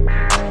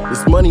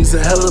 This money's a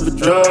hell of a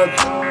drug,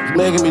 it's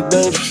making me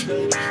dangerous.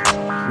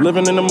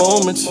 Living in the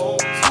moments,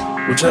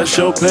 which I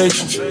show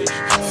patience.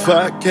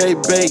 5K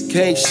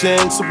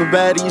vacation, super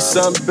baddie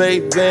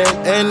sunbathing.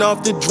 And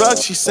off the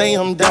drugs, she say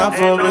I'm down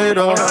for it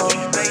all.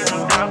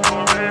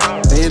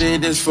 Made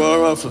it this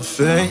far off of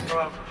fate.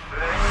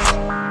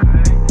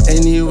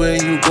 Anywhere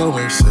you go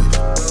ain't safe.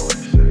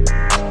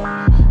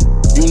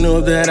 You know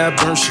that I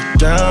burn shit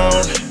down.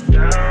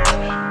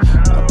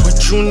 I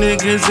put you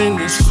niggas in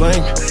this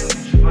flame.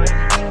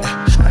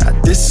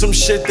 I did some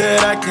shit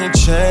that I can't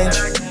change.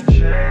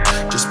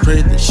 Just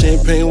pray the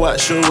champagne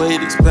wash away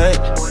this pain.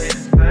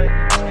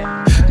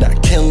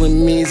 Not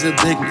killing me's a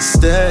big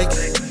mistake.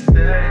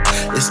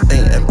 It's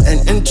AM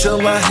and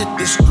until I hit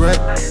this scrap.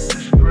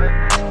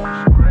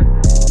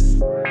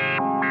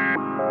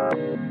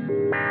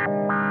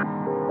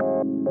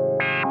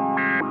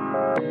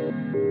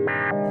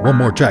 One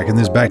more track in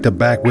this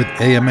back-to-back with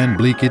AMN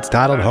Bleak. It's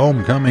titled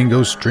Homecoming.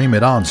 Go stream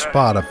it on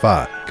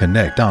Spotify.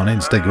 Connect on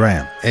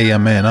Instagram,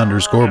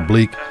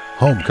 AMN_Bleak.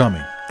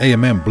 Homecoming,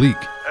 AMN Bleak.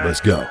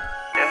 Let's go.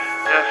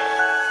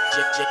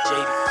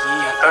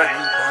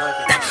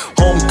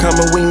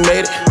 Homecoming, we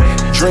made it.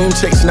 Dream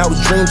chasing, I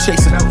was dream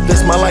chasing.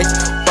 This my life.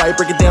 Fire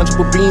break it down to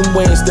a beam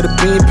way instead of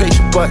being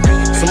patient. But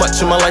so much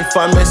in my life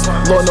I missed.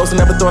 Lord knows I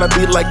never thought I'd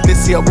be like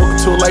this. See, I woke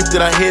up to a life that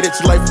I hated.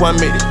 To life where I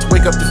made it. To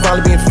wake up to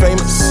finally being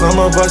famous. Some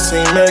of us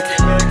ain't make it.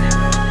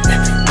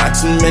 Not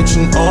to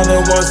mention all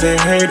the ones that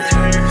hate it.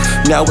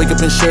 Now I wake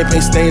up in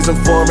champagne stains and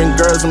foreign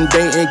girls I'm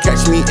dating.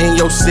 Catch me in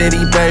your city,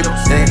 baby.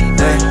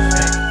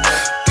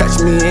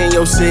 Catch me in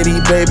your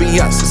city, baby.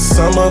 I said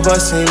some of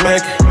us ain't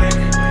make it.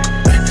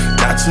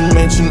 Not to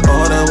mention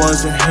all the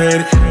ones that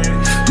hate it.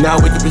 Now I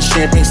wake up in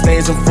champagne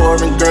stains and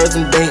foreign girls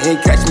I'm dating.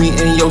 Catch me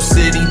in your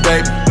city,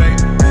 baby.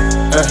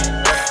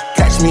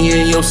 Catch me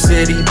in your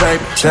city,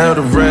 baby. Tell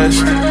the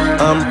rest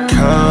I'm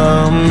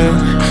coming.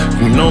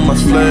 You know my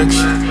flex,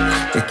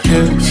 it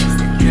kills.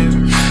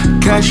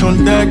 Cash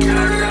on deck.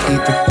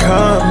 keep it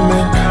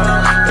coming.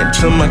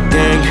 Into my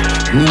gang,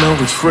 you know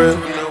it's real.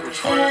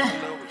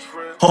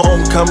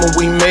 Homecoming,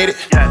 we made it.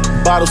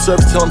 Bottle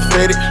service till I'm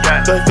faded.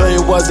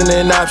 Failure wasn't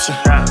an option.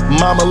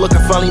 Mama, look,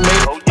 I finally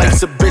made it.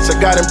 Life's a bitch, I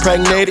got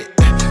impregnated.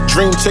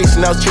 Dream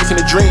chasing, I was chasing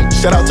a dream.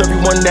 Shout out to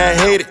everyone that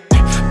hated.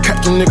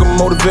 Kept a nigga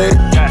motivated.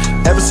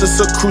 Ever since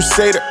a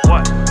crusader.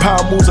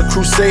 Power moves, a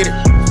crusader.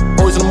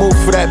 Always in the mood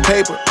for that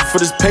paper. For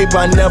this paper,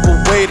 I never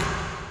waited.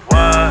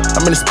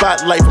 I'm in the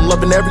spotlight, I'm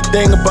loving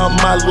everything about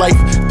my life.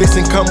 This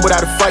ain't come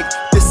without a fight.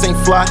 This ain't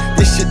fly,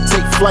 this shit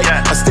take flight.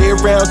 I stay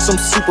around some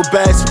super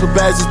bads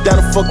is down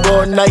to fuck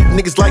all night.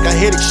 Niggas like I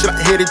hit it, shit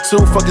I hit it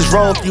too. Fuck is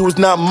wrong with you, it's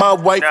not my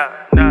wife.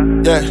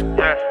 Yeah.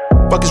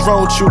 Fuck is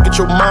wrong with you, get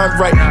your mind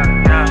right.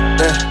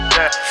 Yeah.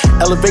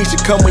 Elevation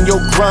come when your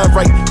grind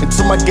right.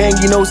 Into my gang,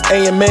 you know it's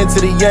amen to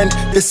the end.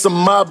 It's a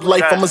mob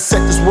life, I'ma set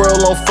this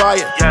world on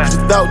fire. Cause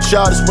without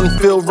y'all, this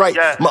wouldn't feel right.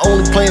 My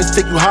only plan is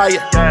to take you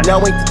higher. Now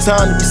ain't the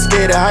time to be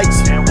scared of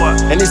heights.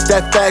 And it's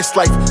that fast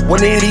life,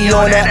 180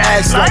 on that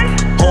ass life.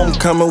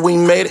 Homecoming, we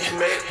made it.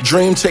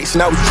 Dream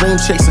chasing, I was dream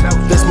chasing.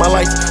 That's my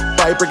life.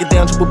 I break it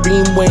down to a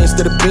beam way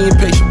instead of being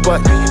patient. But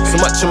so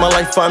much in my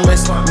life I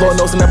miss. Lord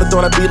knows I never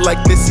thought I'd be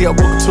like this. Yeah, I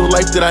woke up to a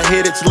life that I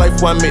hated, to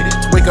life where I made it.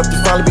 To wake up to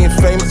finally being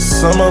famous.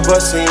 Some of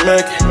us ain't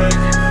make it.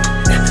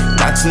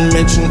 Not to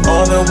mention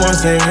all the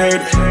ones that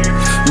hurt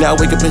it. Now I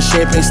wake up in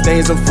champagne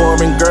stains and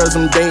foreign girls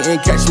I'm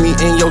dating. Catch me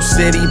in your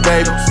city,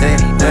 baby.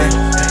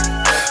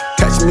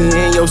 Catch me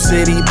in your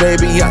city,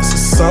 baby. I said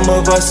some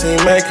of us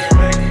ain't make it.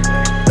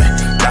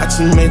 Not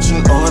to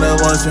mention all the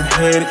ones that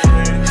hurt it.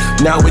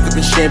 Now I wake up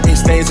in champagne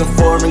stains and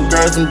foreign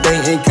girls I'm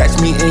dating. Catch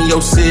me in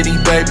your city,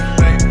 baby.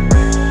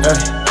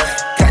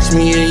 Catch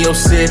me in your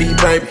city,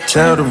 baby.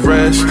 Tell the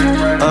rest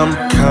I'm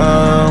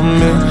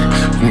coming.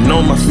 You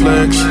know my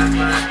flex,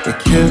 the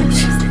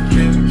kids.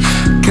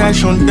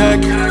 Cash on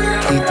deck,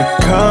 keep it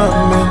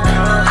coming.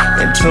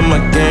 Into my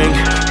gang,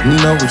 you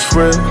know it's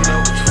real.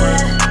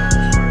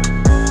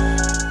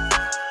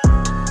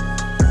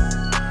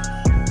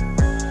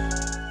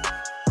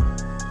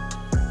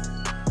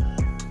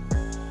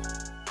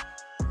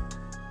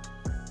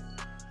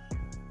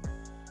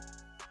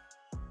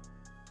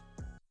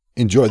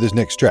 Enjoy this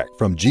next track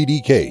from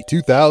GDK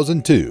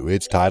 2002.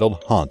 It's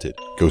titled Haunted.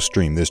 Go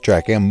stream this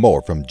track and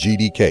more from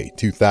GDK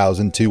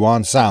 2002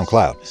 on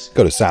SoundCloud.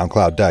 Go to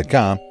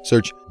soundcloud.com,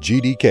 search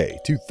GDK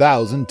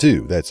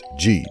 2002. That's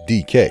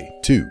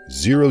GDK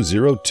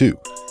 2002.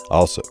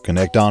 Also,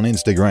 connect on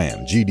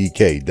Instagram,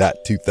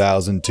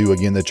 GDK.2002.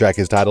 Again, the track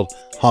is titled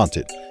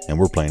Haunted, and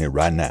we're playing it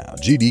right now.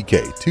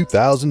 GDK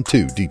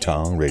 2002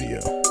 D-Tong Radio.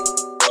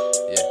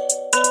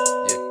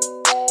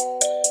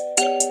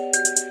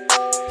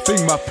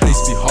 Think my place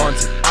be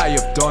haunted, I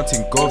have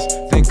daunting ghosts.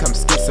 Think I'm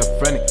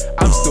schizophrenic,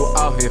 I'm still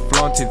out here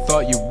flaunting.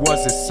 Thought you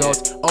was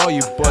assault, all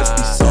you boys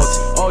be salty,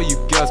 all you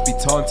girls be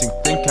taunting.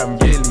 Think I'm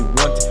really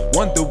wanted,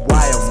 wonder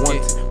why I'm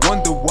wanted,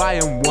 wonder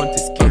why I'm wanted.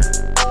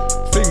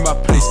 Think my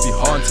place be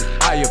haunted,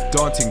 I have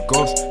daunting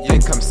ghosts.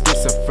 Think I'm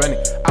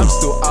schizophrenic, I'm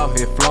still out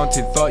here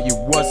flaunting. Thought you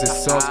was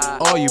assault,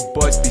 all you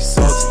boys be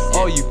salty,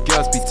 all you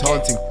girls be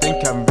taunting.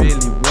 Think I'm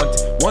really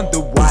wanted, wonder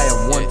why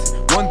I'm wanted,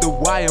 wonder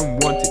why I'm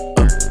wanted.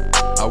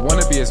 I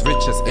wanna be as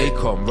rich as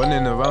Akon,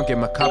 running around get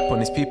my cap on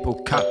these people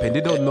capping.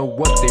 They don't know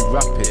what they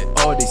rapping,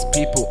 all these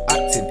people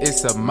acting.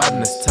 It's a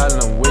madness,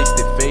 talent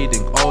wasted,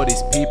 fading. All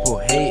these people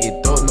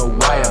hated, don't know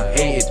why I'm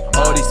hated.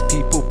 All these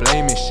people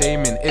blaming,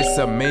 shaming, it's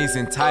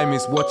amazing. Time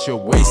is what you're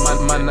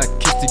wasting. Man, I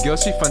kissed the girl,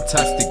 she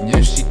fantastic.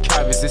 Knew she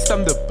can't resist,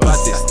 I'm the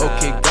baddest.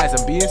 Okay guys,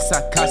 I'm being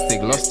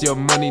sarcastic. Lost your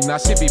money, now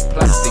she be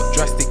plastic.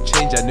 Drastic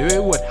change, I knew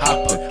it would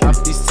happen. Half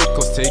these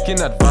sickos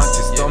taking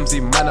advantage. Stormzy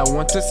man, I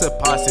want to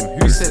surpass him.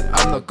 Who said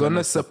I'm not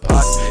gonna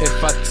surpass it?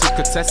 If I took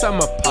a test,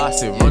 I'ma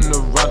pass it. Run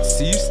around to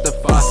see who's the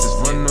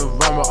fastest. Run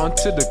around right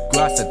onto the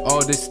grass. And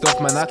all this stuff,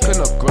 man, I could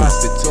not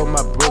grasp it. Told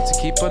my bro to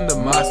keep on the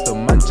master.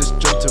 Man just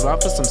jumped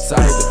around for some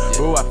cider.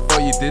 Bro, I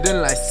thought you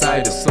didn't like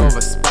cider. Saw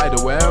a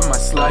spider, where are my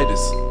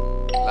sliders?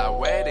 Like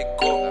where they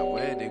go, like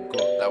where they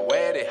go, like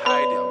where they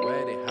hide it,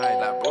 where they hide.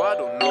 Like bro, I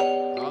don't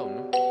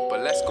know,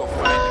 but let's go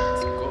find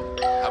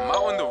it. I'm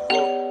out on the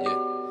road,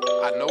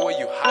 yeah. I know where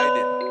you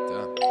hiding.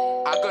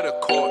 I got a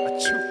call,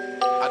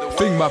 I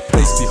think my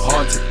place be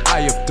haunted,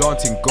 I have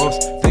daunting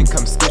ghosts. Think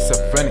I'm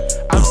schizophrenic,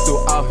 I'm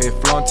still out here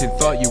flaunting.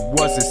 Thought you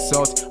was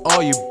assault,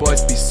 all you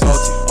boys be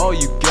salty, all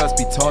you girls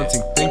be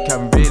taunting. Think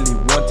I'm really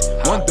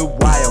wanted, wonder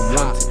why I'm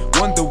wanted,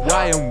 wonder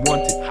why I'm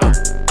wanted.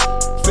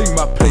 Think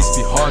my place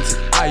be haunted,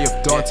 I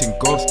have daunting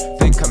ghosts.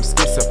 Think I'm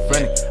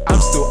schizophrenic, I'm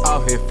still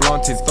out here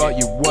flaunting. Thought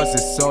you was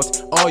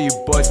assault, all you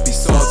boys be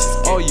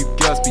salty, all you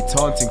girls be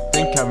taunting.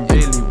 Think I'm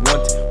really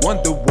wanted,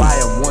 wonder why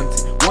I'm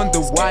wanted,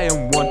 wonder why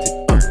I'm wanted.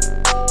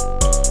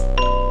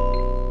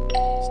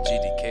 It's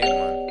GDK,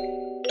 man.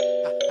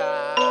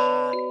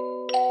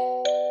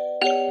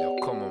 Yo,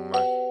 come on,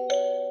 man.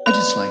 I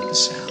just like the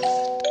sound of it.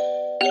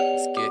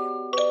 Let's get it.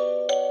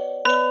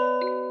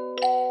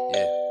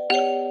 Yeah.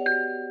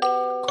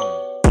 Come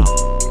on.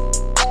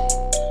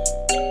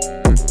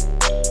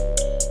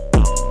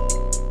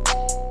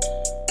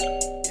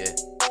 Yeah.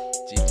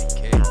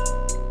 GDK.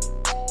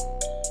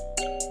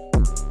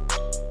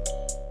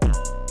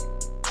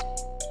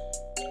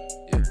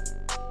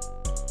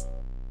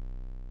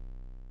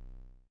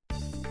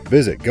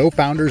 Visit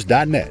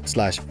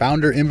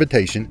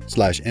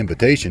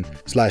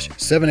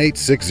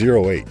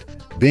gofounders.net/founder-invitation/78608.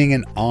 Being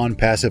an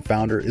on-passive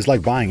founder is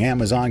like buying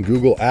Amazon,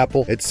 Google,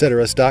 Apple,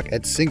 etc. stock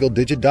at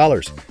single-digit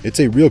dollars. It's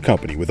a real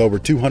company with over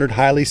 200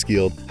 highly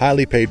skilled,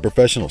 highly paid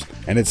professionals,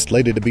 and it's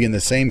slated to be in the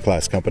same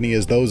class company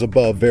as those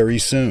above very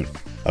soon.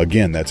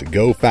 Again, that's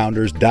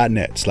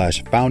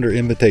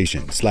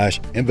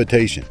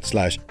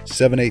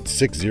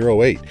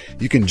gofounders.net/founder-invitation/78608.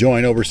 You can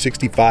join over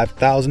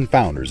 65,000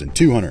 founders in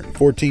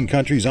 214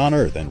 countries on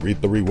Earth and reap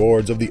the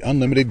rewards of the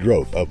unlimited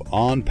growth of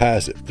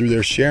OnPassive through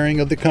their sharing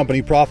of the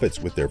company profits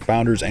with their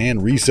founders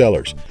and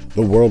resellers.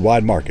 The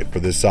worldwide market for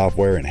this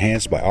software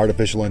enhanced by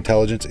artificial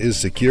intelligence is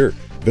secure.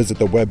 Visit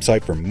the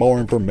website for more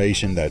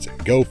information. That's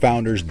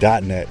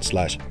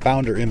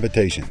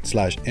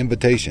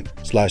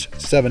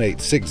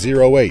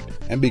gofounders.net/founder-invitation/78608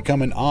 and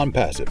become an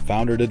OnPassive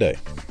founder today.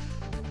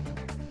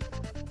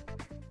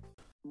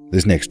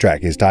 This next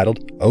track is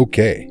titled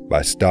OK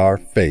by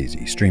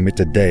Starfazy. Stream it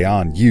today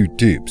on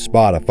YouTube,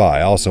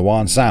 Spotify, also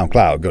on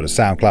SoundCloud. Go to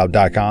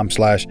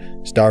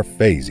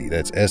soundcloud.com/Starfazy.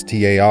 That's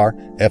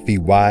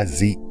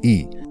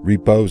StarFeyze.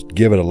 Repost,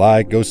 give it a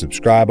like, go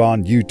subscribe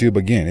on YouTube.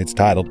 Again, it's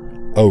titled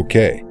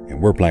OK,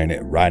 and we're playing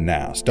it right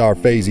now.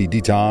 Starfazy,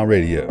 D-Town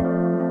Radio.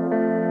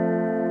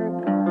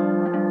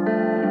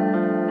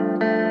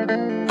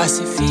 I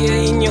see fear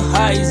in your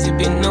eyes, it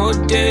been all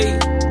day,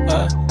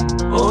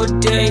 all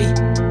day,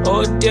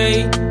 all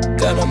day.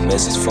 Got a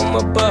message from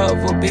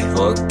above, we'll be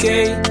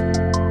okay,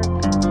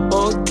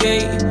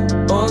 okay,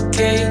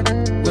 okay.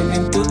 We've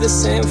been through the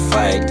same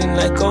fighting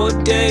like all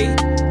day,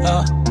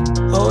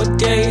 all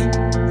day,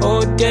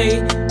 all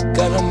day.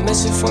 Got a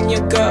message from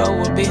your girl,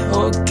 we'll be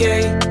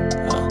okay,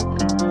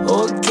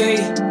 okay,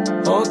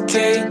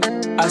 okay.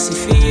 I see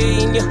fear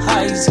in your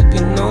eyes, it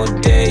been all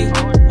day,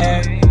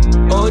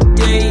 all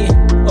day,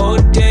 all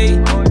day.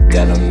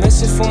 Got a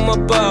message from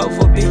above,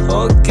 we'll be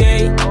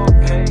okay,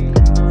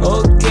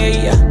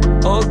 okay,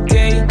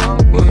 okay.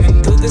 We've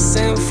been through the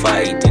same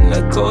fighting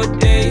like all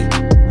day,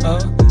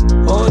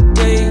 all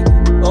day,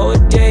 all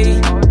day.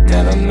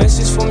 Got a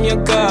message from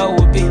your girl,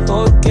 we'll be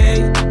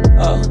okay,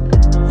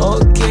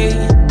 okay,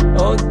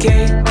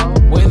 okay.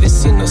 Where they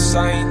see no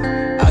sign,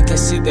 I can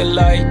see the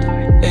light.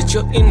 Let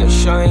your inner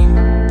shine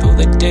through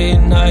the day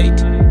and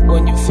night.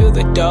 When you feel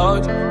the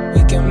doubt,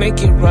 we can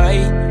make it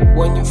right.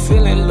 When you're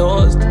feeling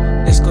lost,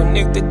 let's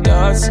connect the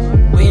dots.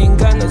 We ain't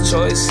got no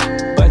choice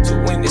but to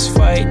win this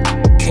fight.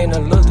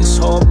 Cannot lose this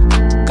hope,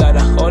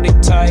 gotta hold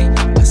it tight.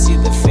 I see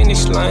the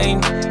finish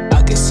line,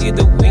 I can see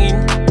the win.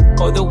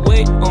 All the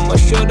weight on my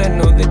shoulder,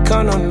 know they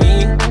count on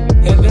me.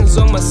 Heaven's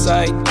on my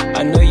side,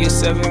 I know you're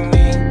serving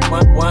me.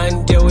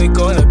 One day we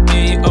gonna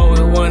be all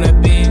we wanna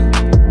be.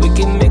 We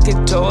can make a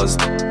toast,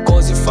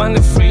 cause you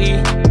finally free.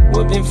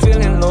 We've been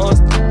feeling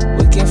lost,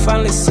 we can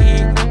finally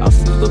see. I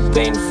feel the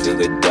pain, feel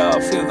the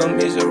doubt, feel the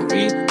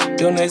misery.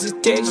 Don't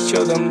hesitate,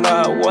 show them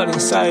now what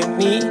inside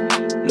me.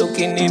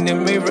 Looking in the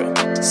mirror,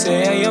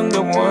 say I am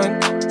the one.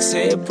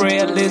 Say a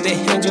prayer, let the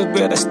angel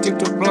better stick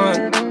to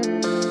blunt.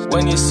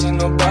 When you see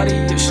nobody,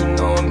 you should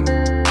know me.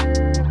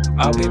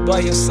 I'll be by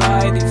your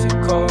side if you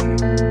call me.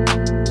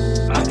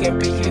 I can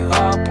pick you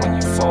up when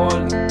you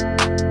fall.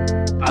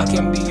 I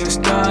can be your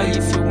star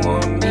if you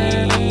want me.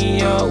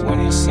 When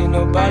you see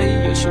nobody,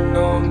 you should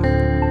know me.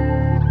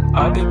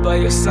 I'll be by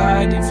your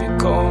side if you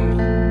call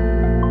me.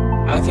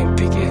 I can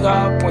pick you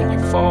up when you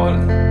fall.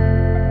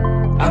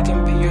 I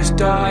can be your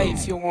star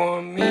if you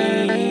want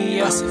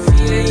me. I see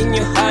fear in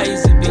your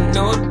eyes, it been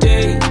all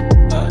day,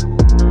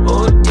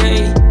 all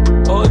day,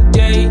 all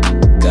day.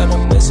 Got a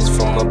message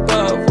from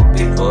above, we'll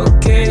be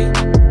okay,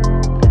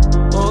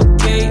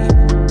 okay,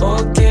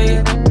 okay.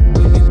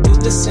 We've been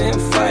through the same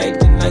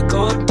fighting like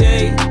all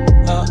day,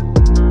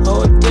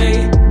 all day,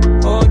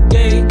 all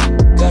day.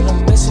 Got a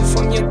message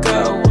from your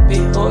girl, we'll be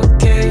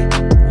okay,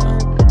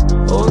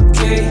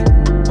 okay,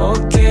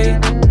 okay.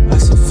 I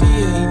see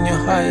fear in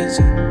your eyes,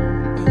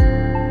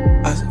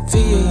 I see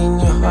fear in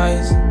your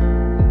eyes,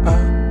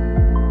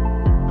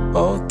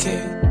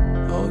 okay,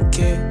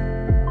 okay,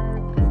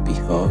 we'll be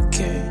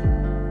okay,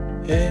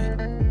 yeah.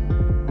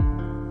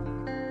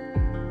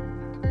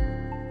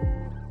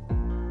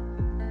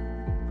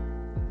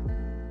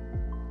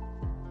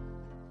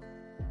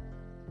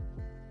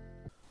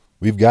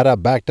 We've got a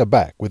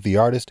back-to-back with the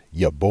artist,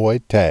 ya boy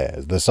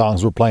Taz. The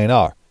songs we're playing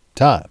are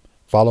Time,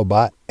 followed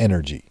by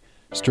Energy.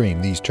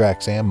 Stream these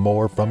tracks and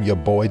more from ya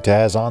boy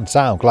Taz on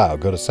SoundCloud.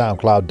 Go to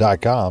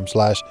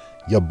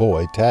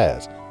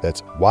soundcloud.com/yaboytaz.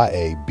 That's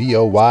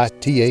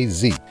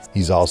YABOYTAZ.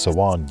 He's also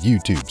on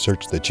YouTube.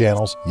 Search the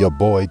channels ya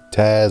boy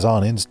Taz,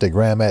 on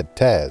Instagram at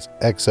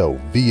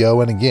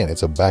TazXOVO. And again,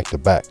 it's a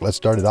back-to-back. Let's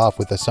start it off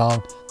with the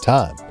song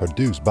Time,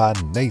 produced by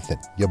Nathan,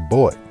 ya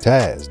boy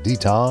Taz,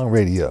 D-Town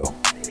Radio.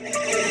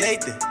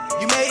 Nathan,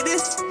 you made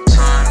this?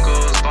 Time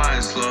goes by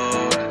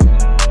slow.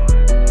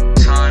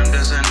 Time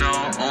doesn't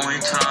know, only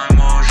time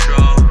will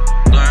show.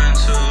 Learn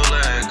to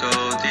let go.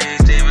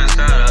 These demons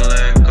gotta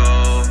let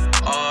go.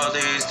 All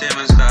these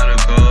demons gotta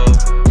go.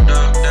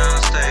 Duck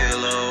down, stay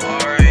low.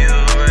 Are you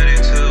ready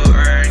to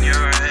earn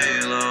your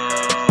halo?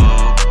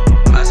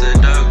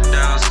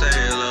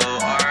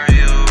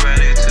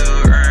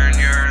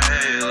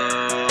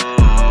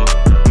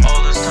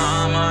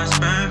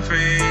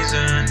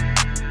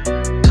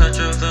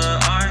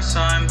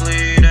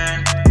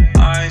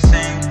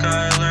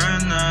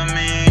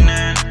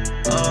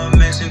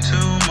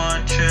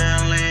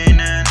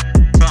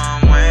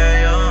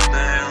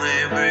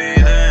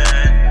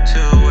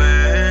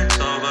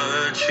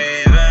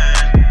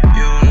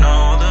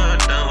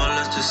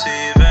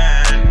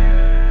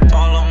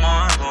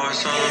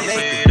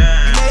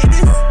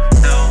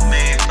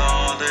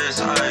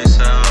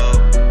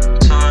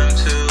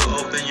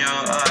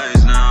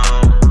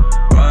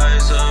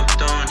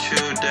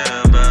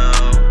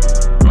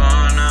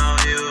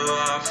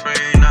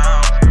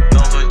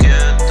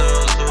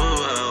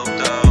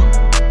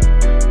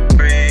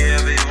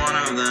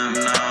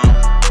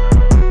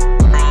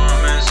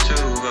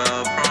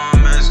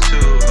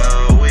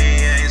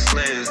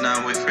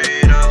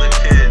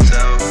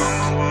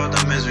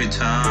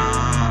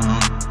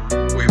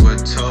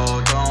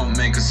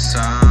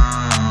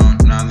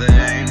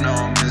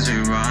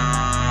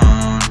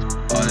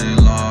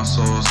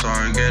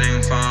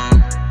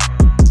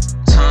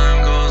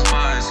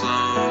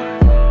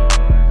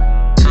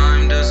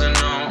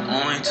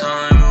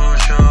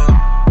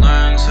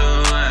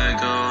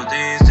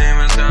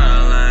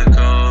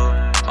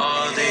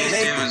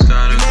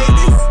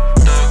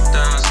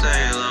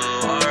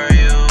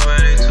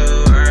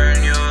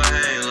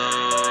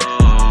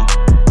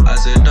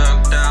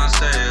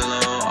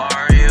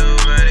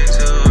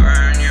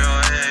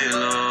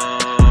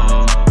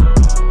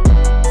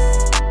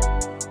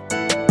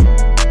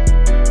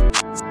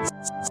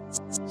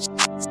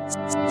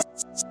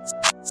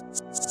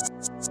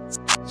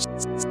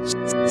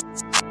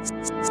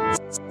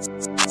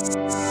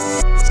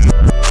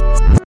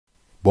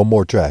 One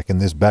more track in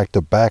this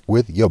back-to-back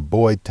with your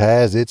boy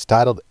Taz. It's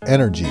titled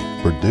Energy,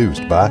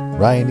 produced by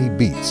Ryan E.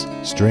 Beats.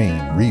 Stream,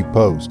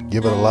 repost,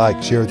 give it a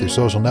like, share with your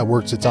social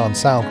networks. It's on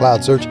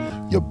SoundCloud. Search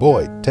your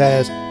boy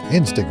Taz.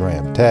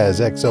 Instagram,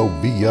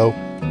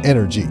 TazXOVO.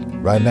 Energy.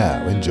 Right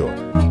now, enjoy.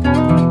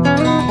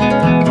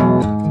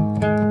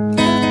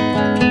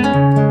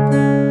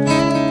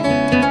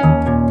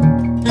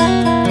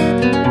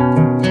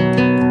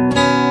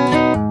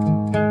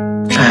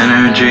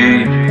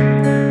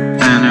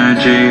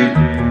 Energy,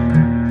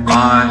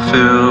 I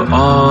feel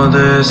all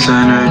this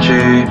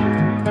energy.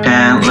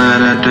 Can't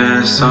let it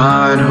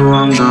decide who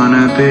I'm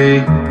gonna be.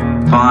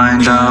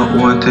 Find out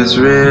what this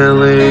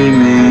really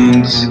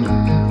means.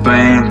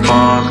 Rain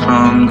falls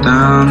from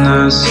down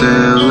the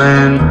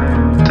ceiling.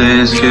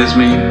 This gives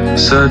me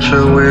such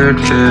a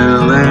weird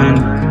feeling.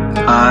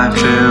 I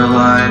feel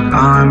like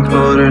I'm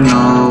floating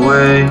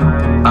away.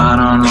 I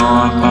don't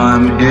know if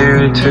I'm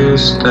here to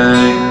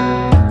stay.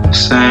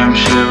 Same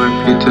shit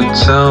repeats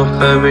itself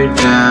every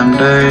damn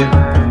day.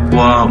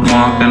 What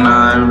more can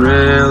I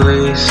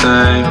really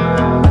say?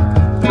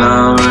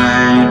 The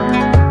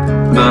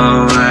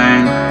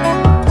rain,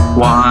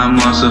 why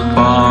must it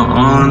fall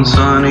on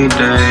sunny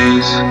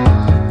days?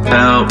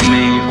 Help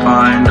me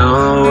find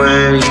a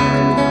way.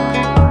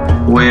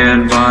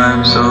 Weird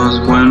vibes, those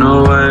went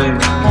away.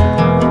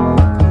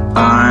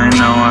 I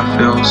know I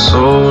feel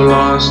so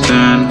lost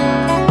in.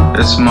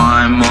 It's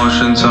my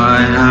emotions I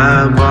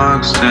have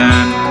boxed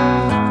in.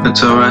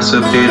 It's a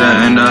recipe to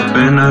end up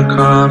in a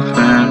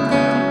coffin.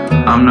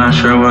 I'm not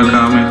sure what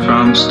got me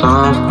from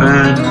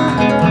stopping.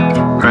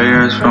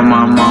 Prayers from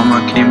my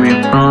mama keep me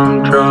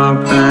from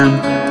dropping.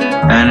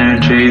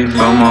 Energy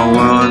from my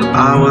world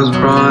I was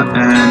brought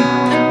in.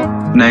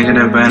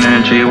 Negative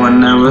energy will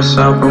never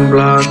stop from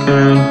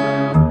blocking.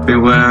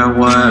 Beware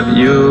what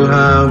you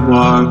have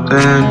walked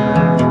in.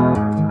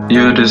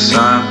 You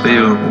decide for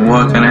you,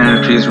 what kind of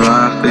energy's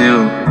right for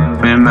you.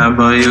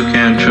 Remember you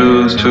can't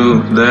choose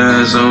to.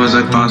 There's always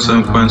a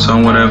consequence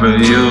on whatever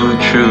you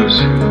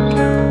choose.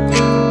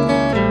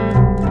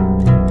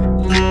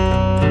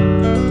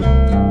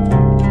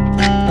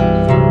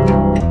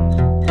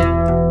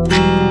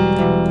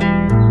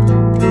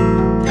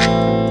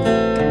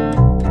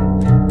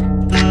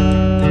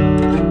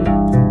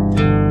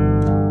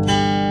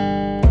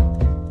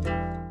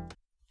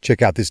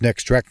 Check out this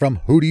next track from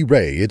Hootie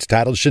Ray. It's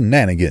titled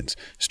Shenanigans.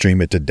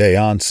 Stream it today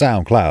on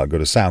SoundCloud. Go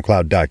to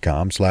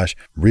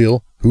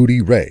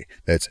soundcloud.com/realhootieray.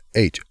 That's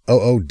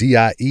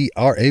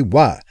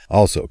HOODIERAY.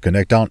 Also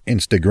connect on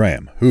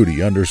Instagram,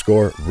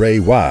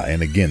 Hootie_Ray.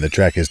 And again, the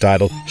track is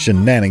titled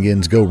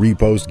Shenanigans. Go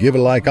repost, give it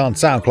a like on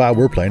SoundCloud.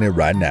 We're playing it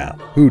right now.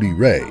 Hootie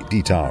Ray,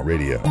 D-Town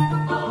Radio.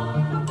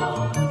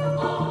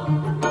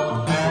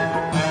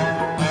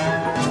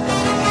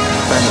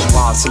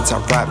 Since I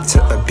rap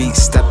to a beat,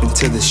 step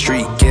into the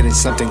street, getting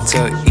something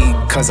to eat.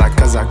 Cause I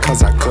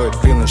could,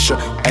 feeling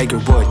shook,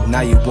 Eggerwood. Now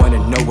you wanna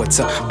know what's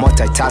up.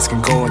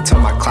 Multitasking, go into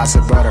my class,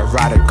 I brought a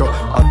rider, go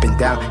up and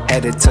down,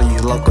 headed to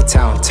your local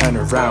town. Turn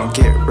around,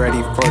 get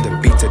ready for the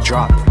beat to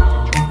drop.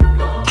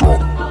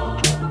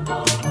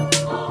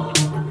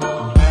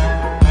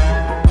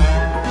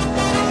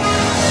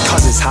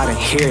 It's hot in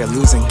here,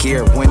 losing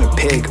gear, win a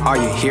pig, are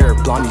you here?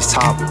 Blondie's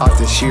top of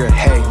this year,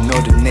 hey, know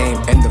the name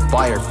and the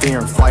fire, fear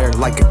and fire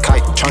like a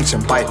kite, trunks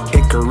and bite,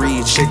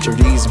 hickory, shake your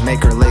knees,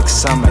 make her lick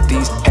some of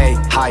these, hey,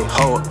 hi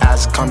ho,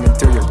 ass coming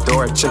through your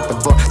door, check the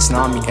floor,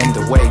 tsunami in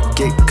the way,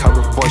 get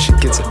covered before she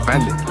gets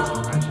offended.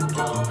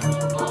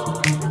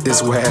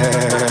 This way.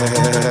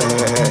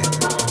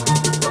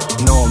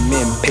 No, I'm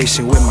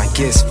impatient with my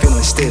gifts,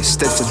 feeling stiff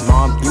as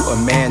mom, you a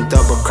man,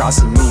 double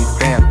crossing me,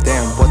 fam,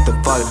 damn, what the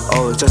fuck,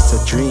 oh, just a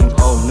dream,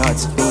 oh,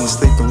 nuts, fiend,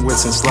 sleeping with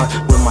some slut,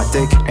 with my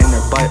dick in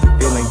her butt,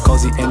 feeling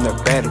cozy in the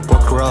bed,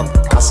 woke her up,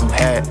 got some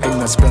head, ain't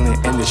no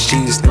spilling in the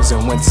sheets, snooze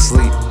and went to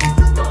sleep.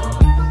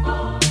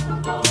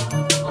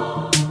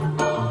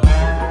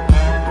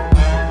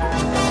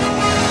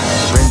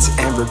 Rinse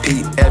and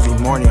repeat every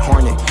morning,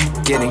 hornet.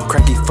 Getting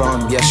cranky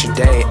from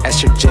yesterday,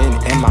 estrogen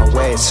in my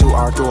way. Sue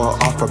Arthur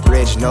off a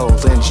bridge, no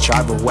lynch,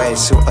 drive away.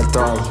 Sue a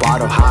throw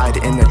bottle, hide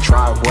in the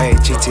driveway.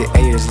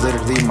 GTA is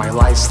literally my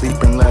life,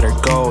 sleep and let her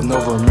go. No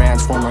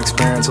romance from my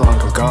experience long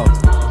ago.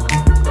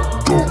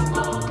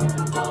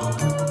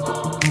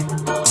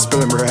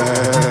 Spilling red.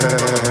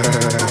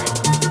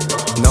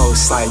 No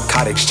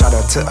psychotic, shout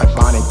out to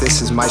Ibonic.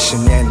 This is my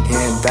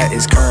shenanigan that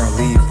is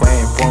currently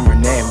playing. Former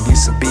name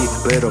used to be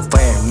Little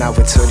Flame, now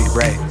it's Hootie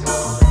Ray.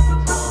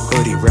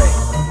 Hootie Ray.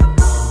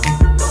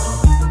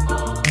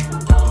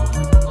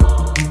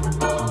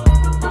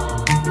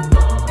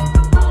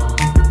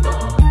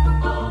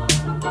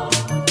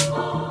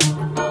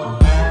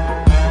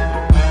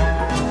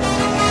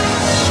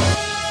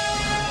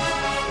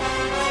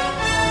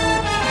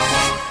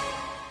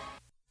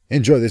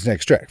 Enjoy this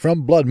next track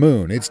from Blood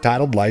Moon. It's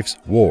titled Life's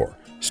War.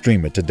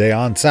 Stream it today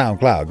on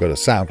SoundCloud. Go to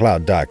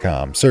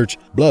soundcloud.com. Search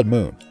Blood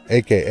Moon,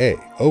 a.k.a.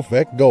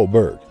 Ofek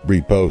Goldberg.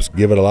 Repost,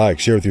 give it a like,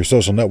 share with your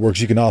social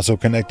networks. You can also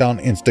connect on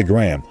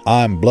Instagram.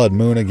 I'm Blood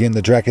Moon. Again,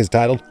 the track is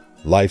titled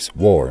Life's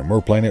War, and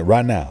we're playing it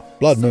right now.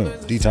 Blood Moon,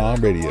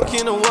 D-Town Radio.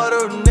 In the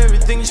water and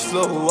everything just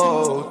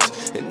flow.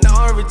 And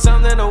now every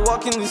time that I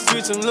walk in the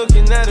streets, I'm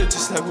looking at it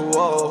just like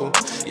whoa.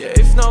 Yeah,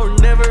 if now or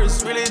never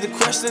is really the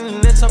question,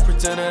 and let's not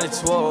pretend that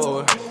it's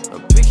war.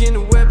 I'm picking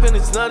a weapon,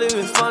 it's not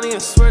even funny. I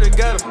swear to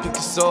God, I'll pick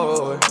a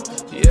sword.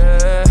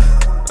 Yeah,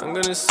 I'm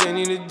gonna send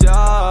you to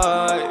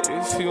die.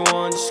 If you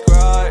want, just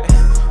cry.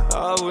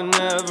 I would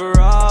never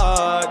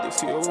ride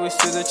if you always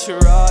feel that you're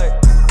right.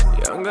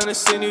 Yeah, I'm gonna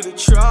send you to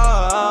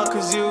trial,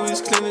 cause you always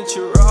claim that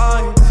you're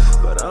right.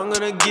 But I'm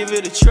gonna give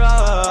it a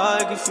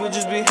try, if you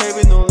just behave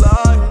with no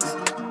lies.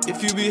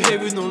 If you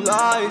behave with no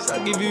lies, I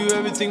give you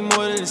everything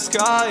more than the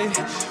sky.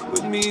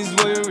 With me is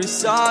where you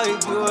reside.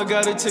 Do I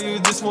gotta tell you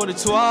this more than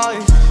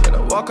twice? When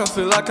I walk, I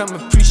feel like I'm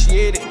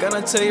appreciated.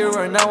 Gonna tell you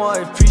right now, I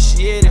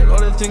appreciate it. All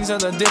the things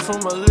that I did for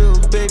my little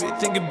baby.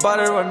 Think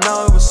about it right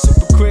now, it was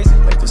super crazy.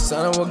 Like the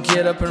sun, I will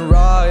get up and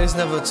rise.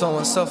 Never told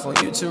myself on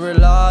you to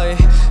rely.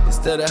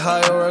 Instead of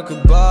high or I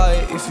could buy.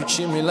 If you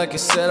treat me like you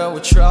said, I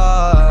would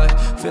try.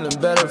 Feeling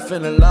better,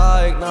 feeling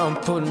like now I'm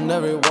putting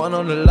everyone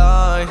on the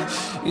line.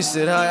 You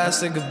said hi, I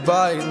said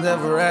goodbye. You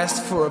never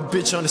asked for a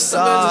bitch on the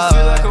side. I just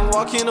feel like I'm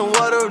walking on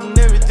water and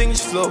everything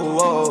just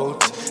flow.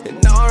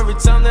 And now every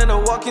time that I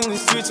walk in the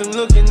streets, I'm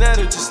looking at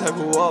it just like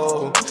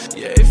whoa.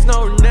 Yeah, if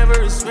now or never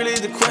is really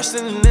the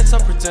question, and let's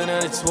not pretend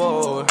that it's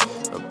war.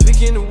 I'm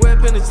picking a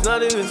weapon, it's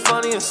not even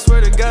funny. I swear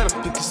to God,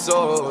 I'll pick a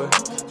sword.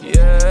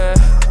 Yeah,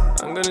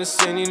 I'm gonna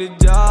send you to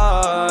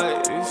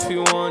die. If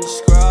you want,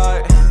 just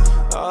cry.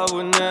 I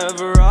would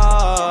never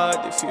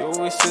ride if you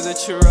always feel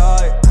that you're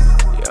right.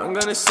 Yeah, I'm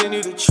gonna send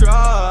you to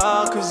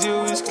trial, cause you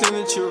always claim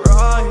that you're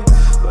right.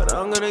 But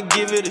I'm gonna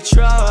give it a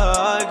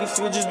try, if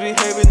you just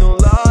behave with no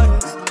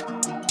lies.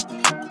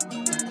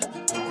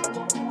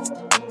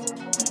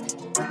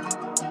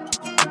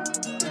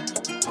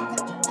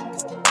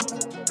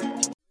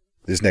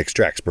 This next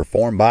track's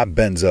performed by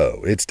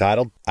Benzo. It's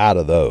titled Out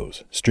of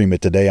Those. Stream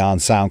it today on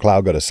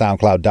SoundCloud. Go to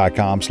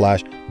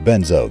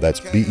soundcloud.com/Benzo. That's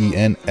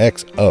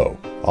BENXO.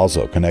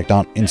 Also, connect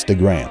on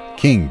Instagram,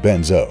 King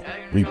Benzo.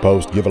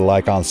 Repost, give it a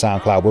like on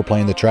SoundCloud. We're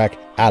playing the track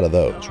Out of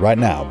Those right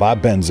now by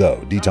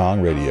Benzo, D-Tong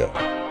Radio.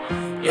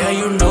 Yeah,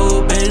 you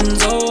know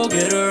Benzo,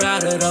 get her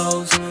out of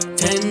those.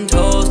 10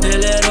 toes,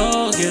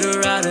 stilettos, get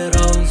her out of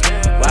those.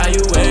 Why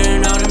you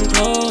wearing all them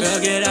clothes? Girl,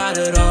 get out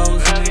of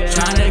those.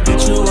 Tryna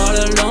get you all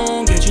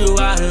alone, get you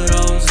out of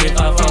those. If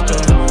I fuck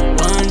her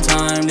 1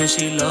 time, then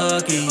she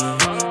lucky.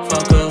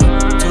 Fuck her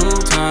 2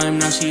 times,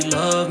 now she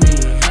love me.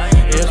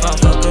 If I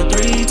fuck her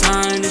 3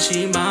 times, then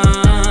she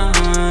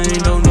mine.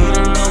 Don't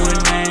even know her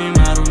name,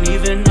 I don't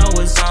even know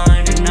her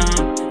sign. And I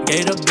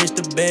gave the bitch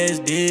the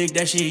best dick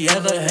that she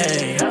ever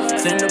had.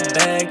 Send her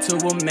back to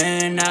a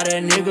man, now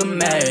that nigga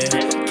mad.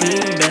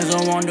 King Benzo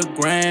on the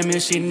gram,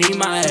 and she need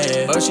my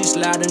ass. First she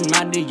sliding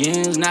my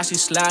DMs, now she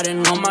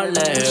sliding on my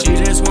lap. She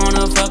just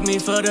wanna fuck me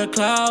for the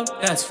clout,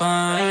 that's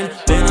fine.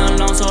 Been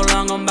alone so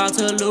long, I'm about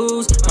to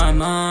lose my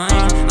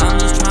mind. I'm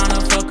just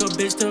tryna fuck a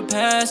bitch to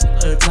pass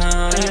the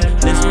time.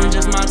 This one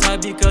just my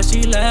type because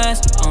she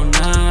lasts all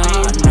night.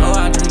 I know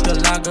I drink a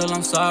lot, girl,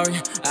 I'm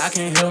sorry, I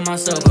can't help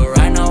myself. But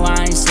right now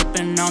I ain't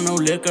sipping on no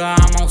liquor,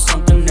 I'm on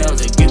something else.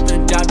 To get the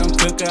job done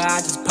quicker,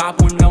 I just pop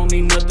one, don't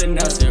need nothing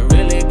else. It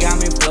really got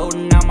me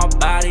floating out my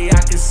body,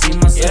 I can see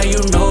myself. Yeah,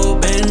 you know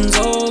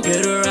Benzo,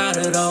 get her out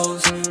of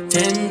those.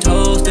 10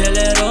 toes,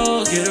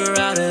 stilettos, get her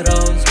out of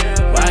those.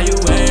 Why you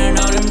wearing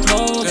all them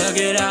clothes? Girl,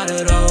 get out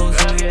of those.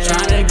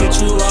 Tryna get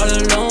you all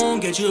alone,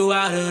 get you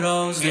out of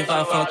those. If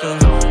I fuck her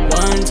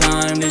 1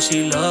 time, then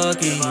she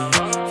lucky.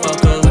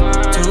 Fuck her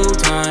 2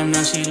 times,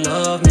 now she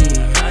love me.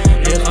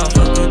 If I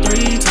fuck her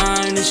 3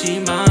 times, then she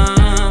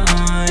mine.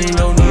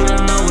 Don't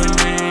even know her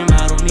name,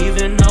 I don't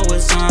even know her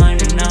sign.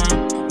 And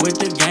I'm with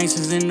the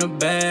gangsters in the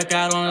back,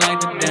 I don't like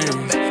to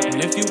dance.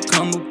 And if you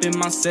come up in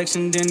my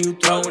section, then you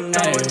throwin'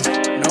 ass.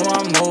 No,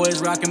 I'm always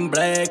rockin'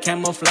 black,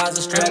 camouflage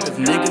a strap. If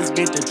niggas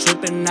get the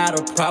trippin', not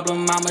a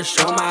problem, I'ma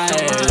show my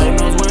ass. Lord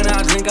knows when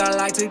I drink, I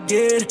like to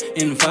get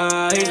in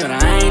fights. And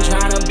I ain't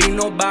tryna be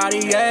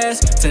nobody ass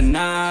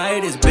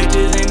tonight. It's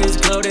bitches in this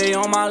club, they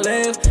on my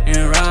left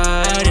and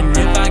right. And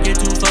if I get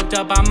too fucked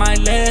up, I might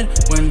let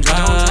one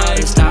dry.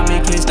 Stop me,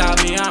 can't stop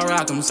me, I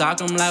rock 'em,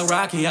 sock 'em like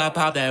Rocky. I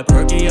pop that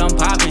perky, I'm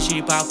poppin',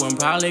 she pop one,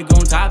 probably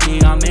gon' top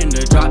me. I'm in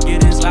the drop,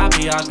 getting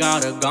sloppy, I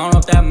got her gone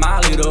off that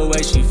molly. The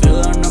way she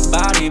feelin' the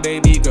body,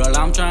 baby girl,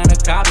 I'm tryna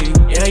copy.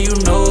 Yeah, you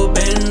know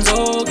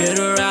Benzo, get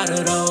her out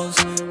of those.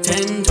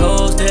 10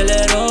 toes,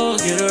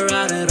 stilettos, get her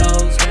out of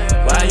those.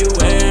 Why you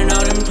wearing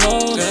all them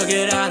clothes? Girl,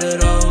 get out of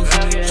those.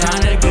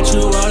 Tryna get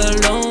you all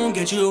alone,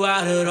 get you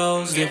out of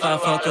those. If I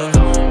fuck her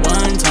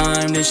 1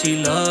 time, then she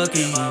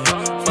lucky.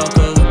 Fuck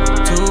her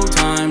 2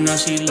 times, now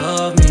she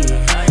love me.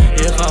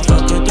 If I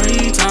fuck her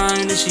 3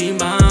 times, then she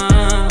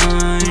mine.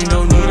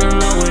 Don't even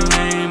know her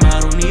name, I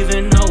don't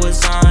even know her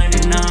sign.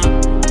 And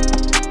I'm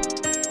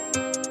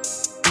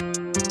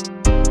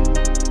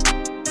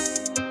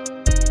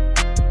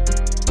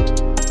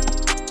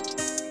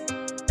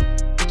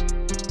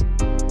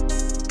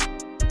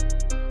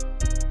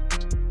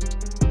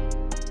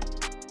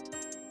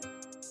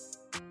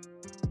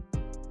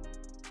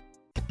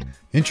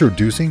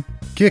Introducing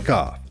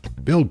Kickoff.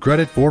 Build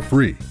credit for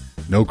free.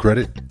 No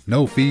credit,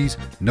 no fees,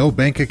 no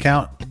bank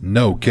account,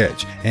 no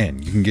catch,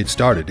 and you can get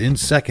started in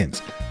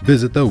seconds.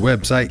 Visit the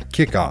website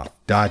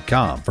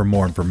kickoff.com for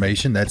more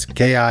information. That's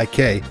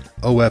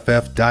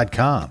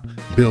KIKOFF.com.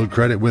 Build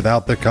credit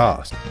without the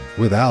cost,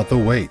 without the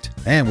wait,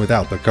 and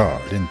without the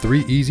card in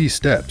 3 easy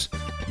steps.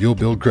 You'll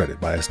build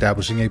credit by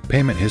establishing a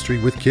payment history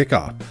with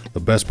Kickoff. The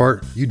best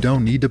part, you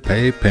don't need to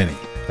pay a penny.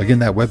 Again,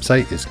 that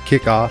website is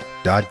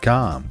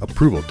kickoff.com.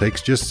 Approval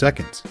takes just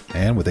seconds.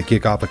 And with a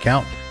Kickoff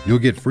account, you'll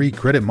get free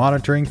credit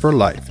monitoring for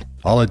life.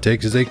 All it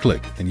takes is a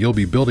click, and you'll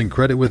be building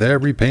credit with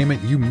every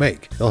payment you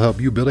make. They'll help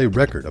you build a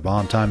record of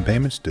on-time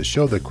payments to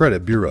show the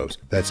credit bureaus.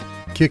 That's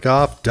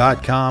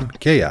kickoff.com,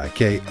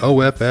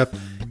 Kikoff,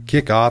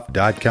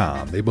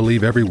 kickoff.com. They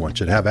believe everyone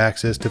should have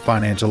access to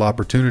financial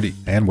opportunity.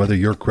 And whether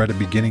you're credit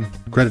beginning,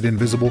 credit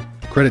invisible,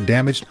 credit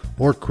damaged,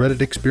 or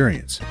credit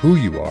experience, who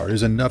you are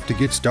is enough to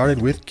get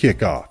started with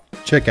Kickoff.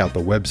 Check out the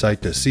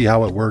website to see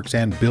how it works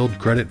and build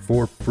credit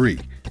for free.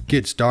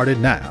 Get started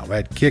now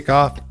at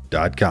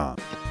kickoff.com.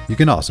 You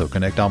can also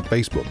connect on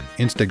Facebook,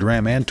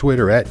 Instagram, and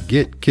Twitter at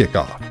Get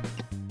Kickoff.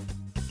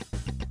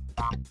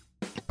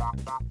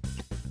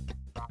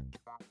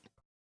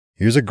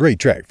 Here's a great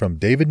track from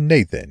David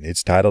Nathan.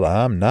 It's titled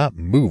I'm Not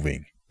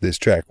Moving. This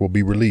track will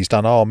be released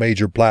on all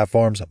major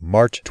platforms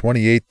March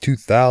 28,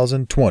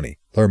 2020.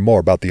 Learn more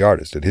about the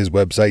artist at his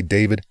website,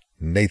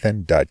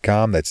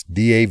 davidnathan.com. That's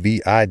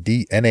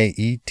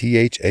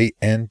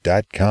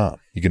DAVIDNAETHAN.com.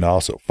 You can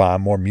also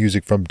find more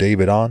music from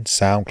David on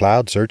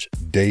SoundCloud. Search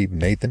Dave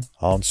Nathan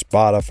on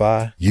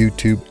Spotify,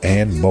 YouTube,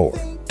 and more.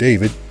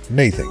 David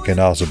Nathan can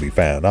also be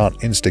found on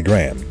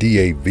Instagram,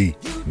 DAV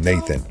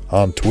Nathan,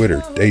 on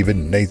Twitter, David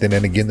Nathan,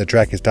 and again the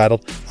track is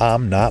titled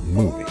I'm Not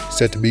Moving,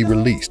 set to be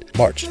released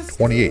March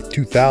 28,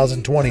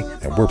 2020,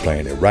 and we're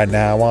playing it right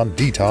now on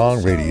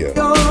D-Tong Radio.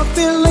 Your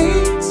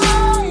feelings,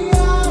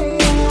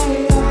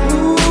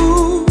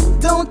 ooh,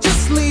 don't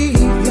just leave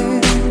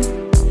them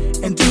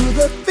and do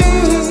the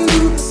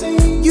things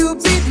you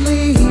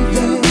believe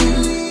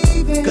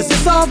in, 'cause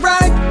it's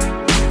alright,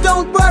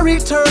 don't worry,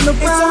 turn around.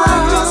 It's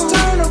alright, just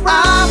turn around.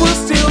 I will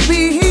still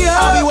be here.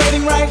 I'll be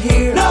waiting right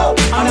here. No,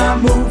 I'm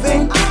not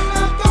moving. I'm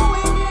not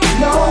going.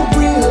 No,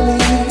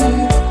 really.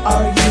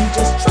 Are you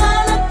just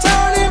trying to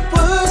turn and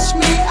push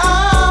me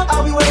out?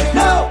 I'll be waiting.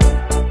 No,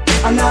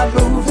 I'm not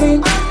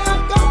moving. I'm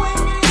not going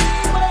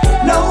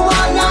anywhere. No,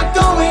 I'm not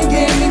going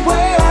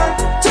anywhere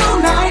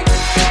tonight.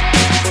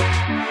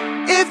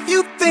 If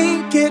you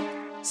think it,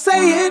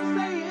 say it.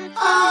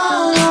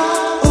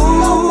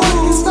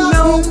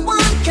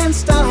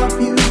 Stop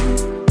you,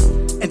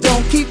 and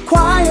don't keep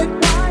quiet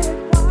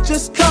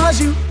just 'cause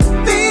you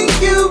think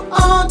you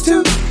ought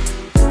to.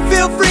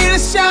 Feel free to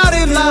shout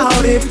it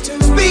loud.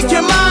 Speak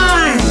your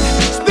mind,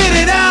 spit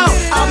it out.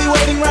 I'll be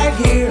waiting right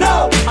here.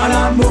 No, I'm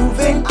not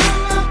moving.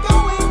 I'm not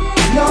going.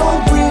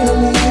 No,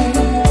 really.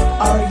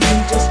 Are you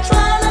just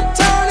trying to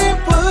turn and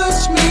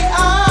push me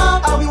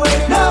out? I'll be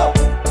waiting. No,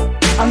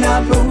 I'm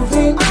not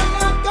moving. I'm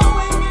not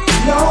going.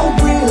 No,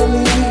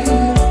 really.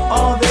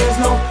 Oh, there's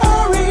no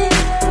hurry.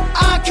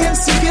 I can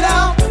seek it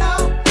out.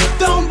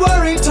 Don't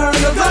worry, turn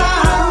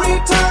around.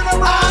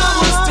 I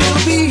will still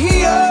be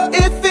here.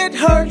 If it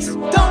hurts,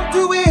 don't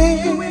do it.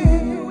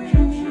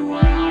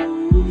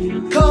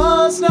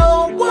 'Cause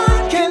no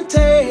one can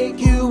take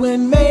you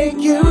and make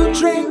you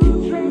drink.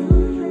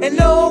 And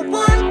no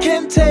one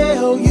can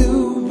tell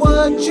you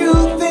what you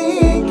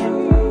think.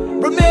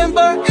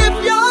 Remember,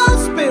 if your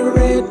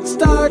spirit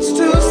starts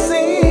to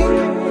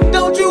sink,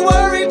 don't you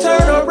worry,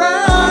 turn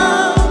around.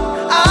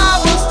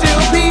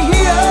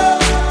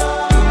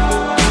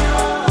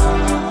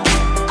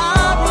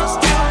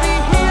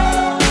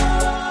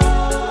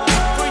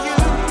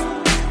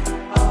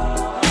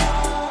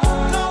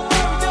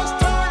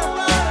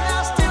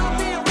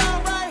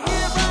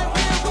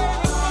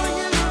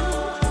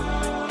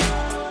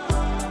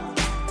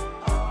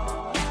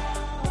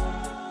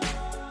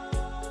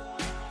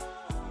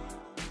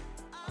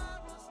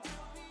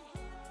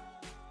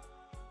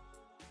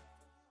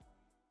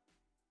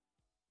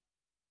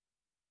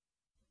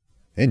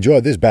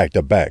 Enjoy this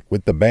back-to-back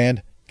with the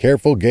band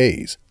Careful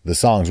Gaze. The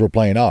songs we're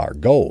playing are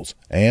Goals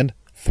and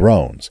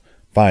Thrones.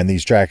 Find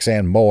these tracks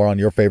and more on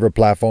your favorite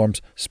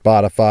platforms,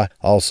 Spotify,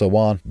 also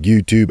on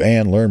YouTube,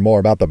 and learn more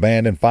about the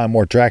band and find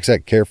more tracks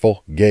at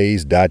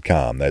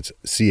carefulgaze.com. That's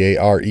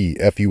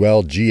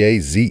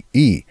CAREFULGAZE.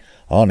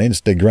 On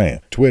Instagram,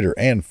 Twitter,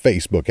 and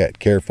Facebook at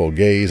Careful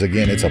Gaze.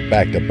 Again, it's a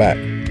back-to-back.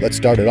 Let's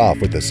start it off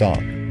with the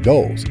song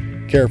Goals,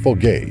 Careful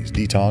Gaze,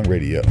 D-Tong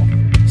Radio.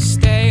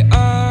 Stay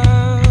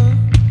up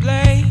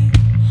late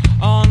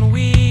on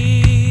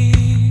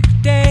weekdays.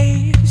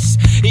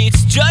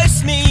 It's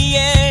just me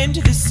and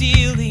the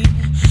ceiling,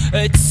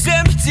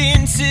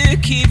 attempting to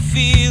keep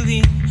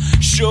feeling.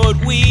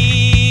 Short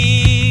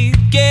weekends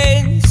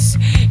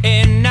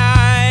and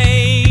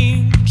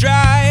night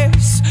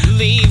drives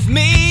leave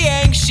me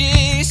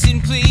anxious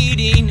and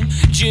pleading.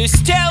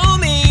 Just tell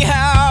me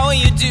how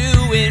you're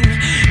doing.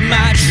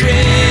 My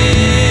trade-offs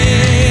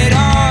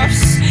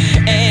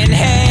and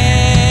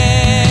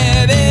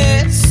habits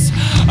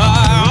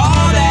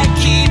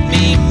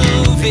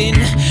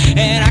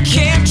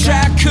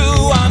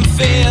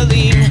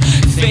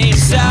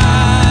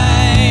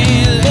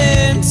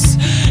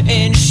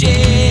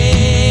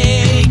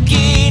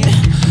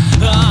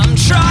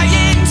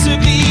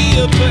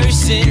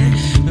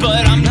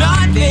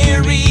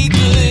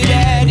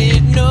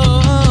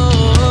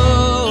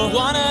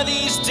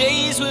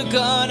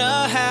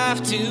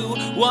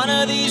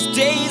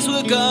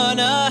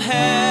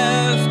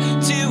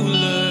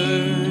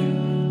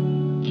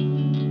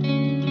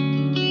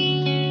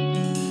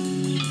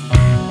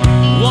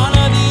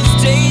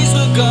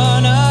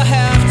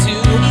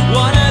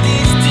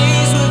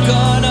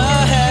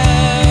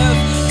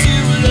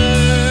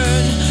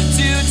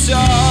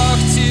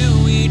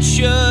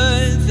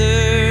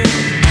other.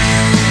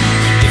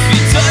 If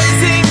it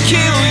doesn't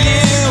kill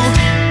you,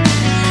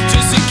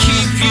 does it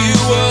keep you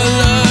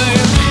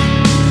alive?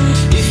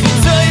 If it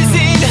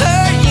doesn't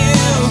hurt you,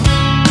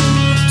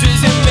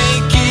 does it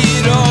make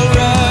it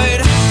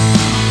alright?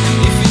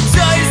 If it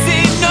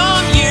doesn't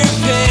numb your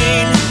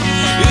pain,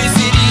 is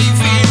it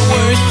even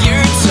worth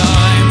your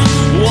time?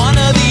 One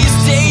of these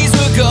days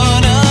we're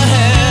gonna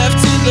have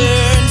to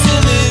learn to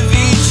live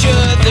each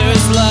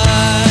other's lives.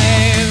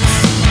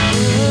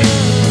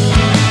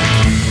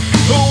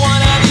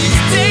 One of these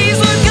days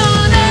we're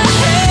gonna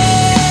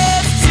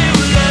have to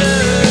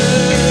learn.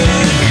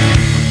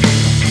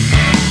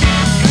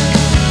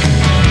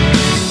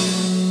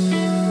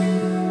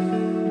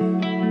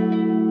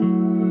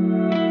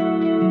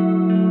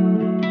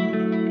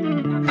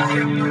 I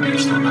have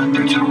noticed that I've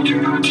been told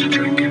you not to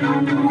drink, and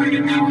I've been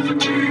waiting for the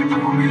day you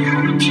pull me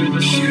out into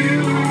the sea.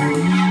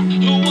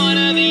 One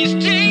of these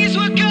days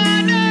we're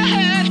gonna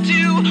have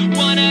to.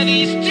 One of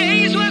these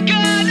days we're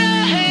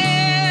gonna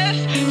have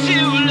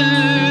to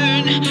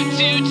learn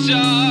to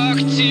talk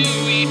to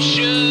each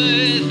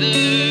other.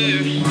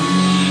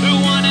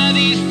 One of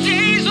these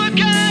days we're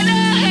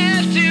gonna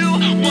have to.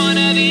 One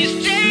of these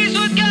days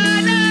we're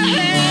gonna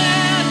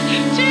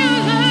have to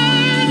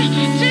learn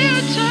to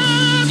talk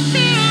to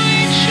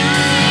each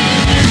other.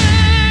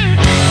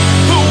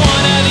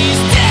 One of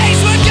these days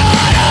we're gonna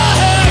have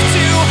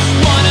to.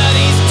 One of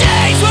these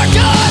days we're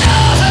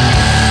gonna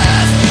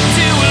have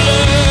to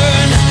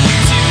learn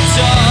to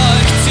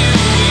talk to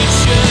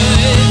each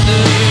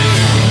other.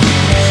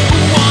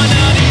 One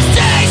of these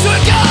days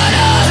we're gonna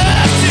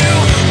have to.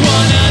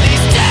 One of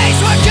these days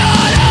we're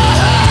gonna have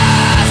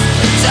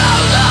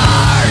to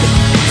learn to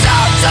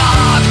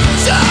talk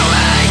to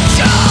each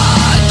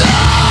other.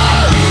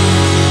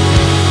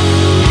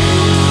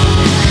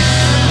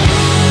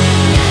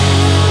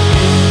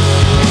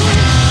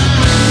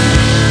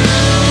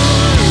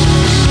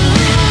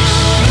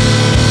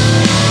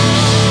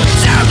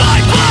 Tear my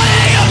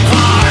body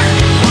apart.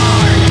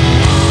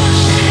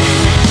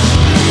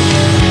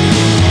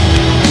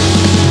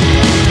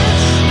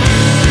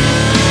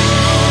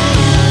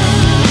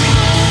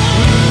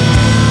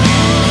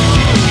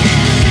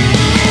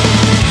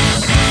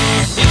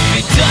 If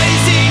it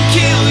doesn't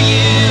kill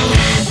you,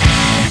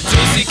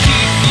 does it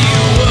keep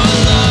you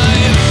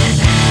alive?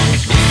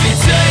 If it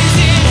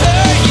doesn't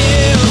hurt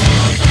you,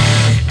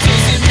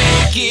 does it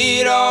make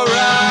it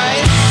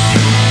alright?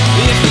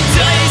 If it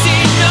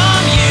doesn't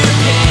numb your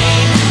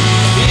pain,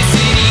 is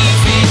it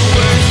even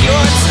worth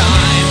your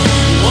time?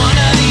 One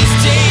of these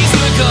days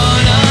we're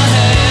gonna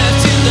have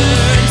to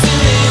learn to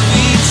live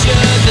each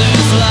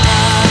other's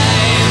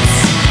lives.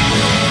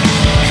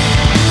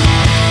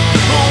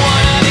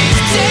 One of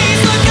these days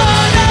we're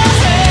gonna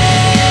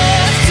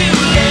have to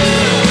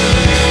learn.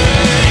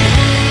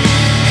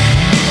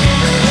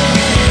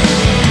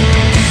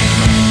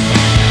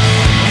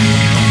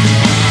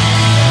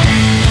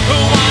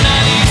 One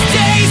of these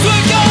days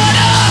we're gonna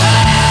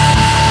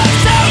have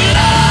to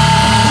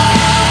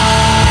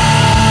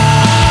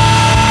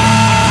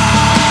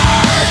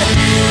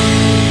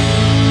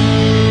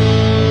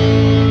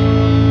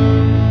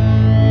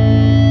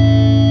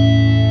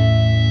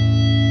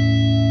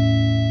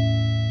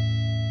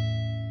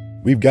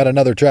We've got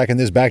another track in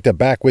this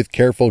back-to-back with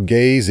Careful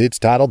Gaze. It's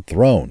titled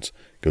Thrones.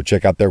 Go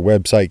check out their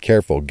website,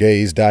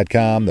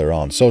 carefulgaze.com. They're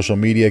on social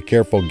media,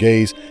 Careful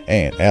Gaze,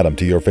 and add them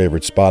to your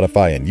favorite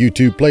Spotify and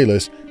YouTube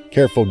playlist,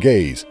 Careful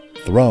Gaze,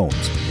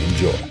 Thrones.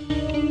 Enjoy.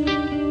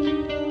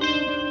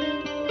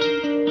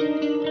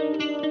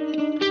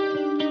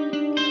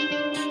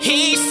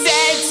 He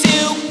said to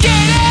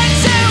get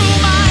into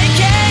my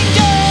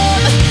kingdom,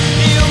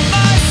 you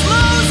must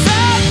lose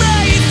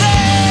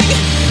everything.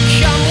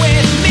 Come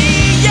with me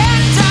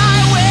and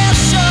I will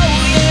show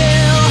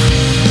you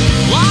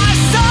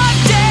loss of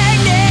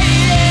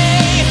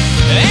dignity,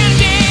 and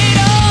it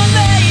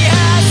only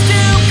has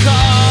to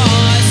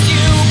cost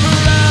you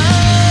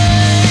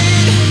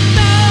pride.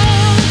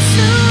 Bow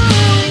to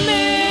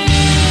me.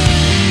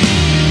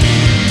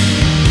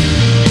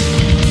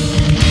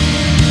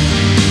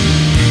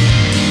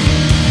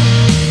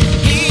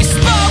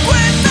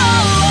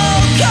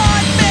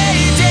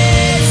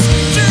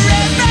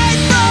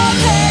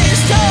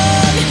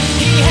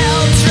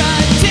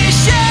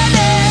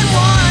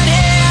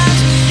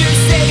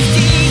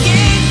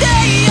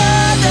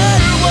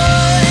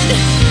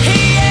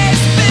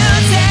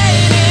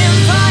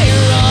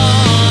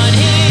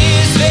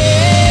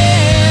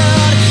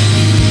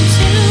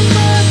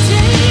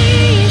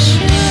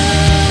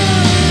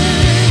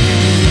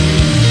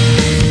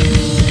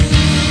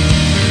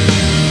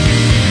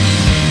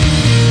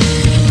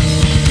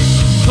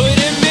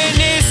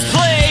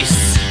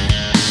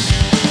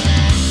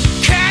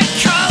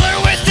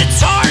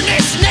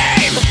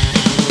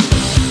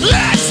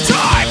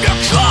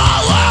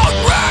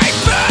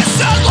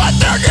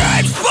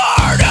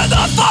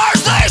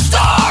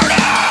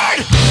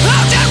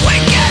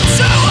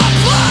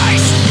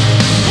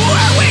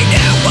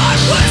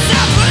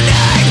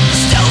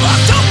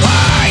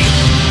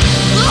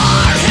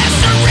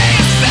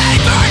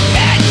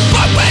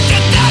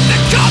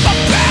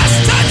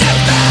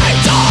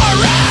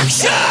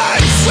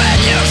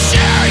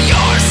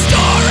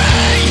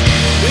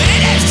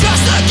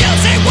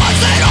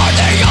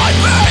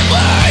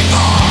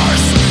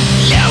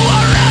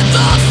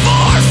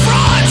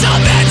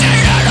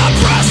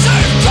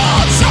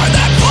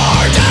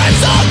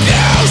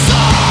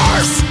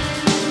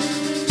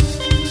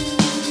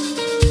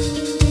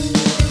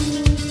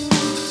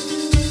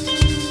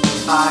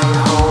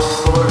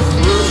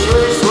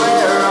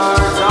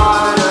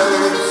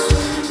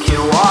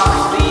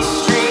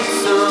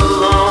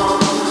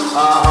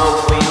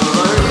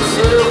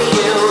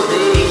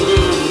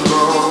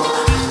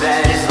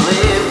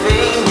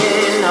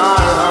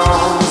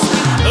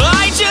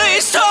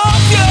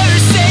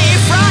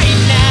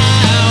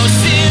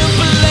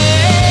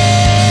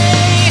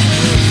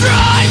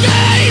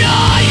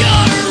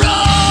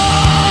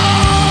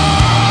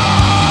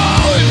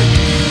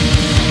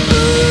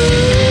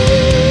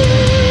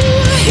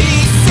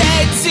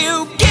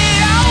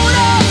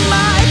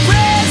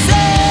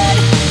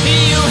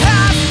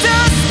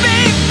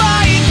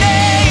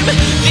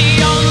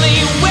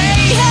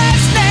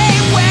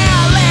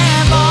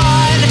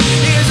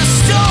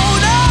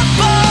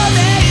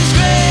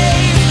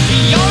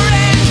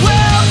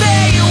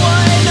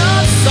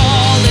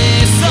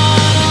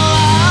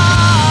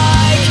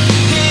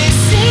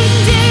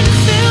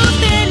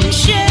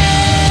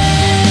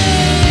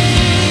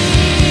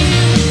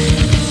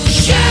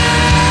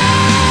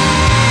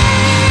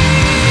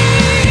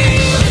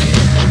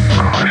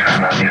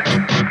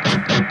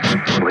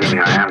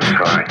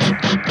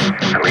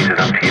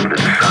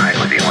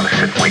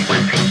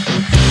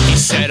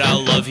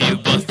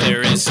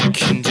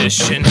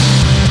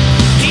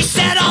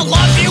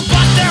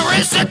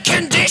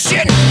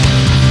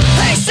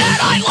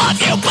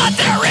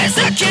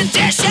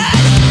 condition.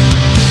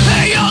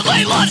 He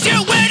only loves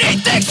you when he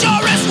thinks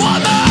you're his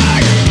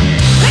woman.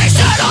 He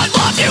said I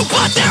love you,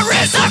 but there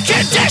is a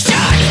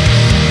condition.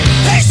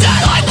 He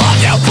said I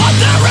love you, but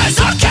there is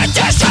a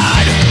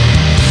condition.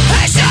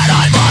 He said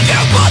I love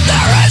you, but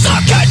there is a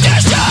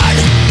condition.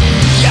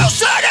 You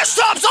said it's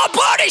from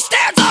somebody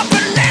stands up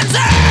and ends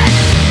it.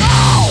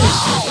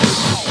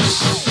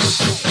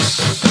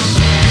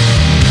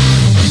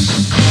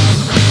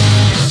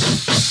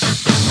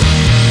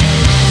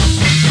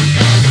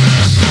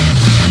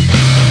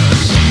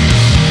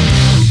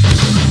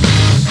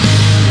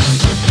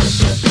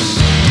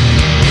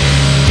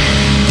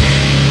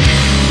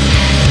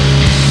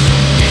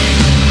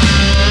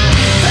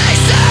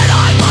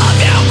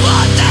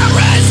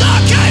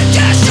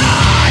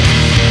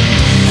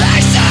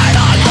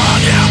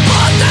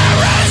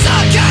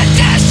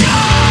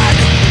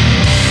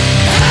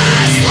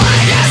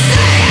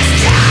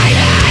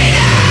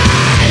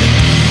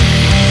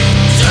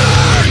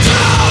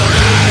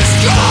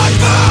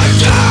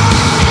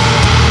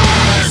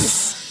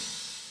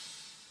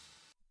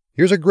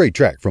 Here's a great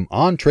track from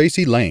On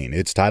Tracy Lane.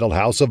 It's titled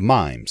House of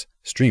Mimes.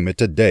 Stream it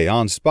today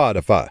on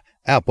Spotify,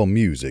 Apple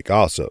Music.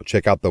 Also,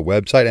 check out the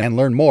website and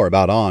learn more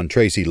about On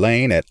Tracy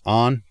Lane at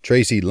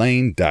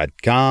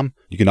ontracylane.com.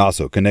 You can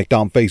also connect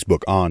on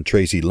Facebook on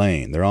Tracy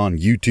Lane. They're on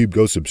YouTube.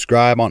 Go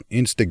subscribe on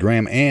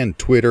Instagram and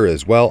Twitter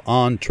as well,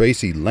 On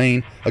Tracy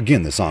Lane.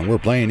 Again, the song we're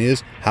playing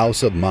is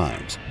House of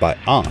Mimes by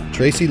On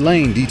Tracy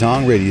Lane,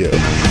 D-Tong Radio.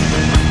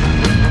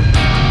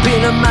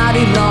 Been a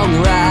mighty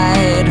long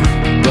ride,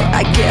 but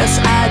I guess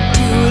I'd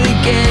do it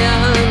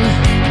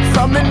again.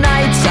 From the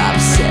nights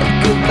I've said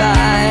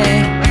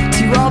goodbye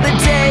to all the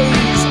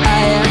days I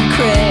have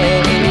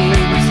craved.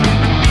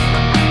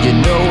 You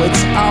know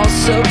it's all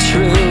so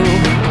true.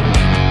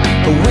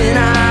 But when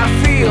I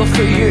feel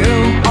for you,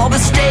 all the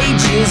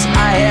stages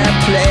I have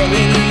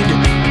played,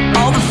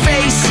 all the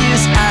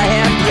faces I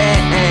have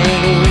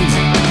blamed.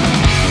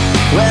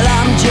 Well,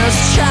 I'm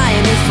just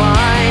trying to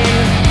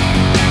find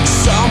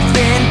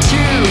something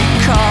to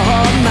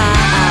call mine.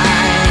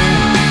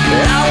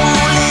 But I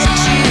won't let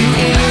you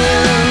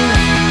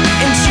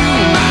into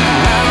my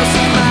house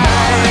of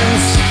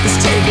minds. Let's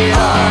take it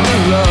on the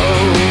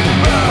road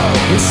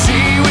and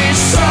see which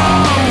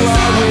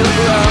someone will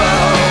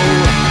grow.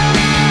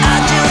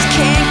 I just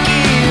can't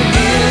give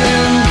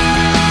in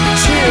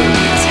till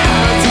this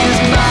house is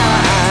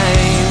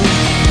mine.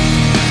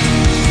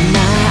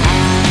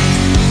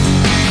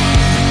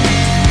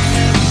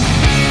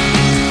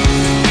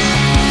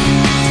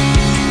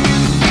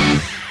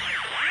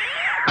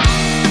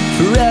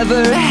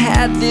 Forever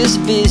had this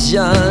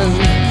vision,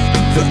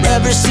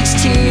 forever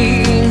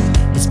 16.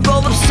 It's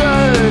both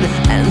absurd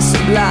and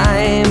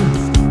sublime,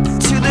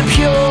 to the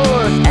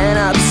pure and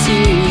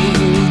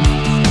obscene.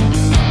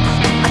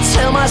 I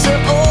tell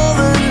myself all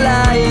the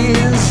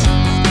lies,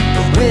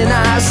 but when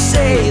I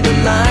say the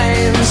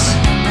lines,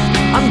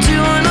 I'm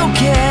doing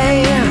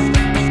okay.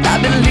 I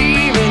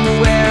believe in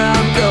where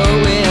I'm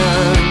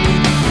going.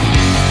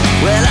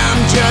 Well,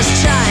 I'm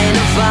just trying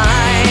to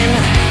find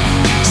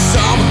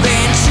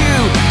something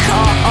to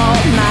call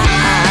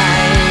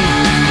mine.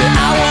 But I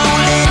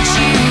won't let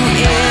you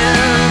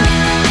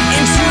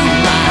into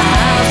my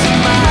house of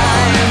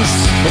minds.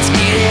 Let's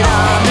get it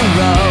on the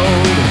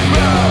road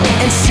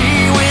and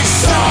see which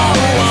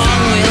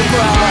someone will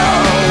grow.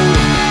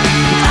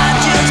 I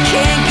just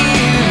can't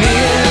give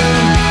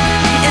in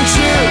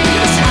until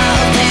this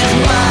house is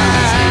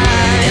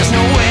mine. There's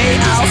no way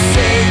I'll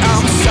say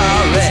I'm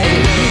sorry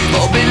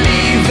for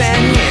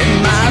believing in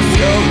my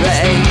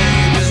fury.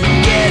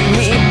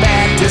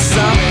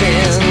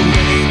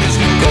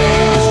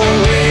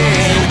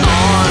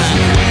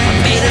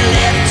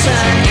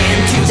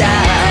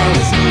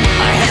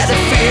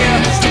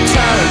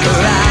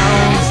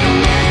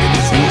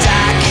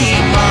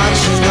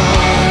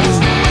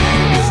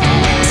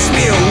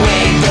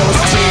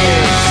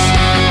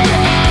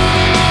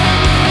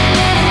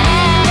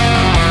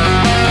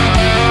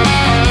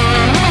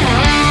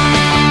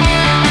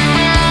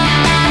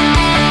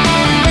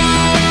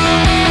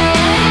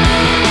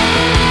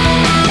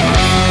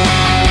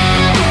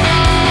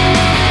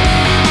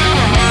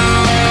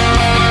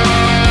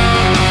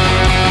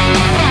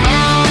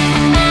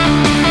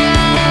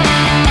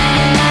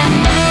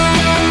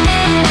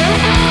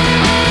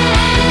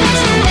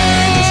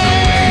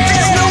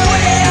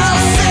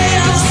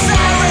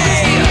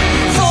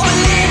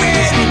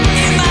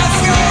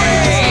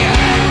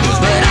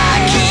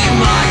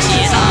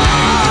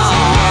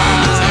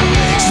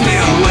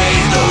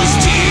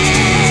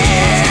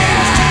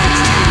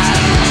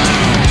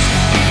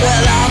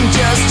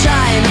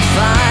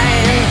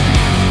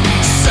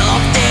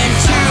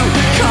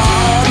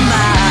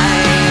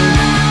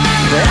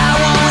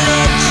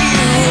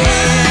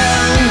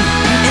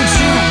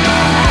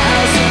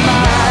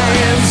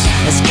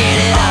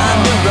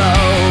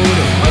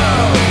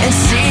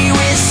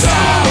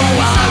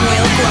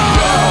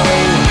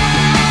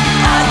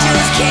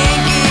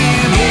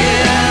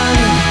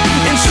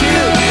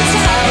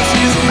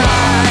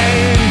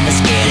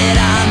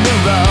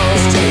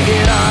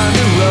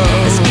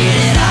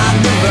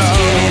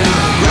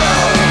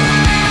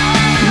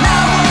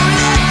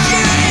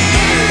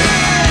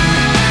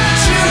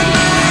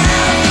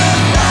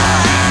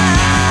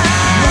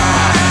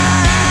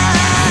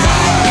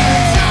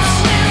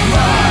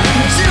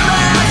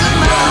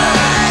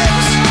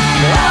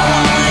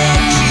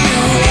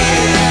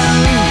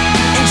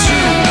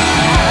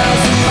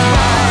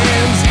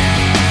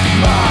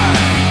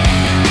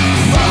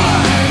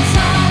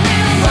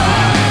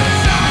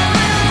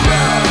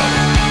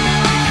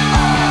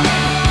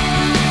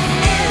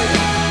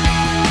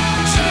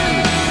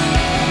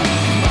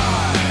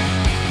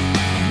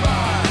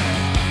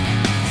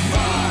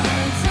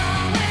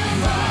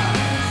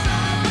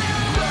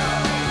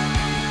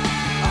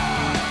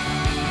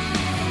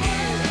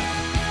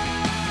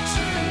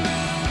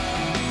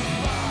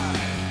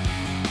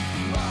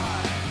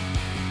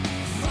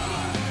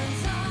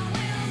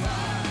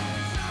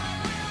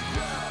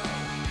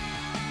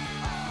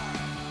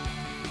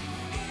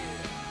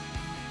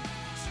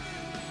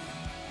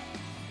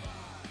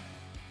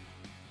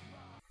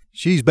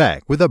 She's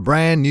back with a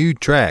brand new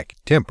track,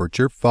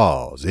 Temperature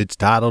Falls. It's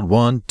titled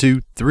 1, 2,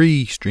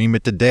 3. Stream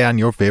it today on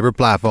your favorite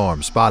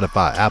platform,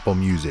 Spotify, Apple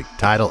Music,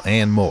 Tidal,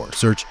 and more.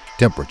 Search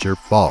Temperature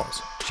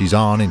Falls. She's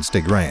on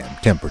Instagram,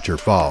 Temperature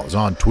Falls.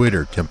 On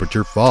Twitter,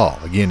 Temperature Fall.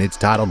 Again, it's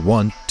titled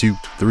 1, 2,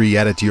 3.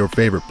 Add it to your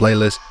favorite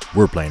playlist.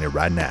 We're playing it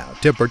right now.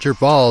 Temperature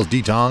Falls,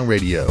 D-Tong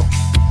Radio.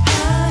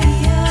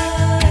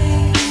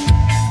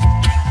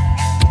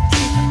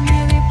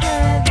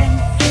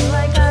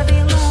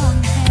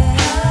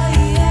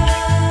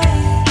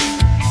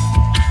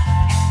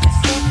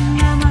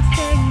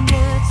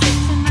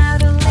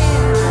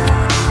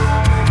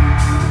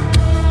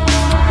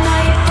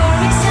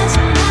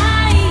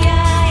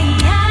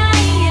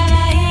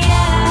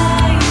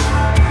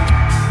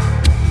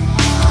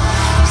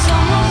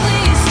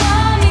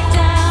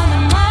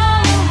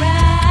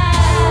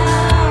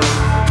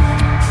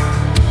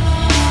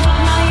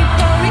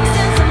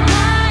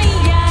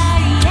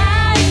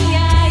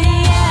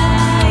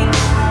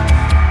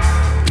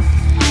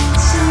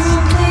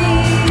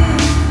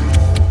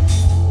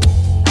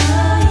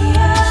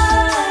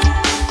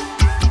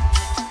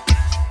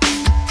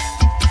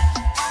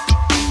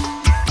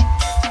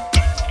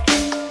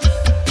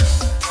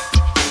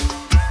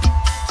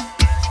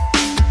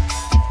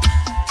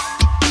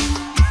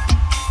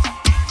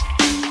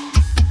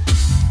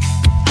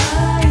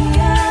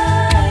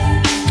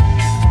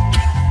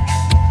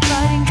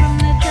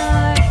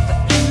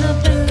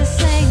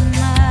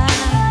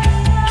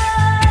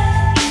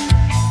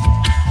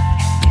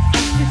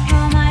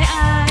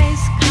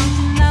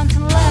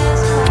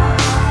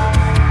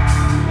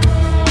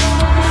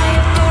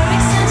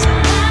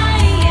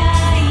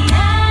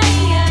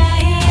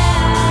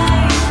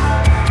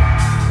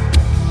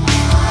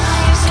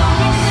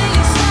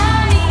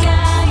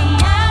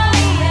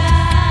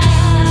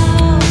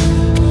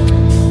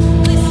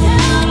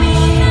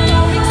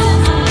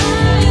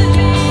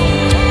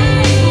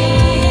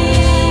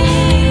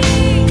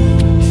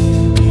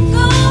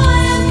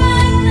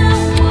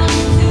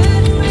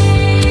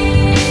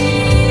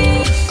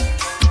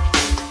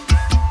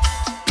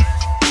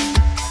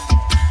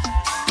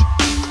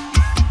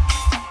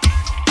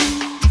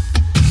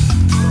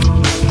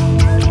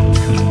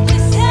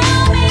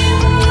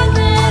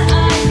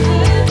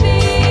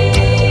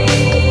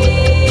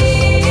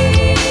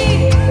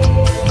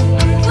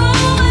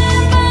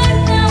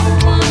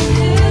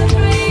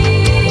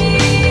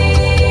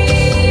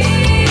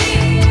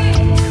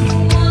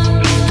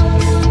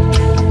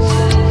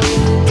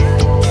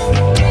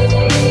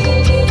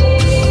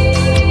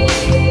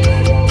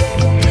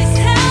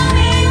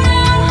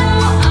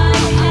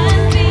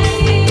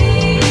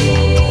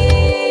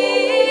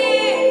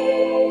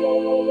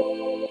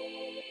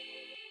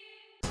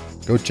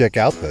 Go check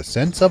out the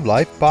Sense of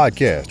Life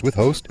podcast with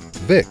host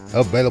Vic,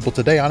 available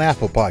today on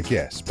Apple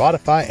Podcasts,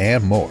 Spotify,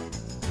 and more.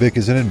 Vic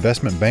is an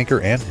investment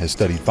banker and has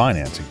studied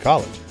finance in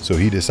college, so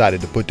he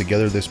decided to put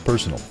together this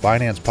personal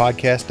finance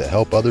podcast to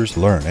help others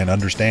learn and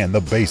understand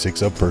the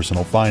basics of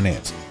personal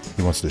finance.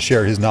 He wants to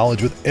share his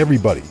knowledge with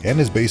everybody and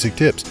his basic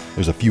tips.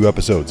 There's a few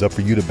episodes up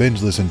for you to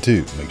binge listen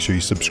to. Make sure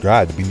you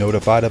subscribe to be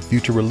notified of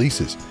future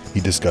releases. He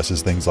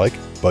discusses things like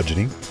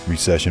budgeting,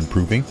 recession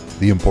proofing,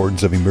 the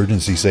importance of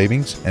emergency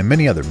savings, and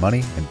many other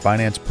money and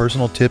finance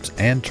personal tips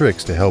and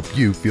tricks to help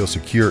you feel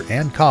secure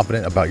and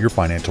confident about your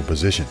financial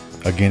position.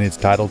 Again, it's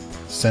titled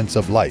Sense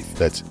of Life.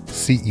 That's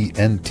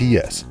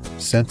C-E-N-T-S,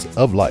 Sense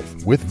of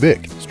Life with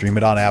Vic. Stream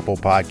it on Apple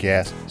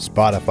Podcasts,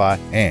 Spotify,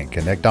 and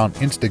connect on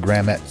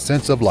Instagram at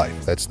Sense of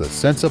Life. That's the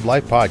Sense of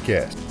Life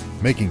podcast,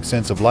 making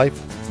sense of life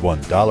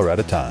 $1 at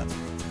a time.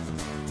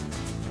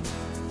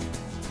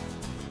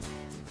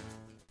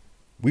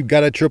 We've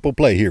got a triple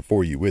play here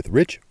for you with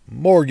Rich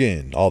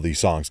Morgan. All these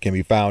songs can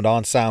be found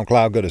on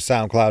SoundCloud. Go to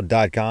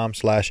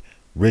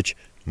soundcloud.com/Rich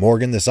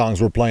Morgan. The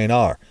songs we're playing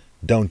are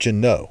Don't You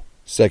Know,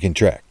 second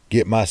track,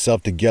 Get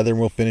Myself Together,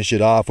 and we'll finish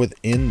it off with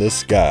In the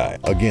Sky.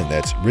 Again,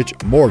 that's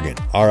Rich Morgan,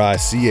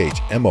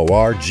 RichMorgan.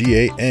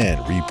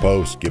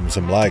 Repost, give him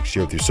some likes,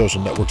 share with your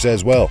social networks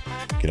as well.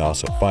 You can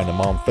also find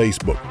him on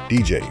Facebook,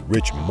 DJ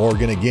Rich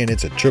Morgan. Again,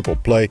 it's a triple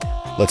play.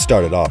 Let's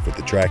start it off with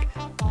the track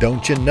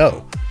Don't You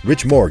Know,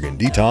 Rich Morgan,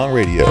 D-Tong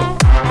Radio.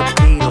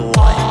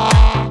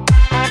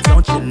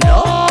 Don't you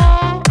know?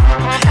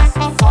 Have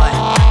some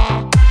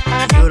fun.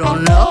 You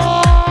don't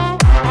know?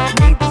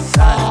 Need the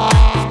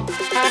sun.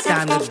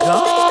 Time to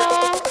go.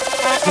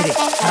 Get it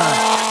done.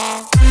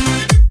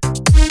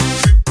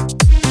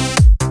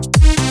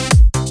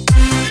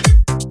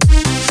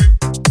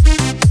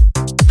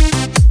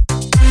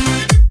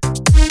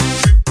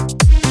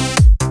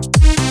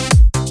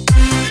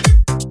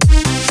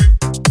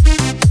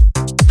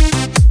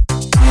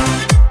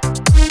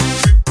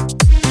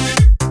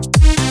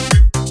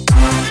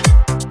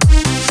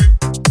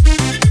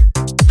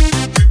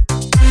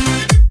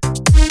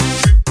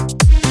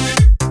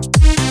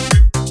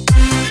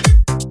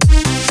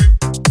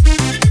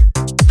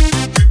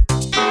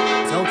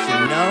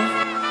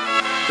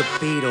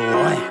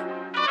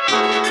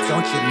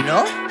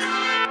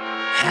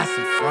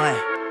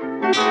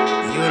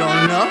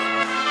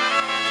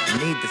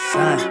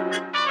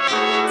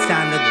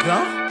 time to go.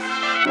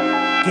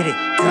 Get it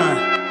done.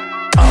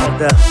 All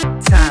the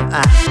time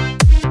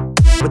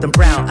with them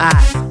brown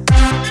eyes.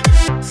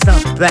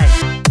 Something back.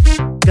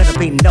 Gonna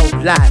be no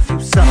lies. You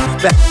something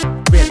special.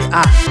 Really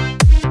are.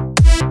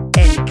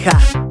 Any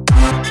cop.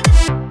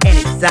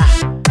 Any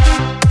side.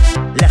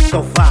 Let's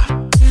go far.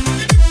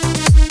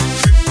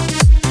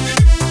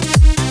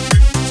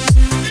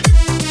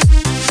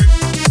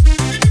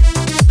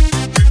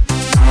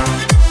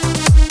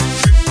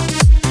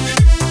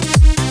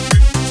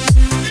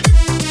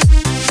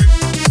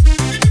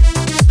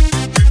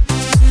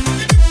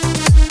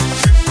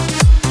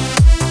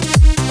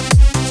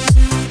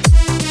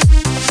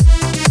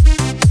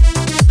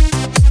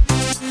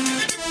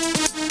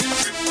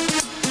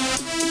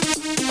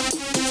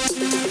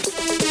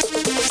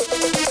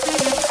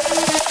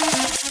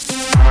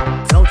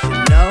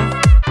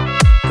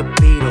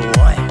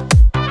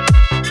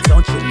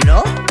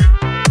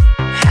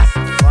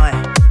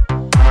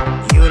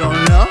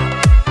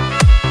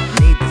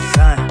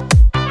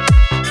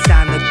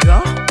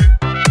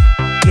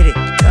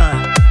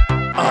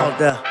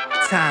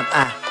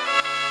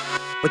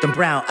 With them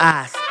brown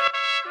eyes,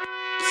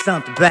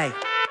 something babe.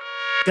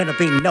 Gonna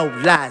be no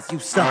lies. You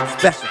something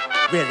special,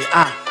 really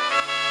are.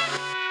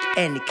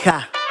 Any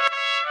car,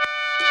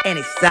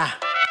 any style.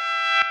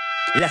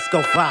 Let's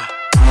go far.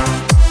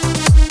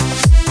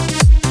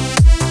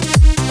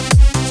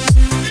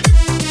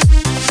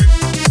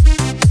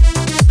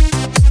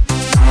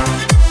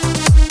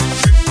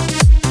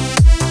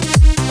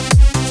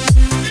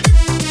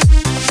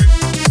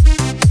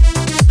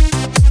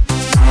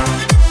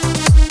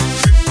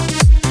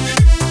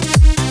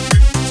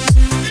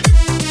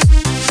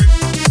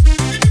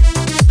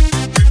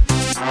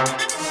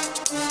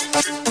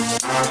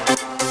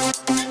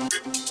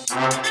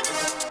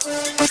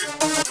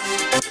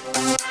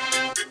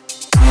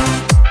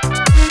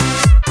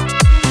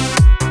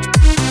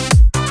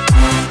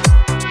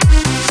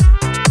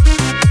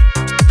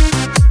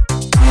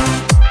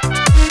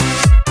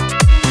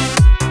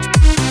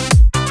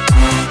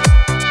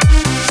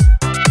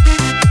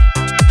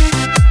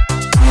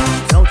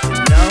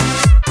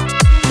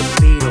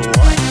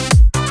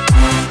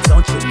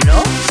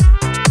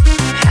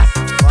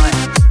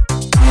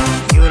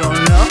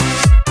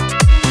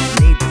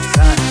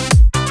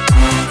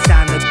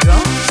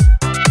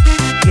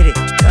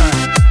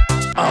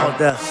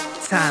 The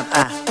time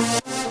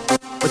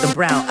with them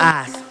brown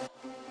eyes,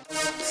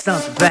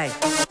 something babe.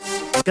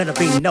 Gonna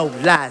be no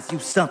lies. You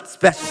something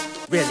special,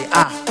 really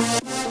are.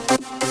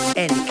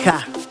 Any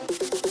car,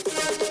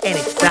 any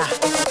style.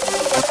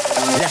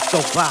 Let's go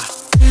far.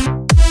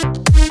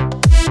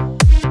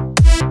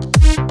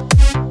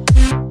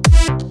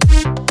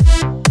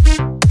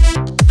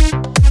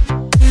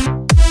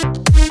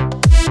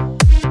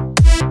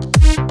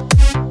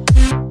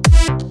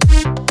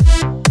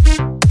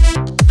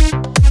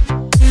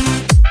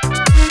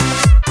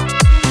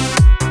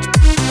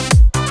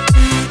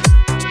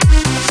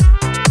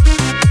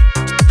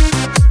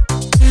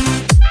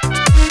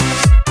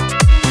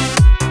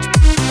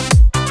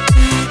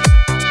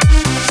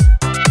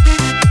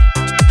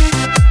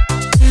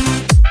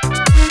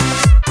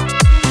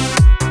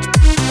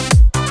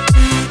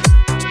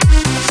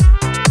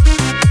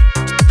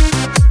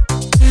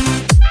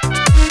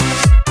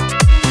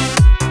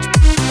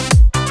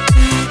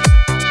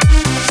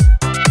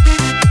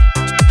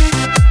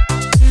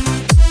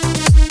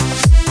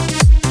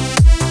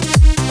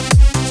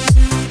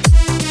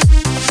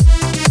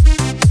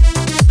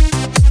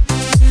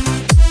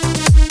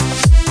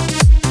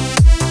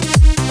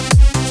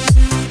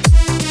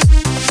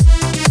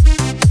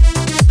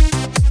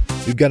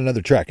 We've got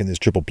another track in this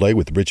triple play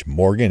with Rich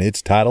Morgan.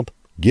 It's titled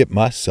Get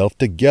Myself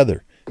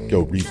Together.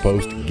 Go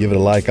repost, give it a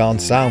like on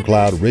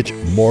SoundCloud. Rich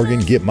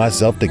Morgan, Get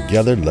Myself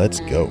Together. Let's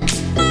go.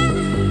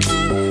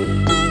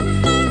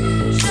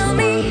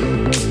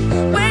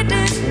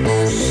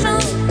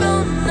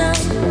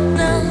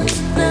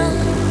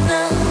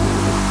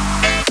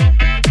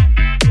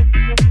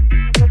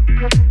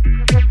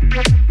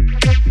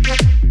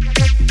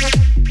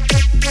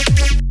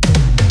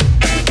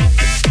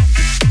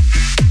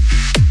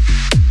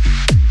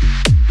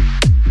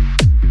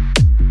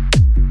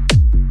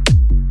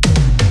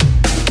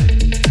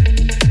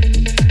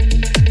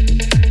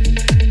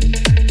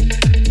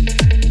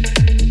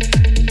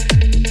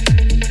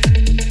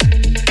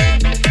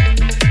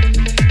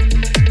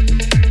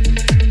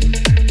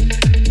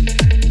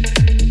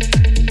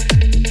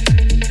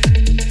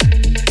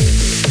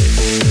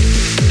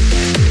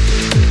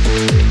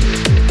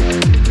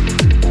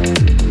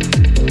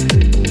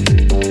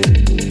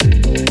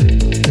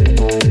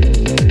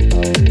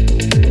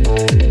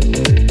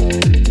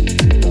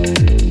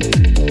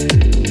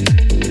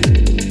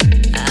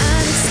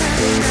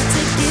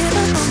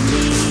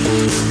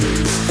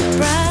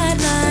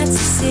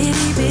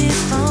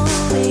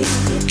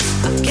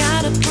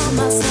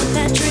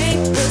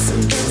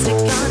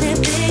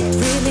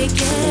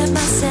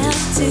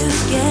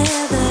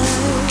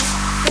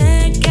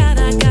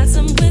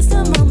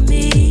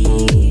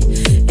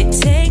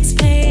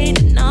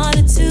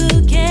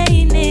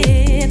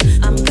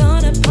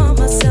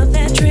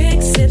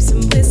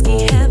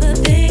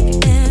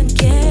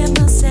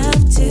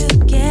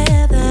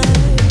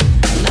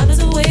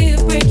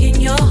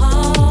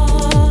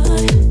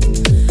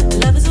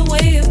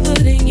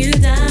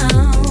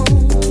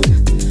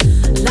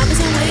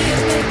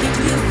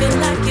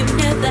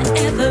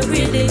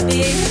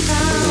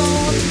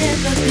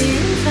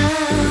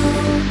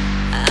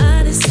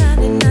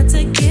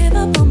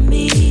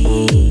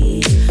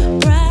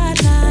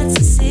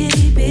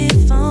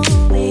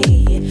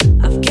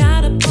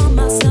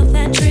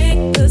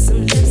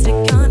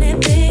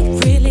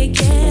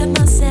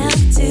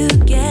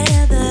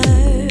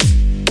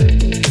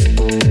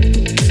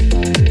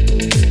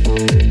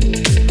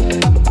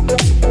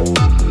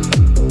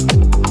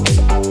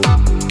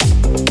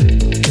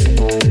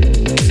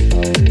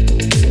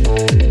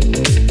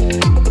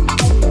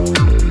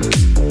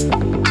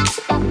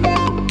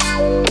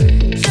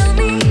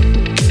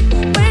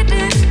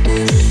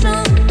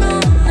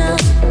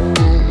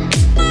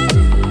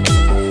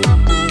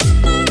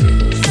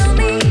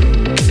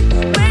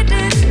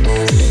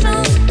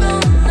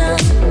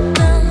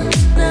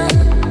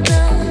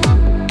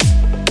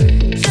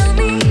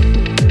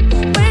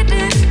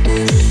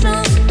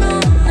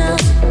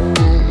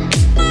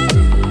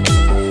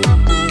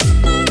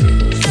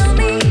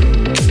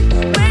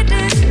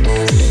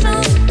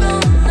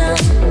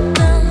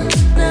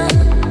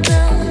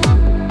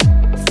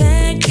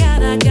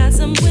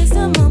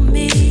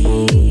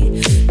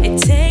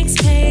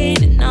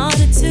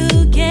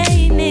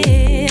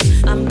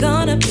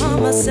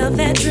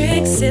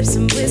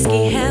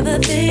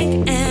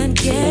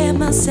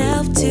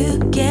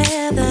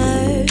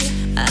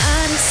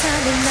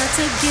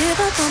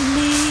 on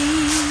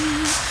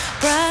me.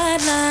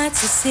 Bright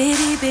lights, the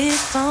city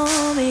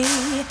before me.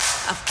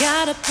 I've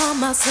gotta pour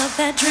myself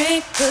that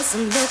drink, put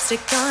some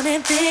lipstick on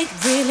and think,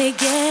 really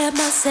get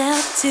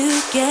myself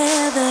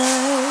together.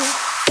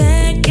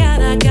 Thank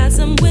God I got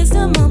some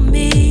wisdom on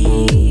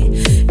me.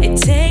 It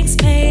takes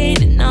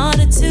pain in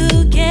order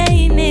to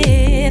gain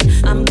it.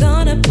 I'm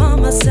gonna pour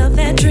myself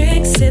that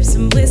drink, sip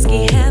some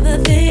whiskey, have a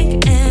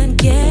think, and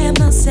get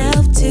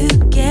myself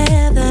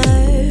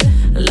together.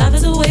 Love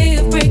is a way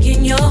of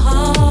breaking your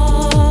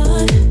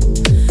heart.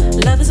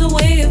 Love is a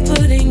way of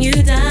putting you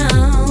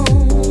down.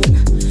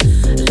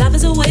 Love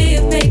is a way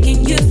of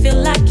making you feel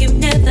like you've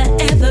never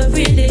ever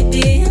really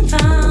been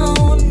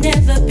found.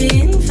 Never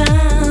been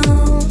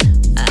found.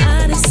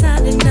 I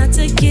decided not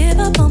to give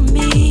up on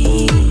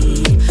me.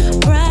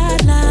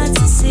 Bright lights,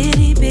 the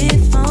city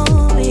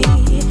before me.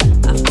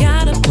 I've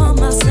gotta pour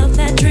myself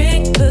that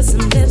drink, put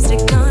some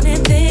lipstick on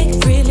and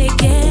think, really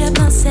get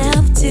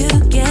myself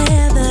together.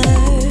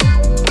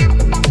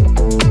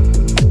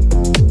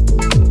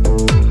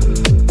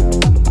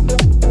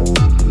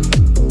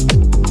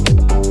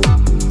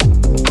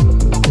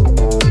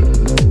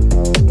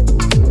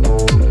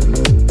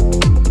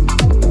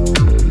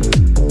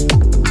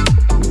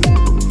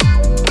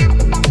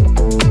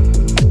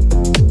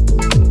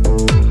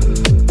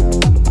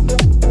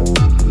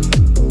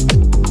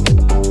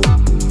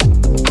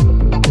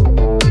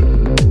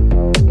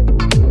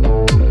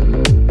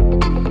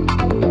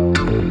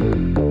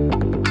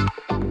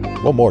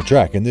 One more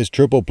track in this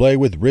triple play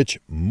with Rich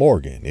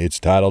Morgan. It's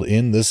titled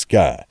In the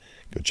Sky.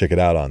 Go check it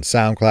out on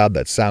SoundCloud.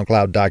 That's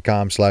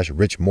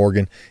soundcloud.com/Rich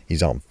Morgan.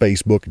 He's on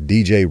Facebook,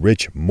 DJ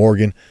Rich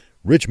Morgan.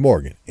 Rich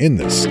Morgan, In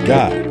the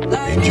Sky.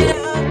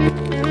 Enjoy.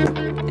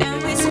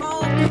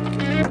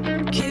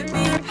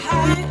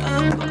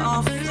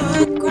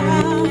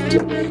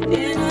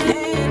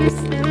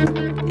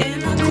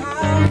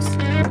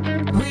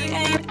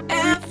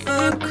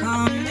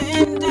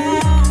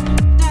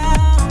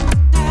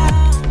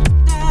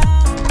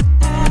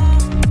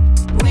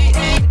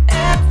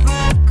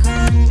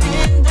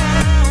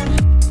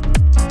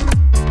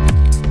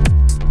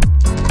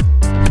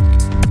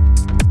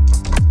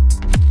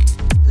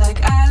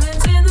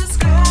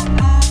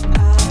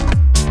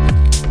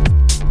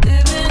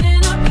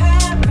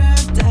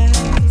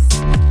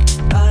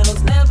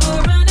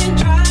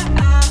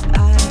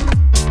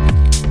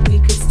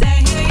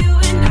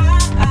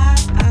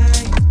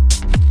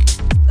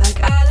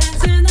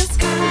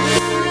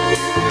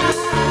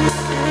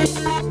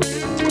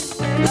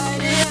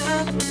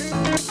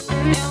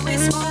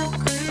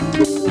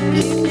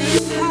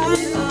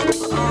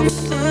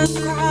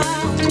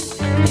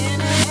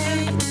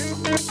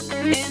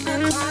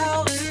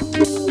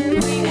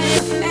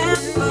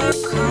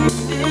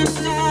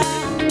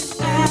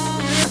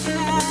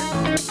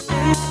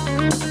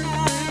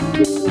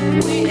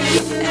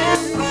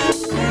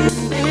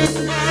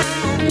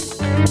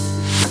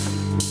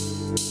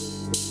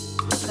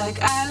 Like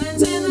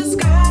islands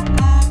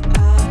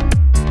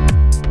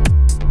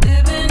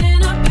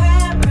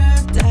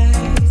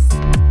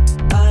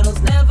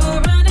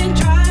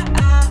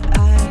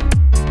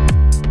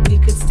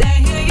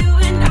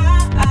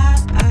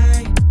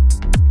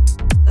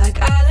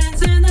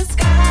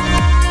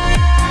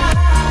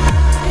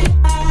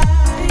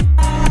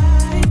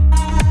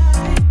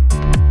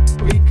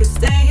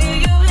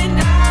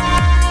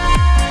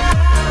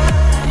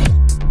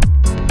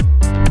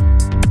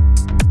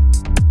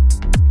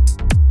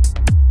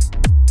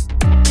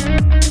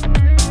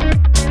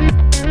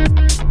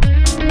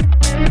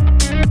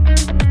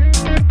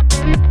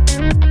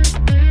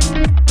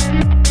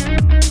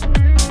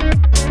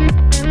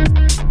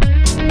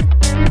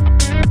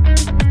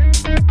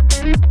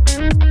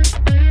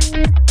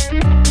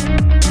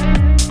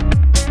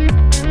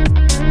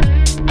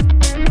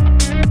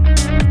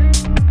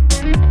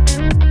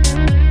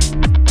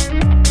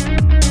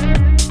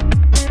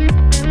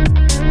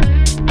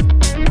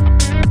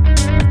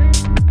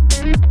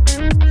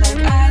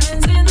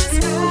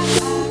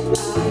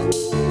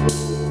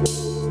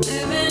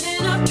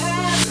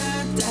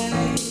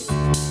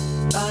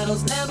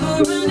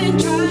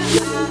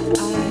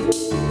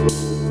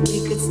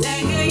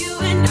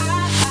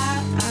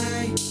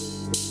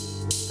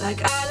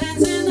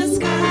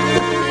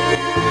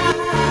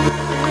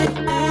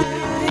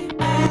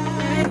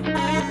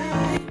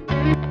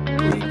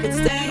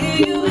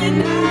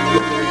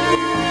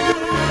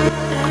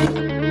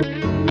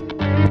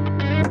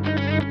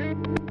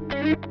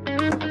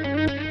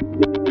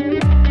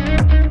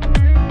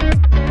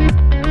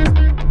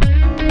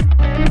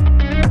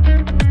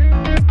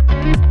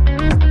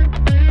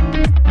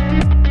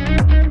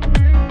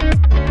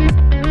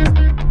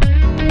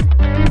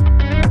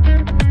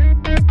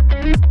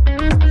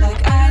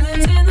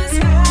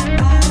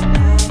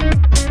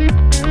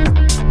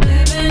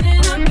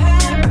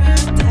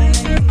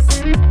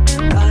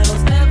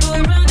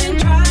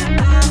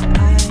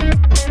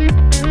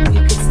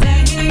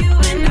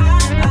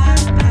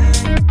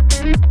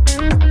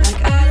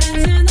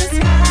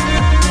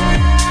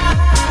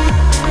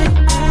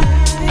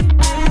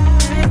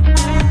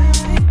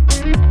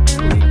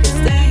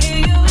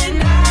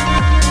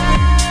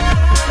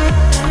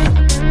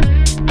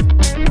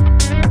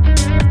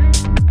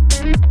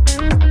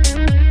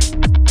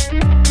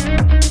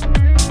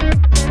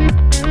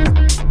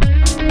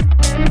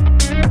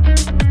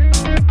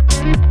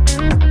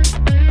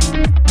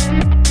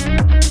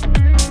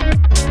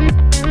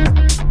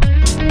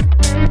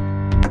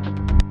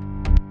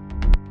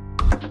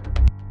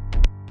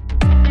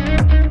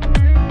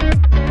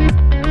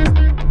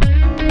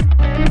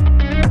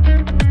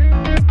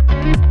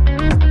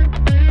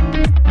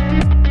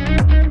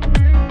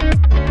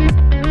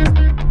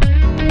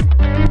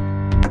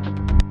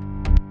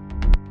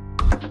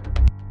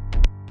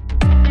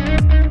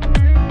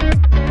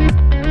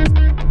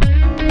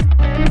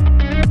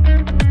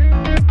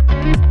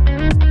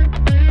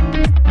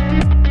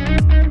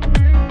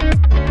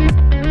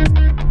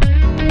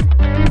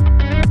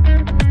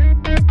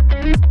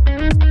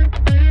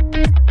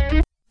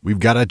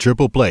got a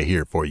triple play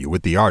here for you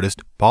with the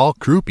artist Paul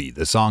Krupe.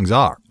 The songs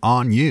are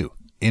On You,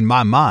 In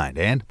My Mind,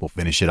 and we'll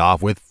finish it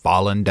off with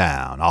Fallen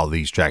Down. All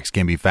these tracks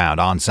can be found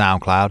on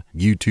SoundCloud,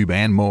 YouTube,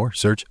 and more.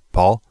 Search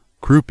Paul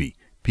Krupe,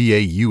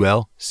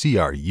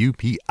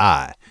 Paulcrupi.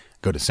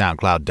 Go to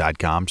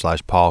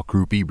soundcloud.com/Paul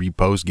Krupe,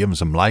 repost, give him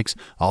some likes.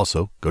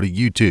 Also, go to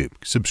YouTube,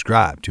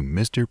 subscribe to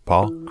Mr.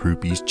 Paul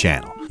Krupe's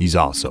channel. He's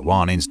also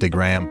on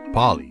Instagram,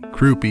 Paulie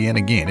Krupe, and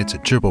again, it's a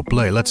triple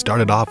play. Let's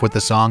start it off with the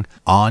song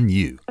On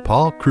You,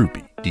 Paul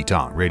Krupe,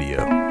 D-Tong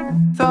Radio.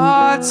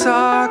 Thoughts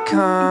are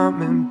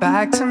coming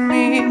back to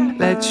me.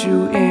 Let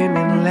you in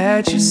and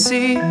let you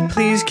see.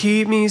 Please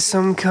keep me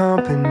some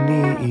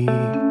company.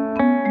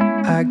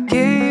 I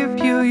gave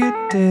you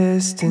your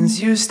distance,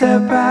 you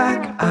step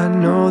back. I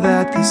know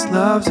that this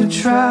love's a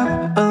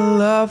trap, a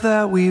love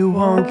that we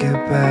won't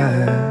get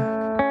back.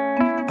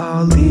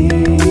 I'll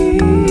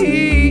leave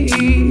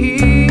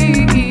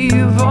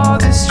all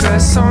this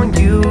stress on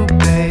you,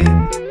 babe,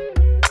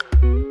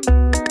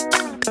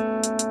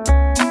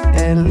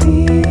 and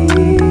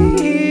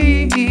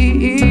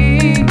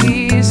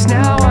least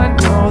now I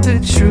know the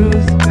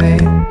truth,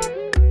 babe,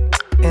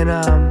 and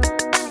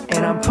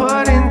I'm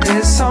putting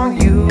this on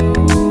you.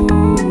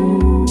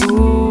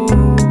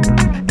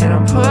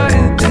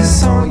 Putting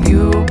this on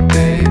you,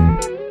 babe.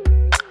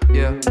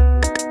 Yeah.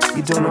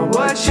 You don't know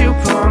what you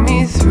put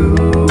me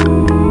through.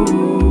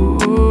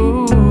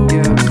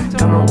 Yeah.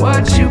 Don't know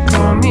what you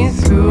put me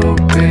through,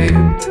 babe.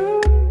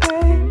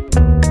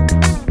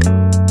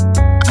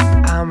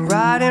 I'm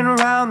riding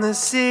around the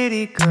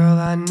city, girl.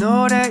 I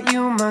know that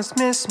you must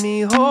miss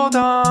me. Hold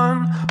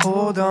on,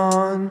 hold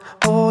on,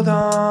 hold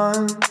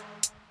on.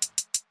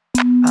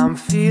 I'm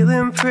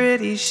feeling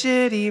pretty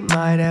shitty.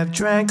 Might have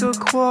drank a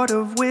quart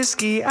of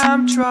whiskey.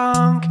 I'm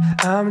drunk,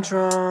 I'm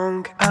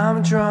drunk,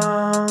 I'm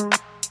drunk.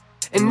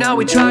 And now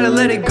we try to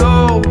let it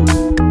go.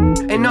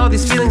 And all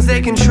these feelings, they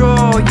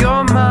control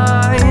your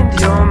mind,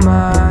 your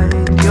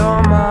mind,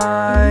 your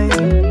mind.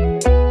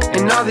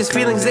 And all these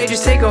feelings, they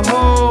just take a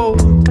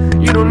hold.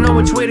 You don't know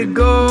which way to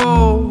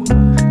go.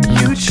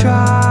 You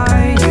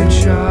try, you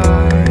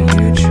try,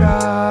 you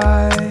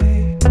try.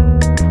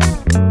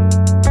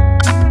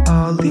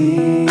 I'll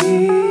leave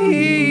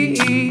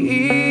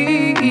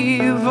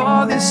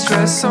all this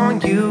stress on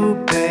you,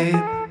 babe,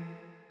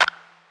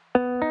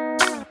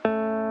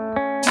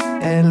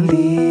 and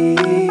least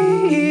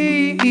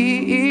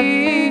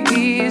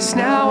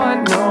now I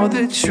know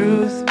the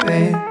truth,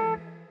 babe,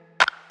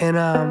 and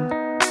I'm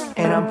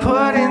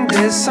putting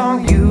this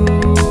on you,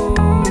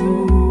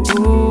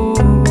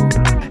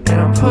 and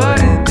I'm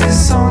putting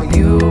this on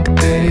you,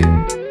 babe.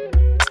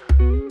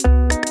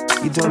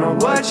 You don't know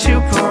what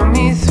you put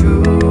me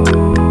through.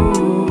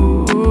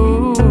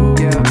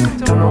 Yeah,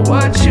 don't know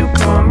what you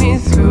put me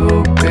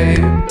through,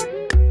 babe.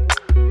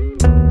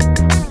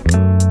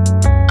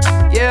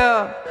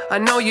 Yeah, I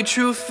know your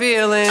true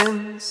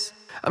feelings.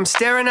 I'm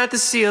staring at the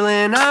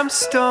ceiling. I'm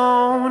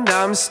stoned,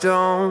 I'm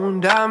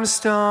stoned, I'm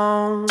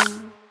stoned.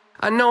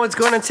 I know it's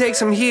gonna take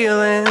some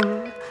healing,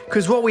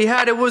 'cause what we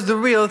had, it was the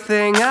real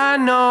thing. I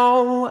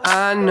know,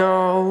 I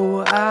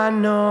know, I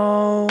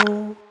know.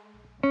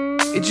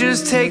 It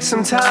just takes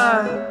some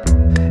time.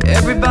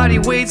 Everybody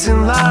waits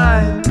in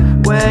line.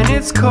 When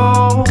it's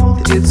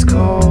cold, it's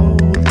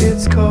cold,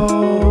 it's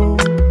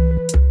cold.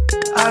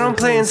 I don't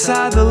play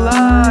inside the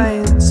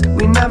lines.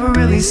 We never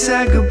really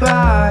said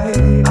goodbye.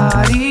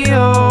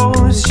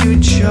 Adios, you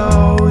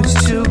chose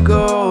to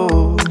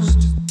ghost.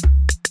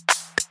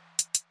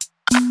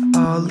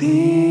 I'll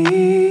leave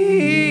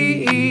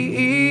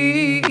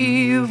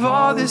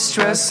all this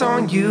stress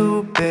on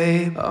you,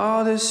 babe.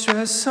 All this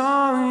stress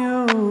on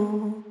you.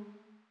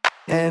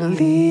 At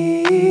least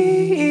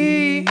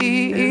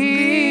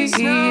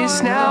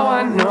now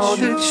I know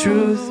the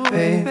truth,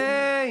 babe.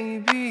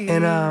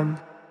 And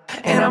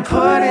I'm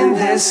putting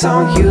this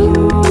on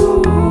you.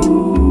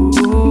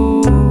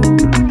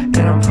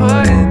 And I'm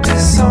putting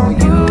this on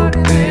you,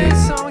 babe.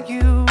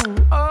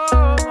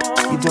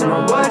 You don't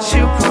know what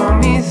you put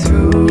me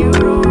through. You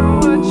don't know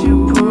what you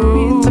put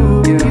me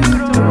through. You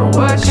don't know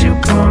what you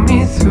put me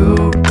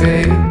through,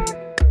 babe.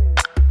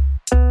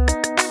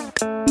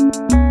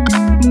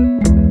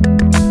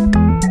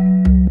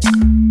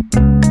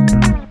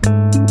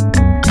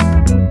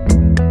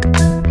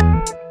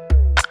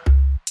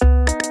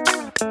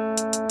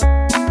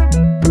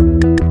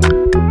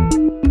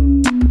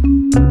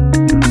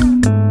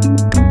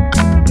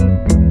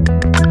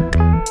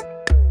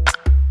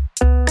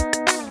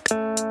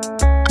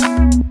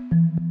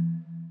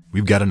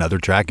 We've got another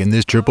track in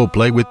this triple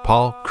play with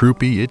Paul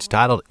Krupe. It's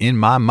titled In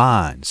My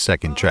Mind,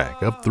 second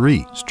track of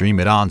 3. Stream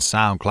it on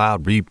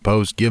SoundCloud,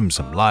 repost, give him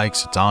some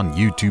likes. It's on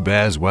YouTube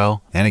as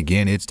well. And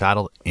again, it's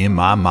titled In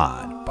My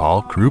Mind.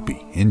 Paul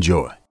Krupe.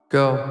 Enjoy.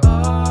 Go.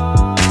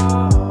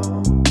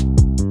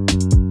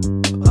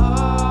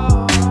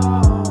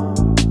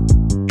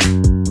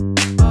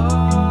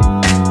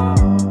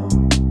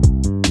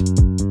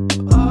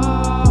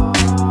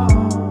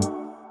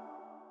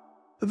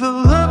 The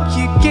look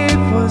you gave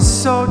was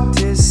so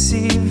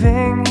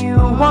deceiving. You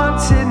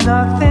wanted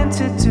nothing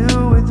to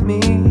do with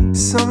me.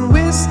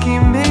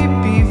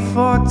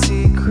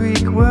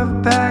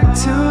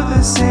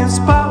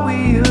 we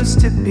used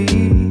to be.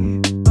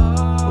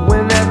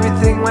 When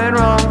everything went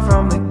wrong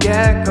from the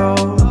get-go.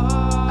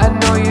 I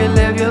know you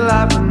live your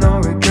life with no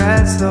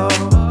regrets though.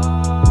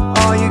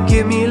 All you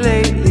give me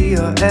lately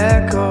are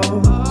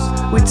echoes.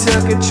 We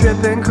took a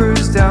trip and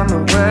cruised down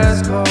the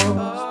West Coast.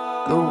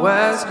 The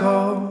West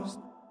Coast.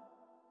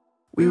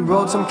 We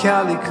rolled some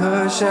Cali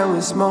Kush and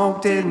we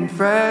smoked it in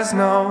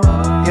Fresno.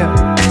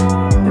 Yeah.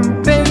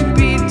 And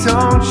baby,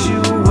 don't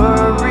you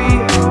worry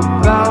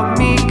about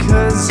me,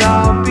 'cause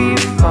I'll be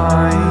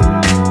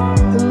fine.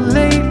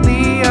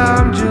 Lately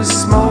I'm just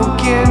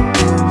smoking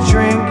and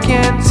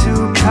drinking to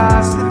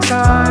pass the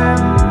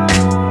time.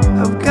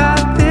 I've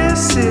got this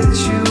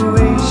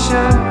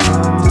situation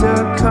under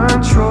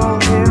control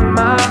in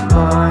my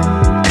mind.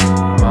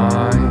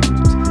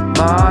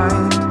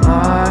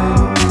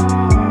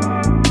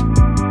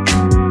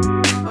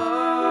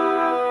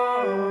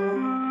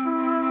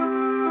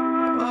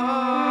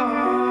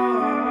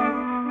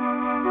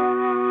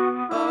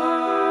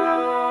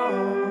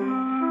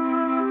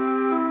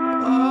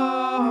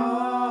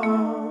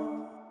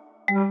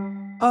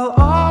 I'll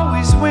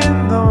always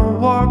win the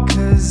war,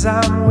 'cause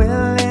I'm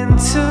willing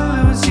to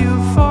lose you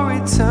for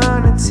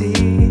eternity.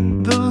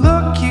 The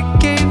look you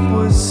gave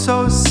was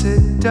so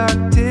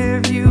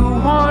seductive. You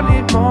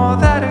wanted more,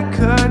 that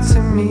occurred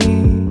to me.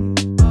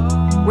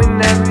 When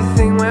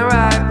everything went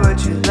right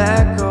but you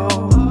let go.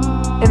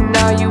 And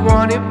now you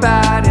want it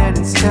bad and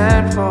it's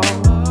tenfold.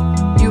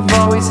 You've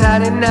always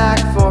had a knack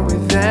for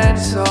revenge,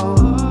 so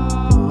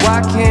why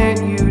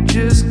can't you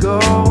just go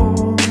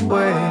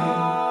away?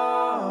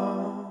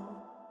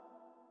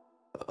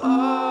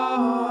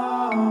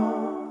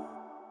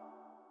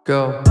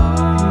 Go.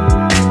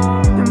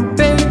 And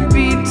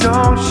baby,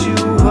 don't you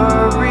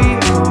worry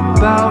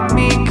about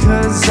me,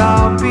 'cause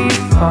I'll be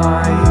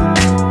fine.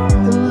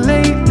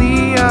 Lately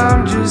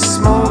I'm just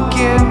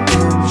smoking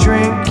and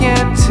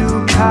drinking to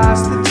pass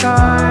the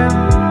time.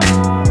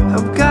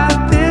 I've got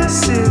this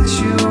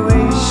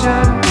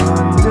situation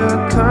under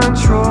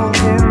control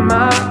in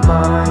my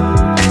mind.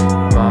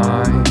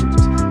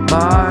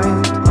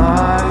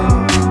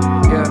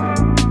 Yeah.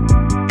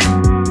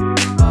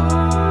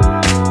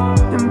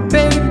 And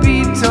baby,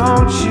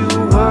 don't you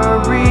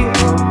worry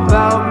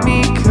about me,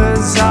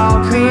 'cause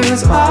I'll be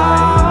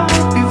fine.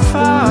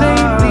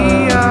 Lately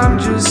I'm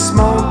just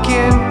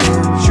smoking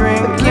and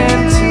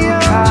drinking to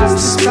pass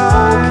the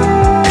time.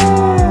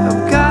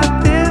 I've got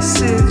this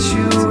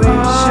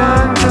situation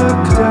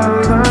under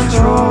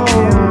control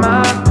in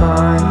my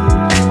mind.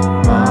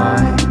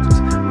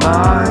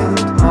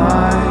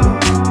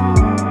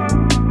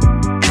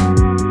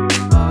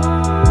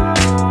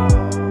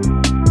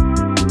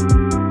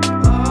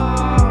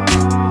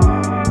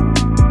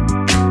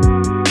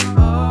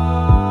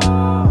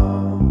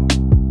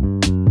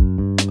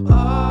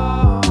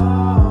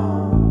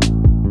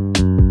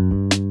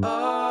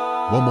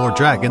 One more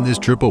track in this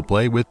triple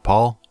play with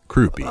Paul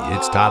Crupi.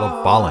 It's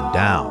titled Fallen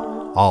Down.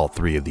 All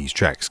three of these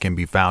tracks can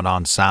be found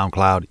on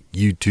SoundCloud,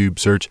 YouTube.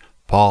 Search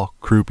Paul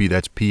Crupi,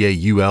 that's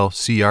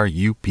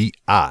Paulcrupi.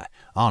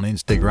 On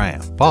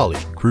Instagram,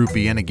 Paulie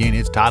Crupi, and again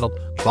it's titled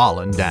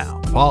Fallen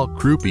Down. Paul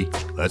Crupi,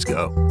 let's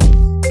go.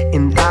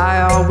 And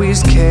I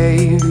always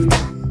cave.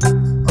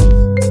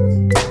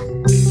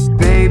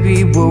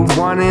 Baby, we're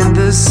one and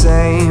the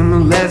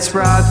same. Let's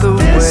ride the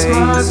waves. This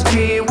must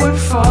be what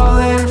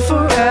falling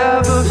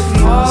forever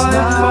feels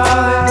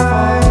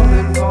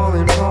like.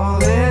 Falling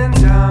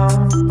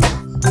down.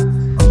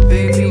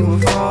 Baby, we're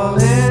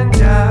falling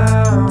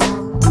down.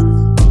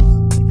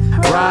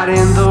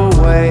 Riding the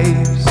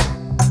waves.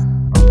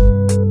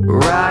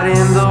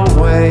 Riding the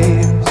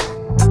waves.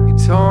 You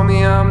told me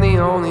I'm the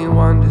only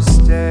one to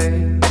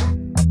stay.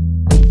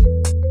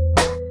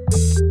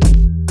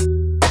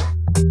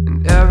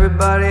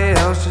 Everybody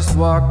else just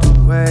walked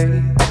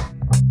away.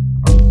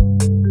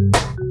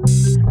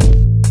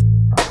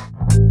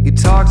 You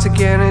talked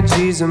again,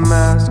 energies a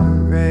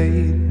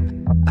masquerade.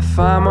 I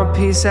find my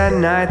peace at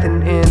night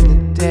and in the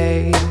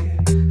day.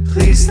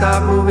 Please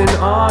stop moving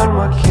on,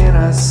 what can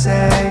I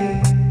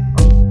say?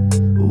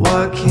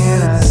 What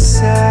can I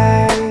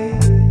say?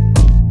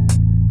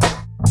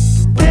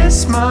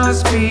 This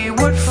must be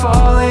what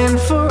falling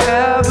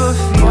forever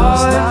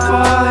feels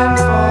like.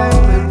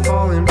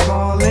 Falling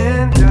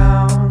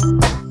down.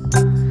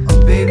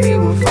 Baby,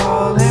 we're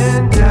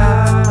falling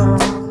down.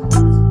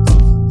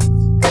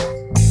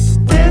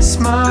 This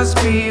must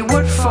be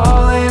what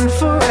falling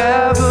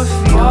forever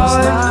feels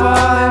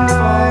like.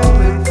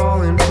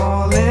 Falling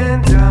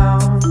down.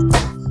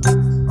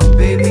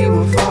 Baby,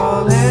 we're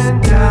falling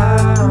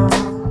down.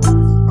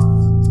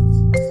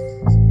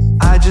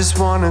 I just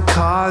wanna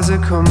cause a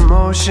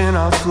commotion.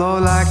 I'll flow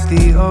like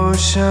the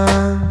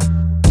ocean.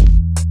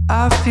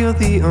 I feel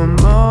the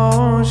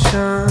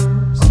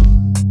emotions.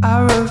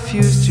 I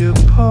refused your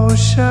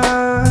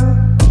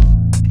potion.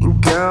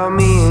 And girl,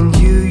 me and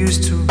you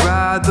used to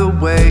ride the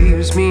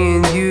waves. Me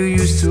and you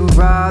used to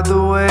ride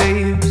the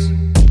waves.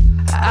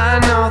 I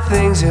know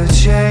things have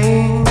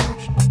changed.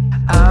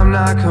 I'm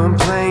not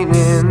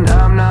complaining,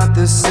 I'm not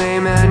the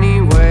same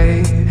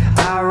anyway.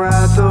 I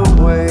ride the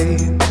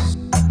waves.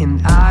 And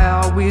I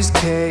always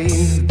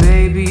cave.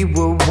 Baby,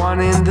 we're one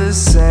and the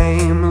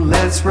same.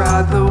 Let's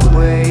ride the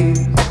wave,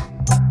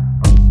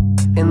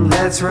 and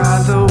let's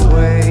ride the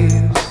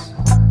waves.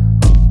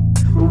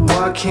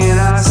 What can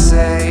I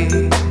say?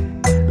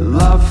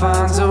 Love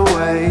finds a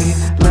way.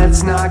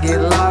 Let's not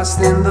get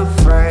lost in the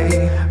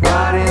fray.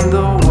 Riding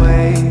the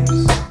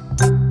waves,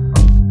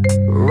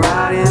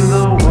 riding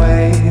the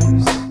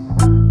waves.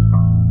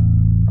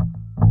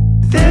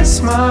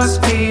 This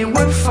must be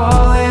what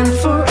falling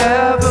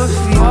forever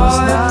feels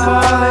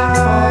like.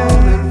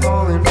 Falling,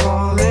 falling,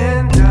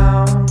 falling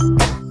down.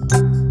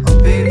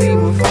 Baby,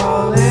 we're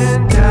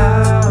falling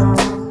down.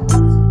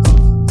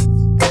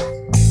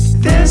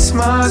 This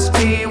must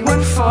be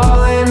what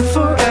falling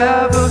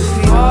forever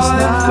feels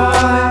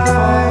like.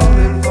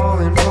 Falling,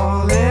 falling,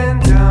 falling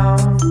down.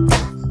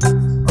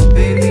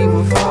 Baby,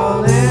 we're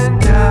falling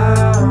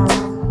down.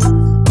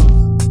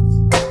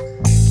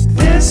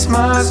 This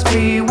must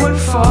be what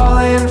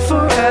falling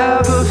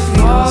forever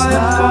feels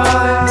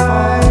like.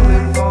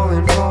 Falling,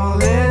 falling,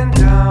 falling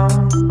down.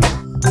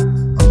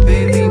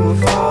 Baby, we're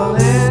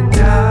falling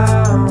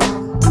down.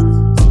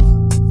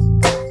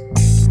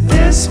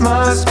 This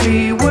must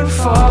be what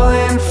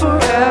falling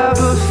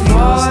forever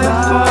feels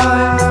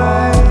like.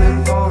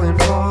 Falling, falling,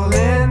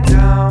 falling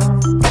down.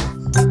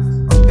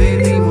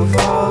 Baby, we're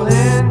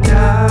falling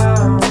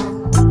down.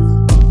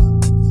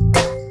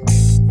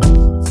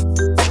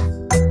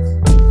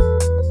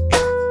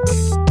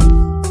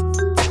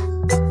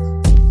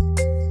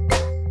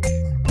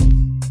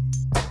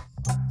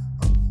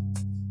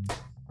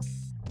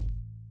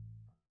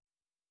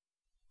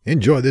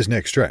 Enjoy this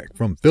next track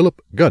from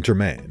Philip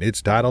Gunterman.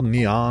 It's titled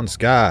Neon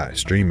Sky.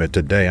 Stream it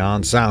today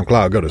on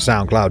SoundCloud. Go to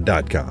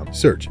soundcloud.com.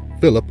 Search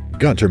Philip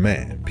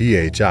Gunterman.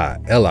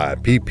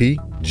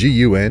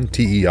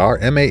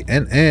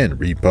 PHILIPPGUNTERMANN.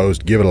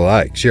 Repost, give it a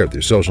like, share it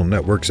through social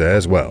networks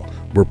as well.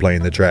 We're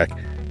playing the track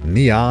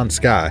Neon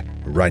Sky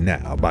right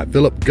now by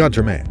Philip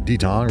Gunterman,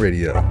 Detong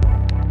Radio.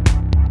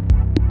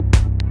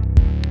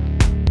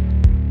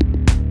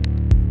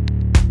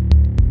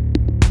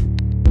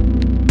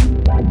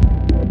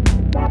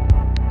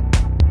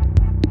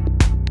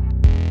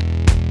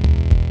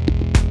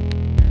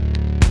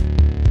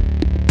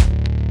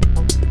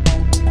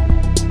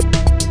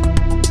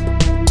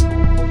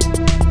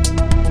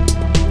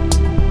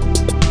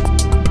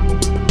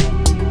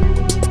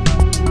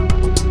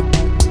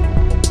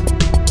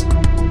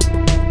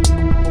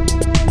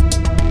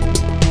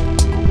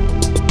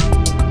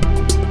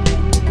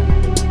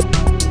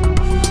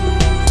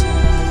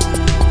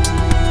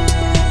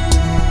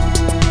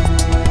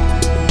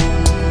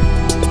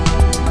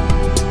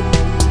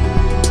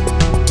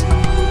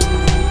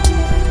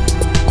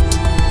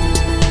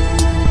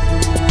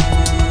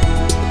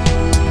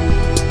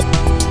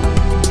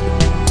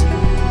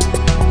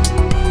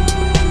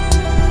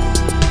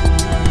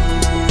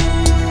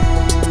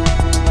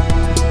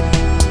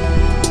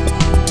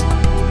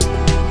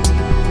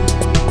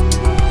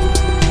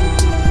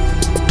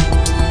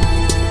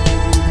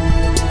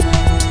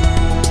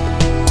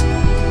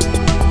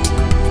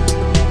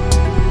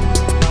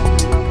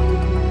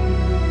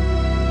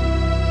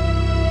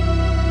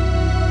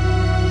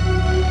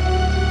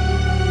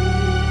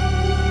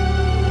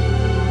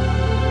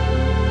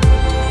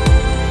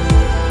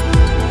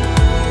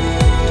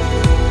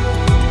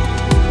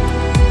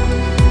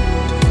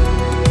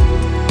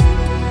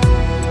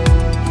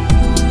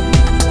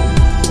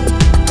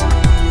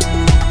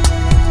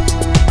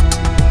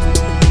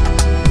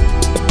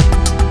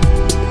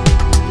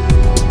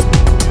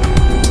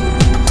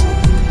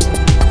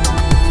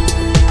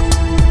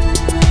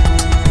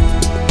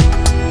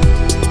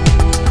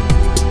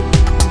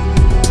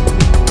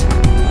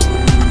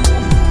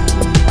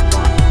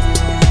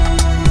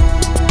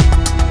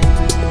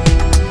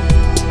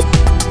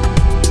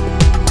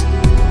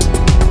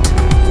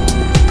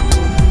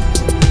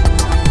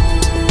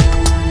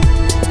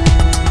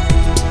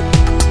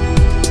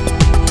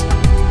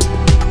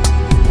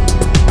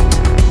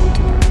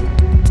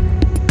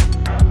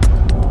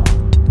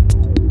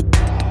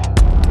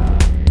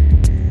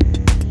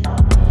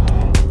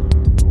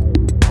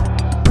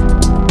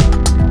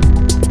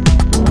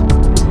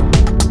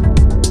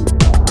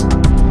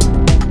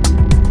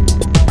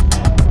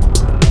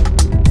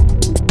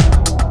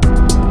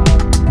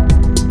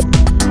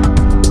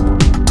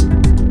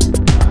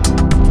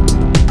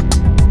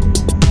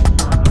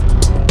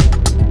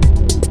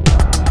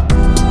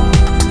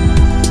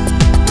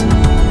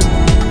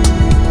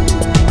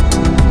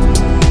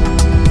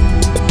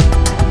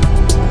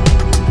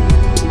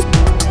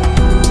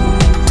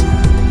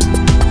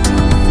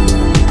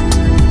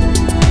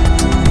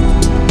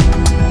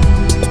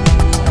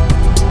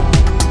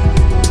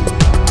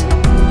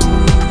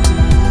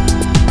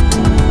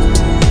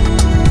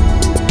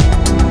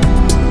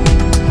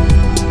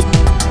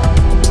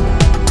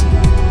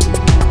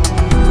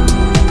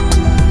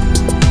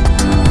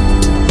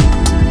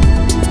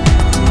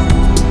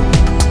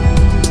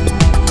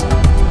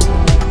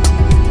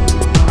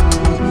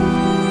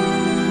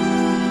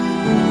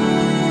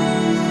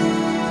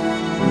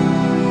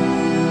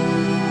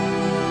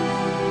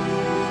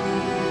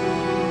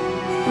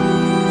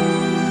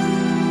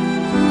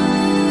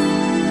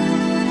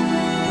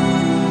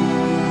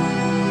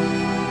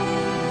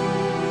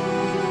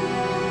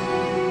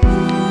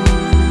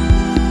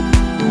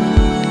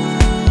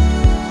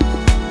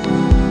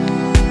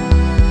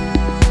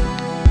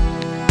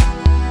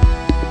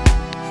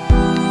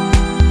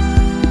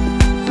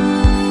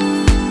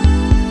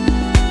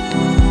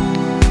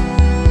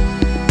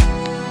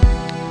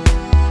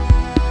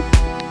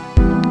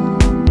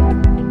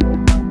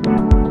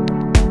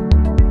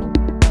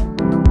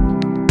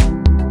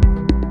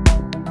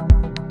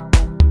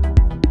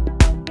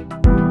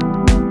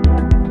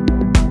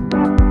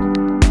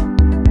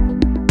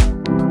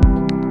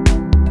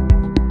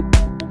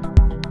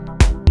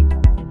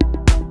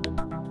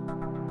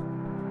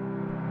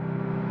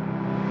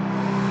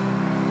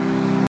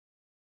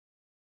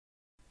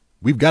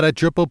 We've got a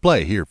triple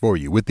play here for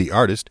you with the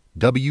artist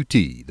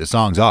WT. The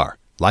songs are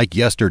Like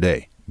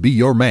Yesterday, Be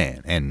Your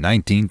Man, and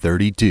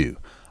 1932.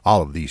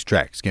 All of these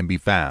tracks can be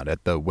found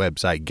at the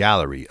website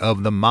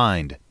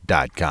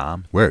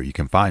galleryofthemind.com, where you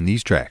can find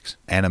these tracks,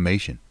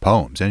 animation,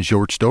 poems, and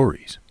short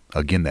stories.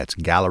 Again, that's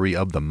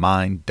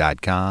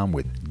galleryofthemind.com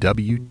with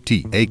WT,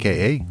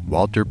 aka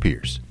Walter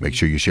Pierce. Make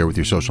sure you share with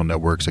your social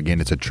networks.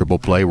 Again, it's a triple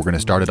play. We're going to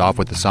start it off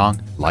with the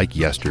song Like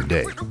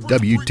Yesterday.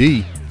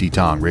 WT,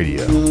 D-Tong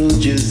Radio.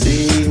 Would you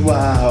see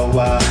wow,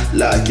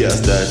 like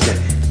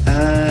yesterday?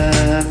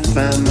 I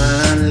found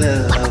my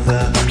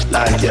lover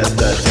like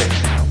yesterday.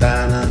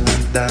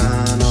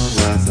 McDonald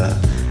was a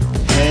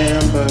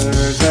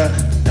hamburger.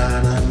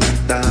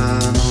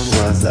 McDonald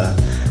was a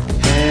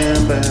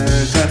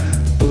hamburger.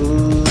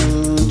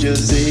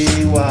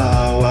 Juicy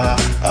Wawa,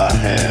 a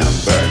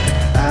hamburger.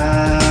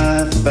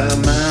 I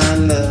found my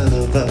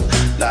lover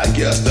like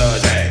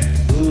yesterday.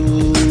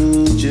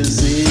 Ooh,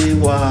 Juicy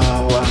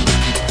Wawa.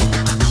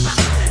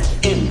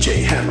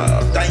 MJ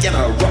Hammer,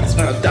 Diana Ross,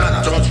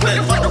 Madonna, George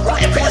Clinton,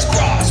 Ryan Pass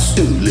Cross.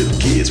 Two little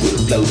kids with a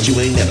float you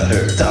ain't never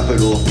heard. Top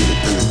it off, you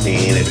can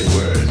understand every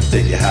word.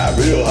 Take it high,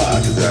 real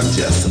high, cause I'm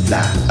just a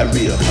fly. A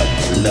real hug,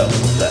 love,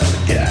 love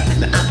guy.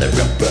 Now I'm the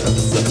real brother for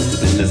something to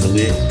be messing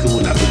with. Cool,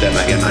 when I put that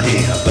mic in my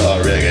hand, I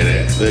start rigging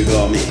it. They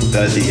call me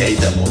the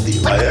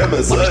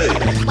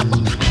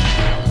D-A-double-D-Y-M-S-A.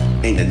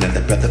 Ain't another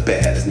brother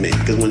bad as me.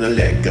 Cause when I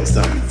let go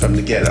something from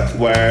the ghetto,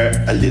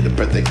 word, a little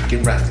brother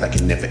can rock like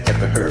you never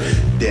ever heard.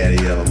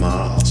 Daddy of them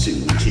all,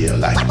 shoot and kill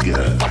like a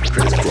gun.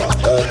 Chris Cross.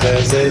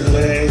 There's a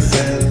place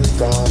in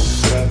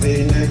France where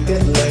the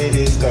naked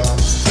ladies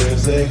dance.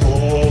 There's a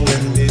hole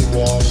in the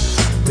wall.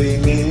 We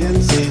mean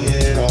and see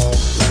it all.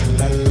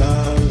 La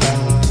la la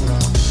la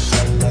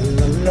la la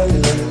la la la la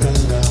la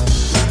la.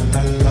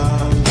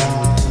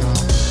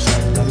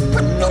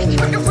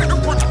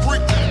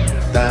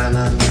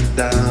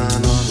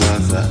 McDonald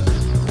was a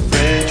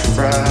French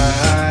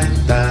fry.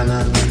 Donna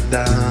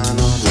McDonald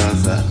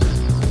was a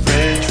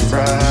French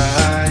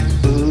fry.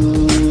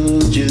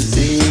 Ooh,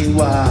 juicy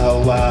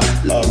Wawa,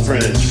 love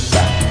French fry.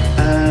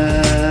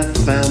 I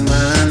found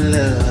my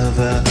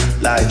lover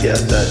like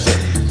yesterday.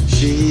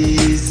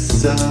 She's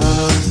so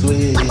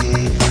sweet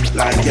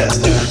like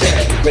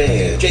yesterday.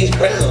 Red, James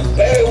Brown,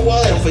 very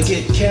well. Don't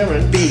forget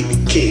Karen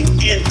B.B. King.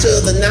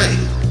 Into the night.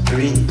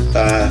 3,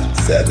 5,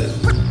 7.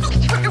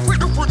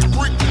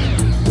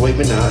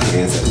 Waving our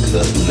hands at the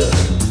club, look.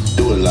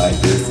 Do it like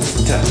this, it's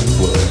the time it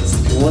was.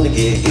 If you wanna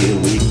get here,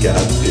 we got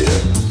a pill.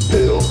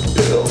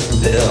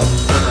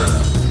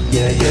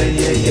 Yeah, yeah,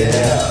 yeah,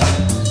 yeah.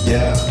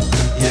 Yeah,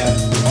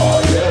 yeah,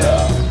 oh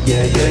yeah.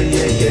 Yeah, yeah,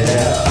 yeah,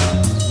 yeah.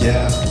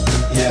 Yeah,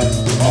 yeah,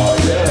 oh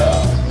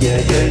yeah. Yeah,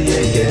 yeah,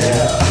 yeah,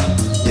 yeah.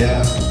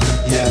 Yeah,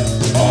 yeah,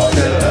 oh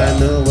yeah. I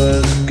know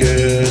a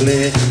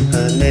girlie,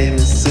 her name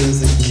is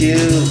Susie Q.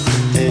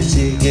 And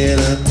she get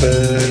up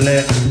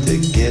early to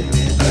get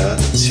me up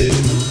too.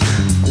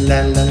 La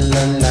la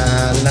la la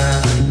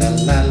la la la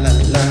la la la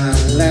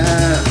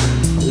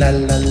la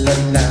la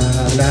la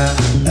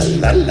la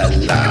la la la.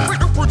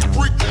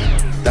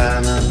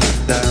 Donna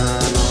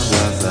McDonald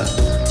was a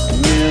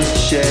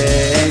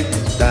milkshake.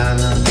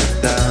 Donna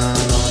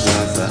McDonald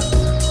was a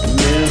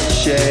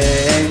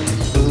milkshake.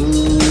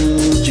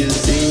 Ooh,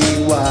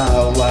 juicy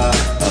Wawa, a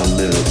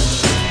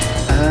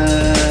milkshake.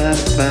 I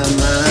found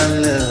my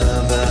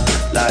lover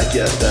like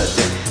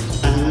yesterday.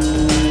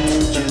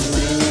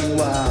 Juicy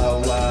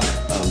Wawa, a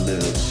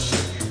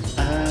milkshake. I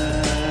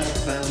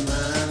found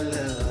my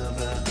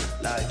lover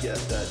like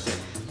yesterday.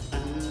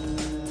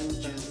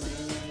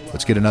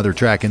 Let's get another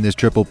track in this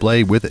triple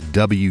play with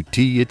WT.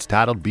 It's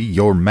titled Be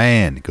Your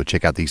Man. Go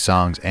check out these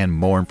songs and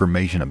more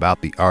information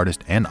about the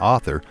artist and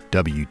author,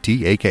 WT,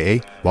 aka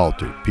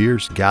Walter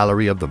Pierce,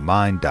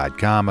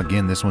 galleryofthemind.com.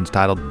 Again, this one's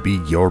titled Be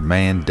Your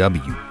Man,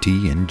 WT.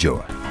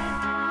 Enjoy.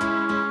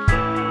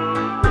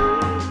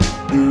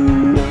 You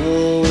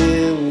know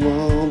it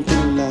won't be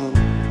long,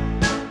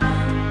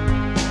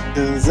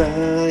 'cause I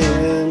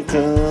am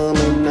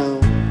coming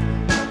on,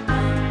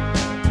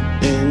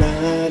 and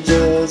I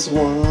just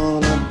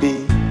wanna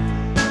be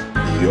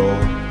your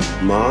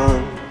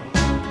mom.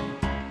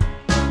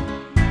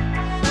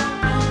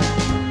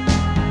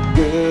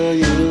 Girl,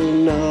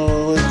 you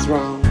know it's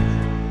wrong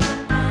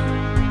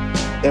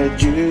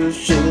that you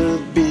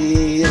should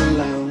be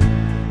alone,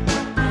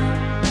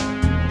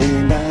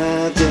 and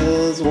I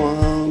just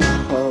wanna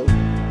hold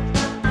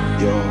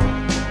your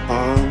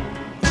arm.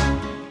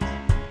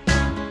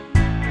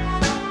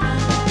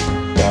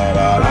 Da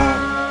da da.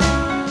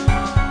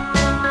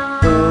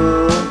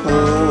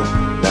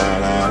 Da da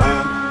da.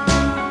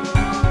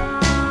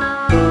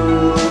 Da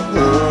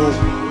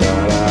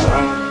da da.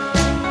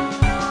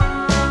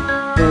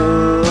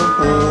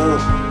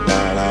 Da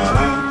da da.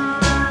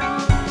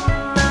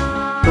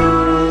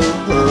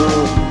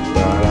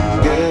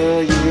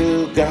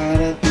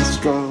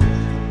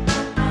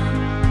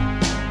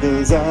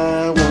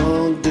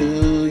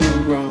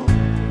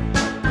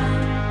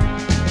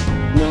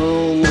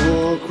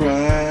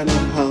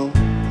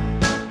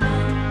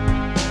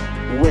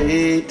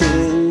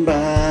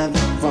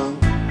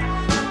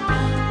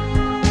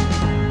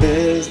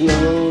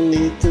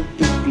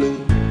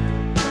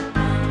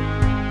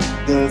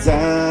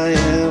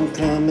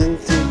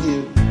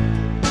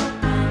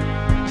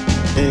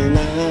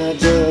 I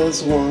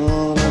just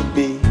wanna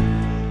be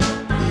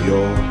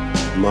your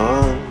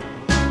mom.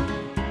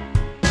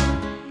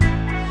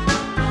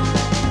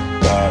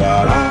 Da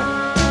da da.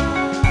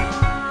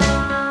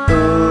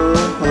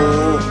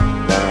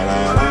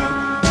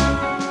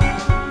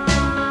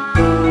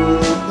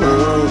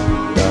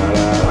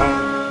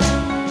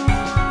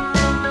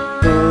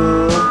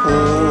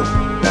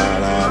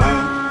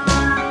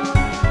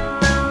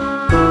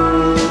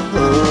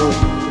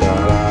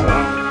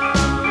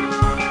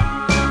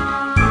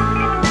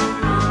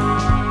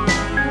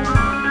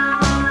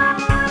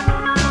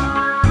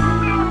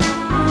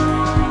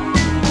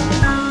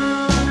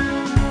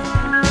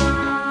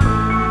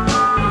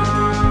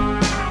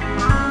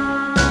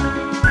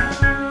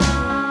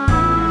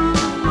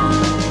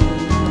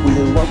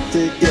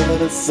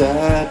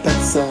 Side by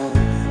side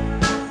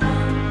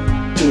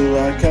to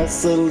our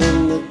castle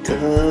in the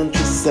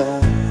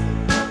countryside,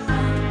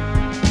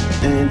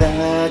 and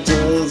I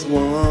just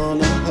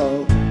wanna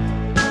hold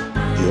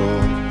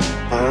your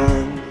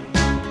hand.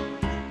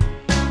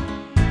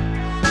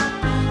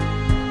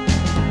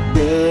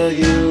 Girl,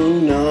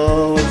 you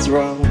know it's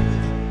wrong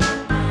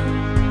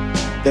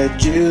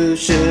that you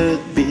should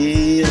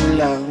be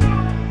alone,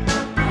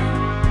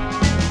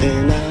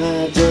 and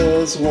I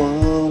just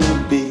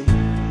wanna be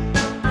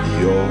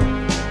your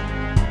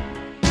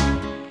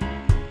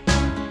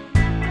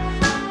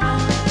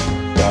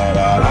da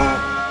da da.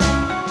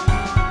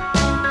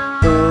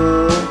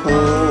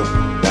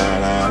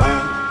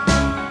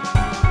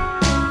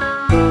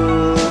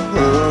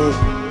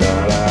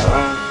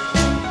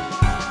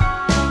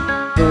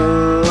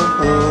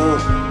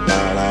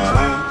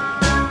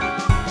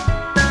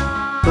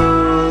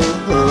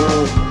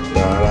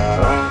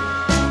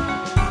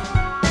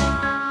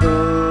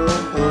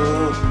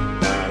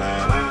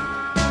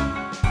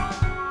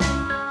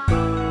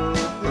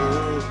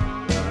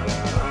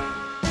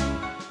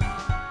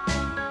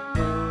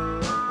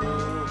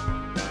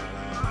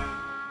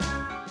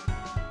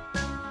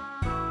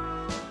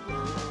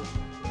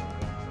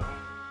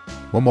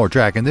 One more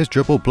track in this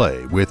triple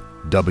play with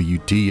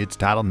WT. It's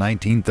titled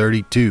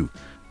 1932.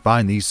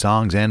 Find these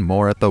songs and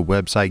more at the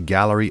website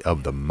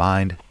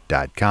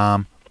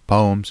galleryofthemind.com.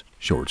 Poems,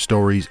 short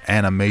stories,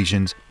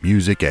 animations,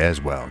 music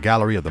as well.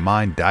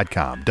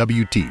 galleryofthemind.com.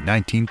 WT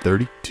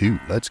 1932.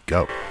 Let's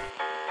go.